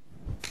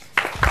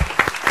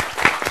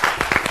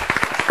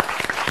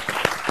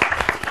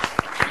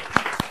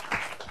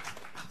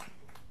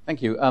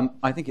 Thank you.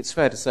 I think it's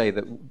fair to say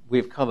that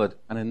we've covered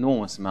an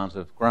enormous amount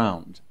of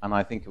ground, and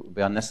I think it would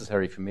be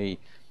unnecessary for me,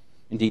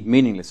 indeed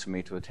meaningless for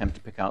me, to attempt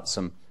to pick out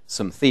some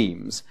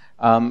themes.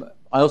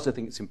 I also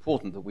think it's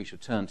important that we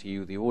should turn to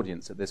you, the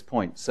audience, at this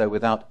point. So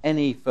without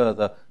any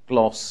further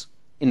gloss,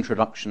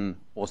 introduction,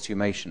 or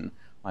summation,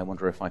 I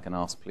wonder if I can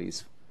ask,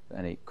 please, for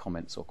any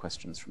comments or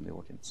questions from the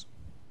audience.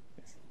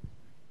 Yes.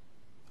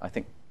 I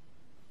think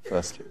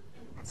first.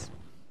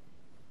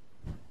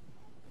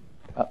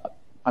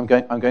 I'm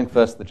going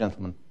first, the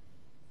gentleman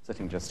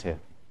sitting just here.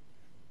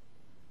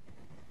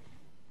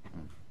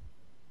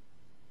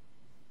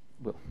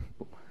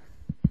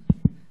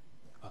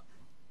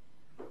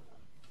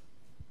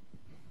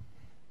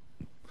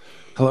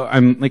 Hello,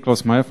 I'm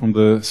Niklaus Meyer from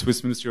the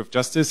Swiss Ministry of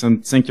Justice,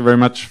 and thank you very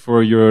much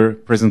for your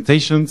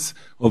presentations.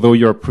 Although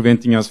you're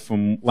preventing us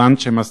from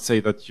lunch, I must say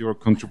that your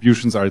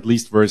contributions are at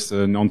least worth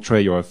an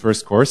entree or a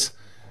first course.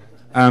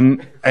 I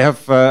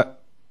have a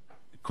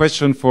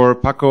question for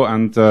Paco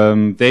and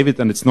David,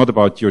 and it's not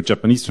about your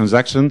Japanese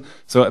transaction.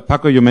 So,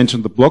 Paco, you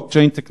mentioned the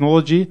blockchain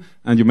technology,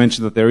 and you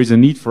mentioned that there is a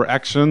need for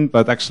action,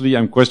 but actually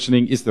I'm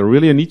questioning, is there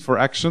really a need for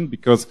action?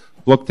 Because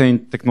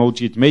blockchain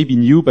technology, it may be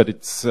new, but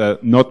it's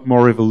not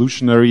more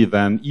revolutionary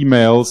than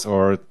emails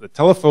or the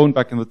telephone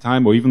back in the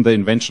time, or even the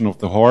invention of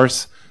the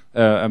horse.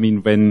 I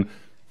mean, when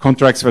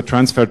contracts were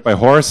transferred by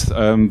horse,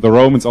 the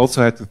Romans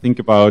also had to think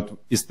about,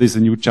 is this a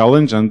new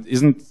challenge? And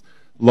isn't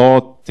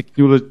law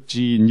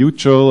technology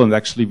neutral, and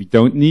actually we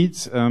don't need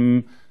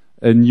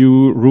a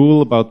new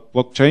rule about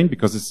blockchain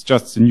because it's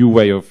just a new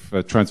way of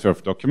transfer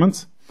of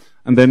documents?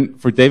 And then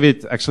for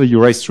David, actually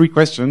you raised three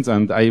questions,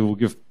 and I will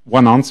give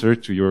one answer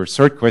to your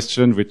third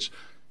question, which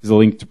is a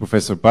link to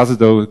Professor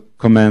Basedow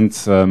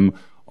comments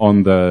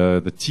on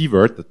the T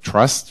word, the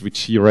trust,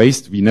 which he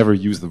raised. We never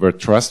use the word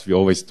trust. We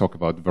always talk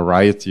about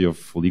variety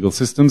of legal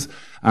systems.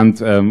 And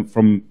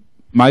from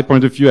my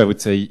point of view, I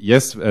would say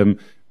yes,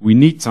 we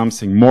need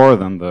something more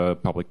than the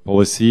public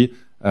policy,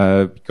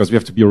 because we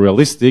have to be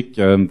realistic.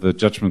 The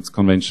Judgments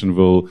Convention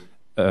will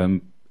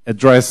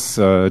address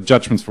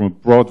judgments from a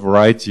broad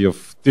variety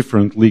of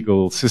different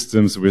legal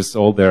systems with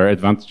all their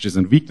advantages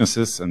and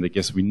weaknesses, and I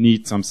guess we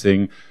need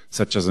something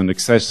such as an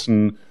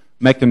accession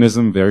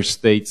mechanism where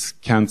states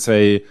can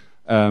say,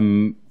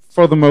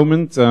 for the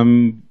moment,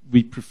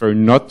 we prefer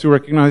not to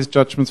recognize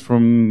judgments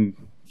from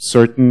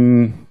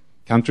certain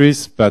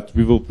countries, but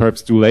we will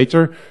perhaps do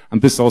later.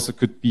 And this also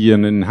could be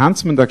an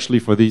enhancement actually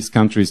for these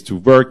countries to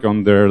work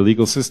on their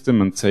legal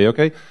system and say,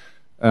 okay,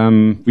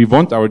 We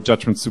want our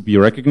judgments to be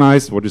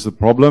recognized. What is the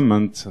problem?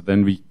 And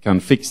then we can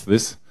fix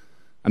this.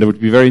 And I would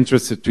be very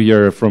interested to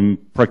hear from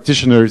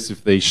practitioners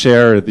if they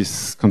share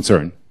this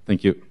concern.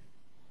 Thank you.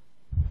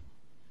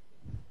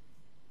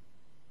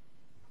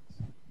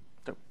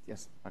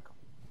 Yes, Michael.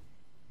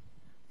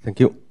 Thank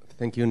you.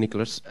 Thank you,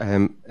 Nicholas.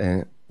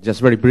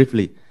 Just very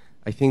briefly,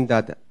 I think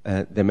that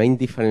the main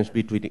difference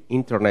between the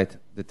internet,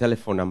 the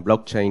telephone, and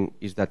blockchain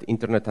is that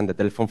internet and the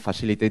telephone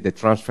facilitate the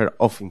transfer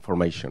of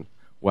information,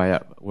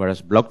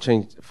 whereas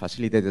blockchain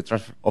facilitate the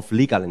transfer of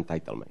legal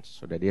entitlements.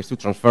 So the idea is to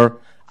transfer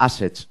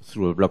assets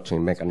through a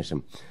blockchain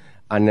mechanism.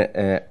 And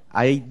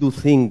I do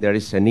think there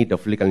is a need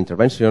of legal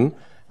intervention,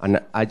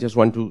 and I just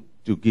want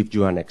to give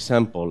you an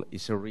example.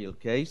 It's a real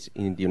case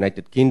in the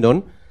United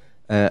Kingdom,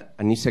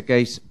 and it's a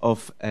case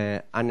of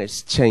an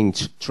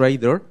exchange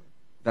trader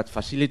that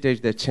facilitates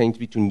the exchange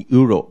between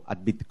euro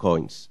and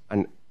bitcoins.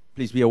 And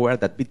please be aware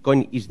that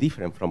Bitcoin is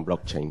different from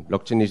blockchain.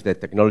 Blockchain is the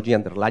technology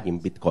underlying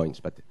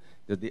bitcoins, but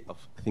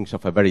things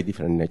of a very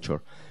different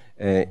nature.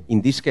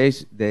 In this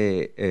case,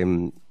 the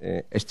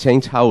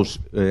exchange house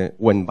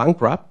went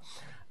bankrupt,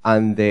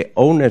 and the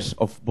owners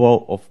of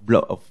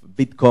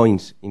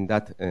bitcoins in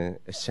that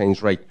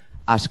exchange rate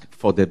asked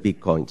for the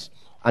bitcoins.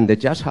 And they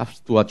just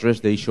have to address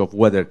the issue of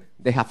whether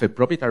they have a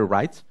proprietary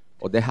right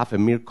or they have a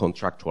mere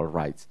contractual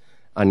right.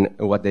 And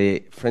what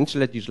the French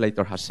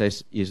legislator has said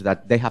is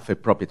that they have a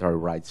proprietary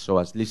right, so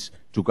at least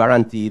to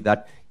guarantee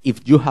that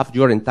if you have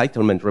your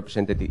entitlement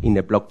represented in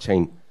a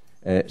blockchain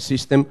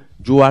system,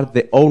 you are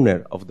the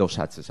owner of those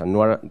assets, and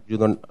you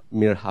don't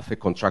merely have a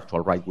contractual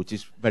right, which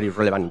is very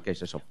relevant in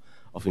cases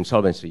of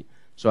insolvency.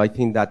 So I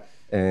think that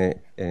there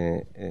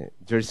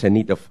is a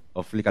need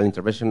of legal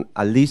intervention,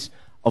 at least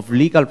of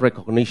legal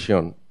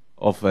recognition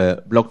of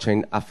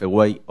blockchain as a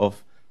way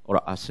of,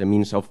 or as a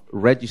means of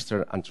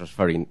register and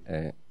transferring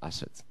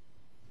assets.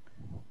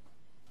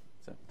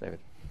 So, David.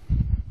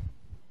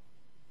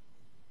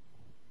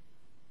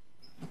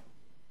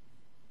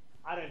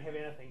 I don't have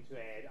anything to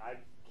add.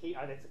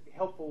 That's a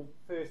helpful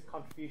first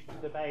contribution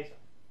to the debate.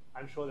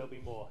 I'm sure there'll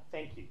be more.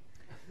 Thank you.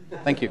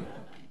 Thank you.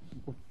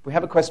 We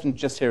have a question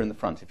just here in the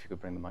front, if you could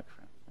bring the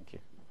microphone. Thank you.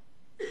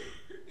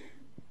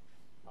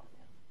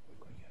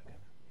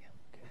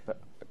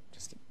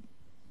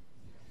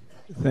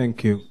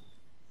 Thank you.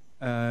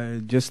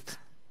 Just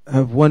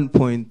have one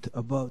point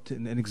about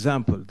an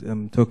example.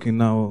 I'm talking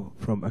now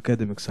from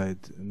academic side,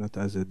 not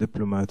as a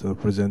diplomat or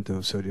presenter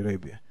of Saudi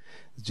Arabia.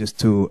 Just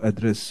to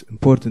address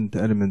important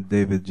element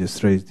David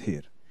just raised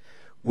here.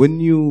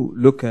 When you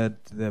look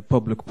at the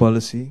public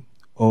policy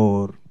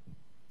or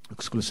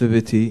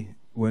exclusivity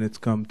when it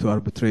comes to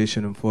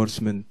arbitration,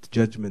 enforcement,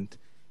 judgment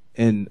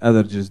in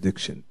other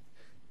jurisdiction,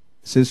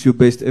 since you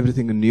based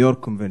everything in New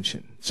York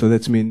Convention, so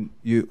that means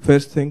you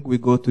first thing we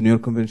go to New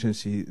York Convention,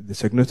 see the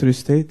signatory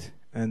state,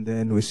 and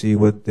then we see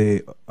what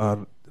they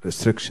are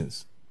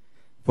restrictions.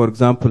 For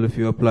example, if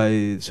you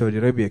apply Saudi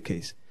Arabia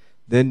case,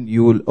 then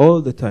you will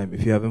all the time,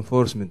 if you have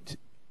enforcement,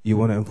 you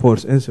want to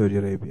enforce in Saudi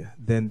Arabia,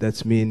 then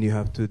that's mean you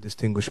have to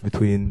distinguish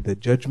between the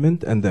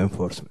judgment and the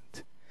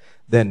enforcement.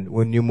 Then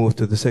when you move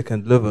to the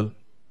second level,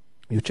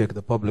 you check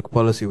the public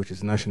policy, which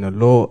is national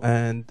law,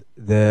 and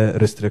the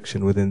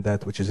restriction within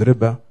that, which is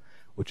riba,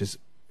 which is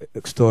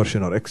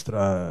extortion or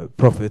extra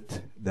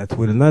profit that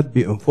will not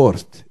be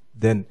enforced.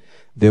 Then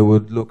they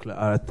would look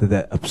at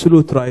the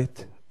absolute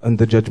right and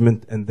the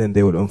judgment, and then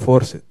they will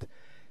enforce it.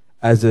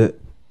 As a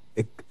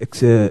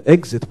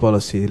exit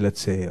policy, let's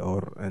say,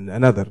 or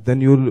another,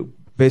 then you'll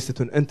base it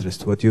on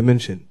interest, what you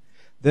mentioned.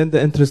 Then the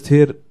interest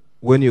here,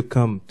 when you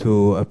come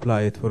to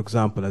apply it, for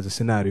example, as a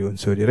scenario in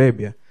Saudi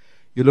Arabia,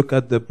 you look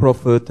at the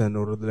profit and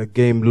or the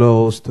game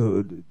laws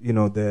to,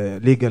 the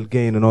legal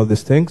gain and all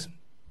these things.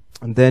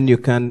 And then you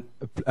can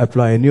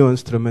apply a new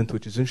instrument,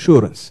 which is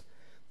insurance.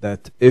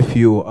 That if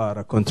you are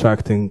a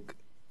contracting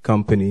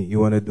company, you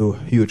want to do a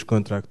huge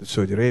contract with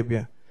Saudi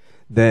Arabia,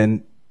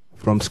 then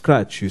from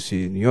scratch, you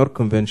see New York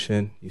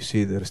Convention, you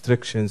see the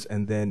restrictions,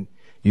 and then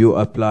you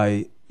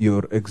apply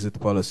your exit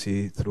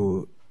policy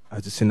through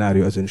as a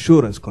scenario, as an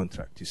insurance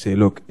contract. You say,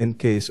 look, in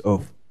case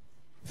of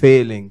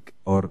failing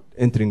or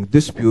entering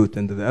dispute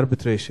into the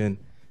arbitration,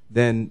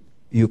 then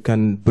you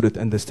can put it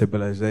under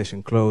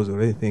stabilization clause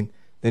or anything.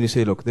 Then you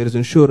say, look, there is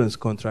insurance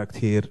contract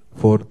here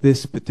for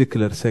this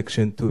particular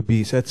section to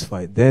be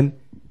satisfied. Then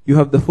you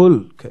have the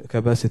full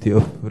capacity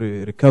of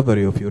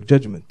recovery of your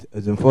judgment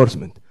as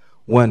enforcement.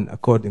 One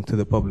according to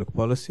the public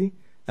policy,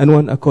 and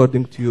one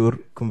according to your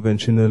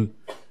conventional,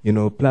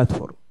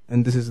 platform.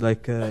 And this is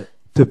like a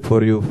tip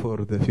for you for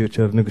the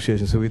future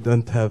negotiations, so we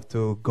don't have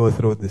to go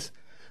through this.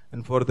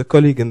 And for the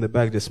colleague in the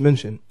back just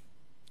mentioned,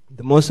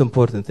 the most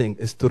important thing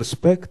is to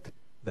respect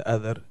the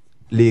other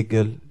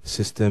legal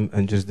system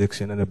and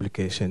jurisdiction and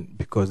application,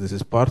 because this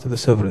is part of the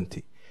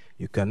sovereignty.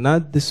 You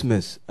cannot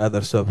dismiss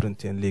other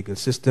sovereignty and legal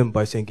system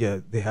by saying,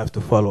 yeah, they have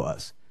to follow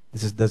us.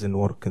 This doesn't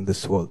work in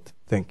this world.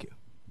 Thank you.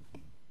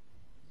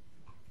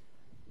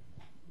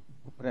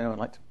 Would anyone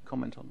like to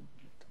comment on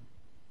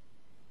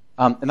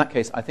In that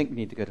case, I think we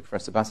need to go to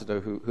Professor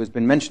Bassado, who has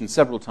been mentioned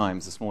several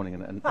times this morning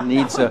and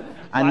needs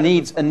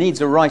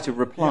a right of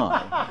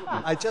reply.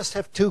 I just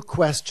have two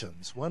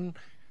questions. One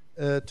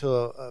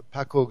to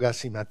Paco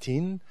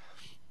Garcimartín.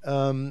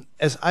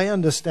 As I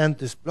understand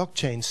this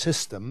blockchain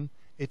system,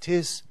 it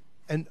is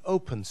an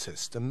open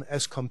system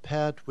as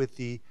compared with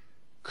the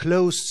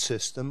closed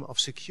system of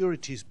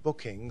securities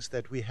bookings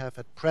that we have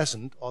at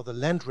present, or the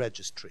land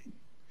registry.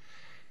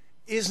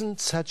 Isn't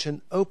such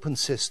an open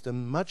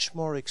system much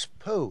more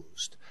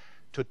exposed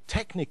to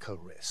technical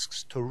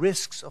risks, to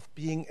risks of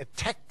being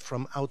attacked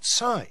from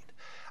outside?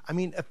 I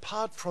mean,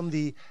 apart from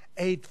the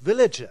 8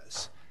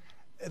 villagers,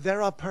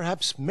 there are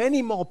perhaps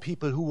many more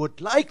people who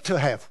would like to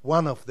have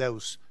one of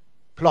those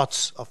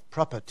plots of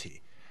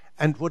property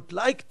and would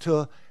like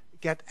to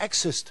get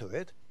access to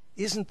it.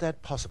 Isn't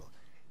that possible?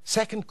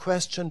 Second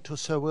question to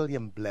Sir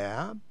William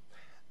Blair.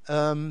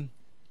 After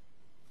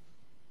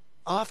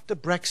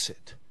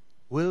Brexit,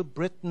 will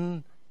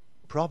Britain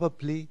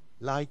probably,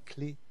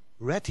 likely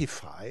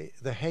ratify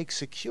the Hague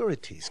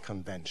Securities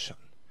Convention,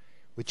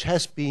 which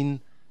has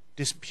been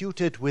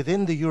disputed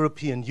within the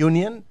European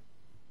Union?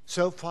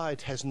 So far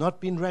it has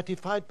not been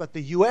ratified, but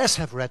the US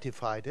have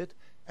ratified it,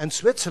 and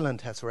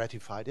Switzerland has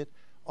ratified it.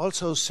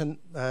 Also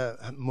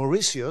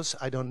Mauritius,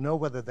 I don't know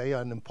whether they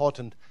are an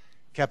important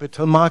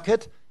capital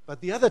market, but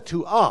the other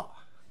 2 are.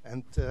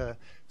 And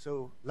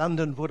so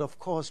London would, of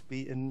course,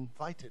 be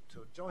invited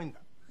to join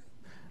them.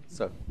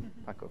 So,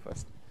 Paco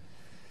first.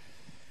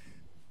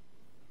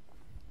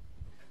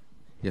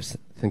 Yes,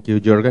 thank you,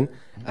 Jürgen.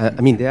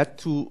 I mean, there are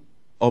 2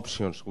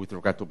 options with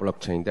regard to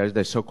blockchain. There's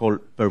the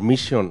so-called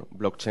permission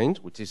blockchains,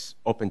 which is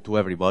open to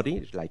everybody.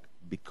 It's like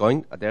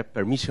Bitcoin. There are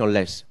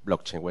permissionless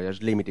blockchain, where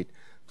it's limited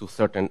to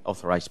certain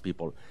authorized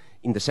people.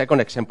 In the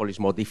second example, it's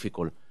more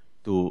difficult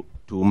to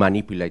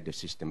manipulate the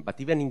system. But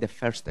even in the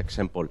first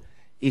example,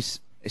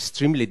 it's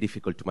extremely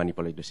difficult to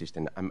manipulate the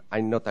system.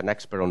 I'm not an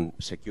expert on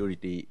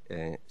security,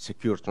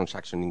 secure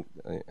transaction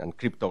and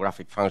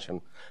cryptographic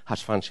function,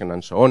 hash function,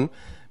 and so on.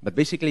 But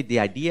basically, the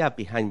idea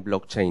behind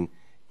blockchain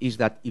is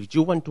that if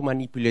you want to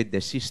manipulate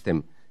the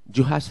system,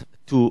 you have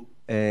to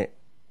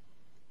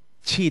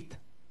cheat,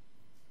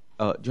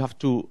 you have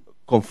to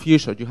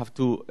confuse, or you have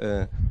to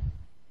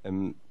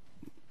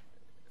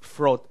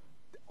fraud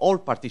all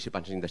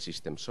participants in the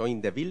system. So in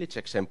the village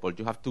example,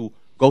 you have to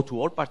go to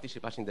all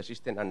participants in the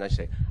system and I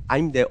say,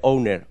 I'm the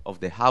owner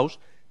of the house.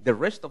 The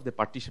rest of the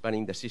participants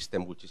in the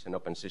system, which is an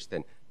open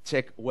system,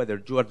 check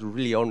whether you are the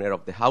really owner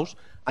of the house.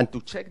 And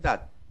to check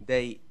that,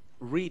 they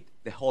read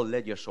the whole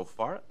ledger so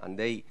far, and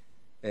they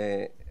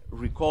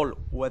recall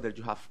whether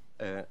you have,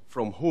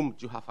 from whom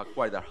you have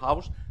acquired a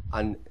house,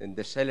 and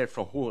the seller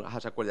from whom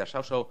has acquired a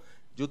house. So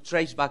you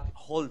trace back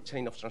whole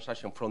chain of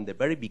transaction from the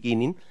very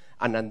beginning,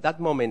 and at that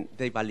moment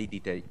they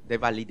validate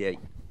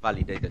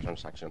the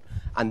transaction.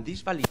 And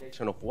this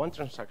validation of one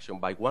transaction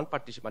by one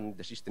participant in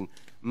the system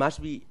must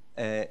be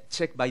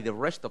checked by the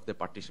rest of the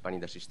participants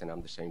in the system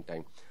at the same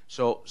time.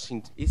 So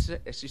since it's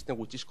a system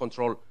which is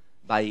controlled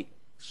by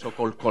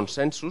so-called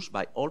consensus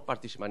by all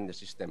participants in the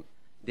system,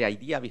 the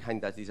idea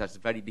behind that is that it's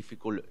very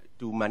difficult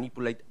to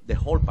manipulate the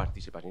whole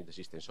participants in the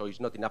system. So it's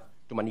not enough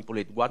to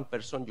manipulate one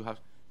person. You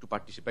have to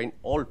participate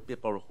all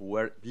people who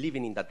were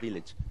living in that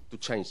village to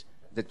change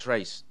the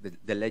trace,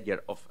 the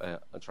ledger of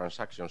a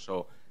transaction.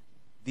 So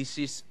this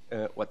is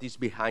what is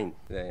behind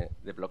the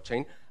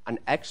blockchain. An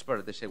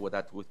expert, they say, well,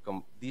 that with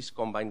this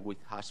combined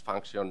with hash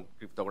function,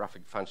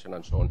 cryptographic function,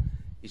 and so on,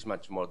 is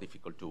much more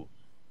difficult to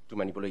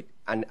manipulate.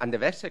 And the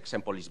best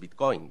example is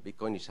Bitcoin.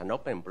 Bitcoin is an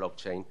open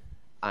blockchain.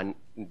 And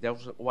there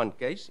was one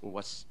case, it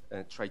was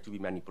tried to be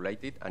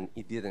manipulated, and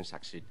it didn't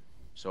succeed.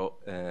 So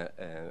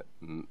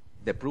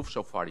the proof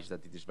so far is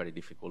that it is very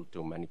difficult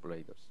to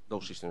manipulate those.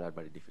 Those systems are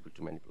very difficult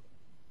to manipulate.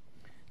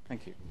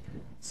 Thank you.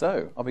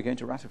 So, are we going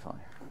to ratify?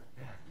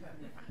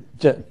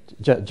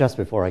 Just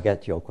before I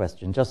get to your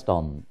question, just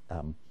on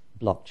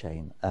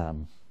blockchain,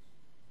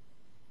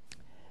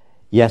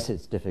 yes,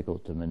 it's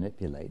difficult to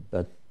manipulate,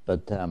 but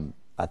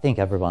I think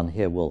everyone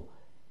here will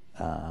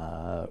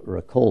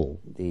recall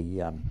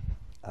the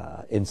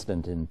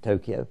incident in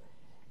Tokyo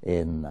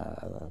in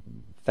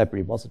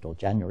February, was it, or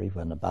January,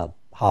 when about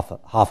half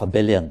 $500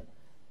 million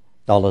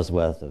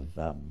worth of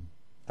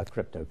a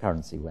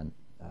cryptocurrency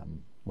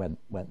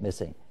went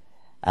missing.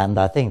 And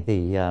I think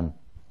so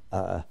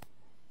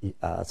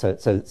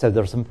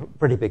there are some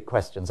pretty big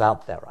questions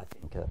out there, I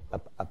think,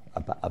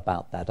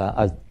 about that.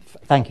 I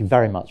thank you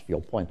very much for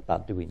your point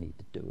about do we need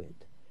to do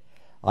it.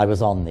 I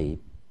was on the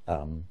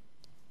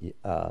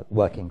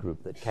working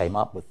group that came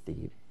up with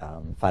the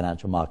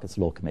Financial Markets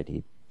Law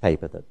Committee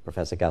paper that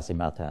Professor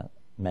Garcimartín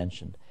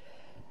mentioned.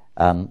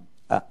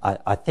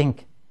 I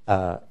think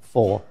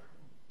for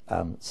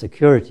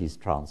securities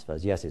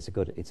transfers, yes, it's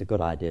a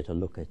good idea to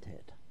look at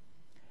it.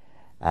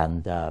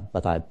 And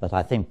but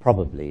I think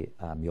probably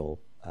the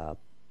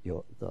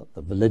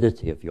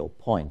validity of your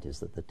point is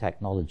that the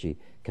technology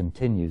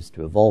continues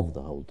to evolve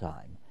the whole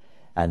time.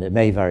 And it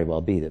may very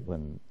well be that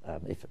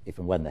if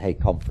and when the Hague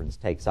Conference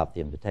takes up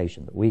the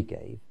invitation that we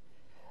gave,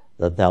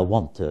 that they'll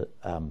want to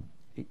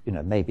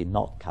maybe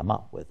not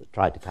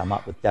try to come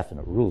up with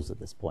definite rules at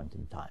this point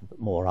in time, but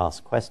more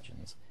ask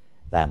questions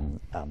than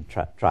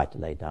try to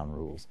lay down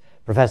rules.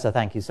 Professor,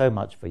 thank you so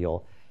much for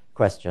your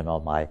question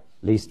on my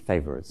least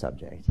favorite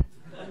subject.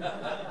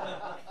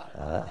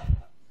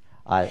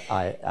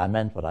 I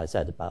meant what I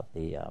said about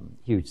the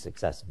huge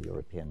success of the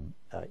European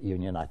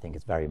Union. I think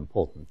it's very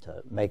important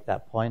to make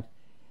that point.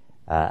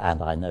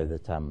 And I know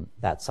that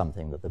that's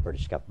something that the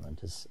British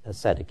government has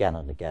said again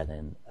and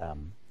again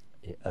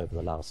over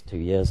the last 2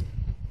 years.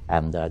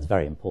 And it's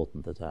very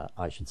important that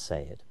I should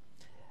say it.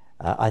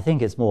 I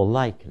think it's more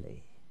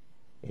likely,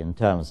 in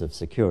terms of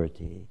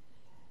securities,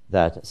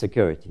 that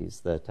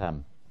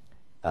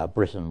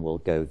Britain will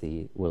go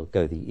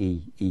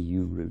the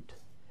EU route,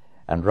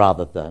 and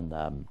rather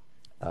than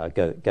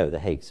go the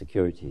Hague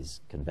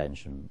Securities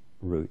Convention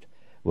route,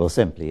 will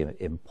simply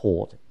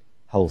import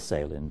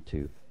wholesale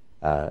into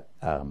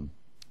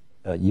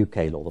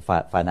UK law,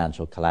 the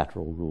financial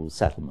collateral rules,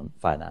 settlement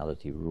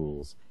finality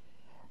rules,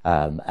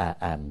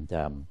 and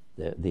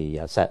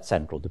the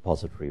central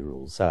depository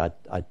rules. So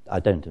I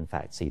don't, in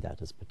fact, see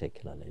that as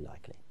particularly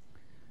likely.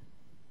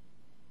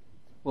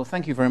 Well,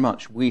 thank you very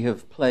much. We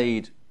have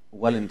played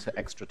well into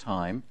extra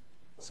time,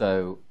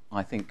 so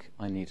I think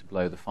I need to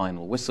blow the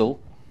final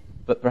whistle.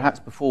 But perhaps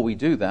before we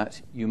do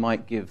that, you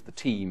might give the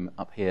team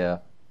up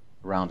here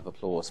a round of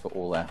applause for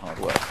all their hard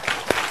work.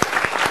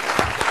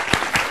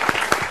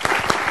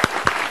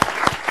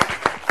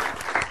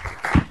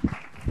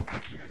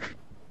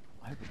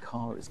 I hope the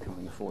car is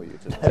coming for you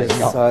today.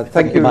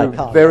 Thank you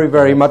very,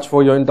 very much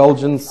for your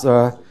indulgence,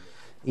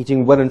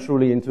 eating well and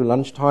truly into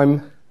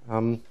lunchtime.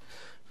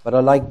 But I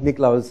like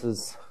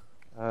Niklaus's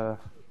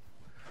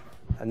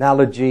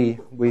analogy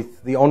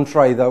with the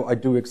entree, though I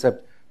do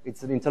accept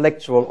it's an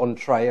intellectual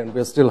entree and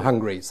we're still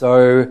hungry.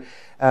 So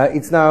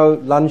it's now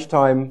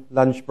lunchtime,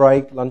 lunch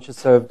break. Lunch is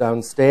served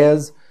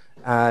downstairs,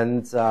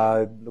 and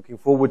looking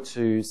forward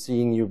to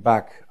seeing you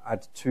back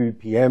at 2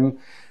 p.m.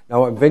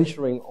 Now I'm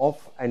venturing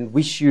off and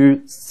wish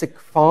you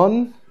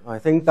Sikfan. I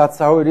think that's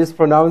how it is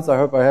pronounced. I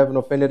hope I haven't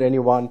offended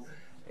anyone.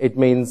 It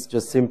means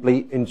just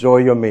simply enjoy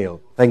your meal.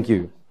 Thank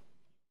you.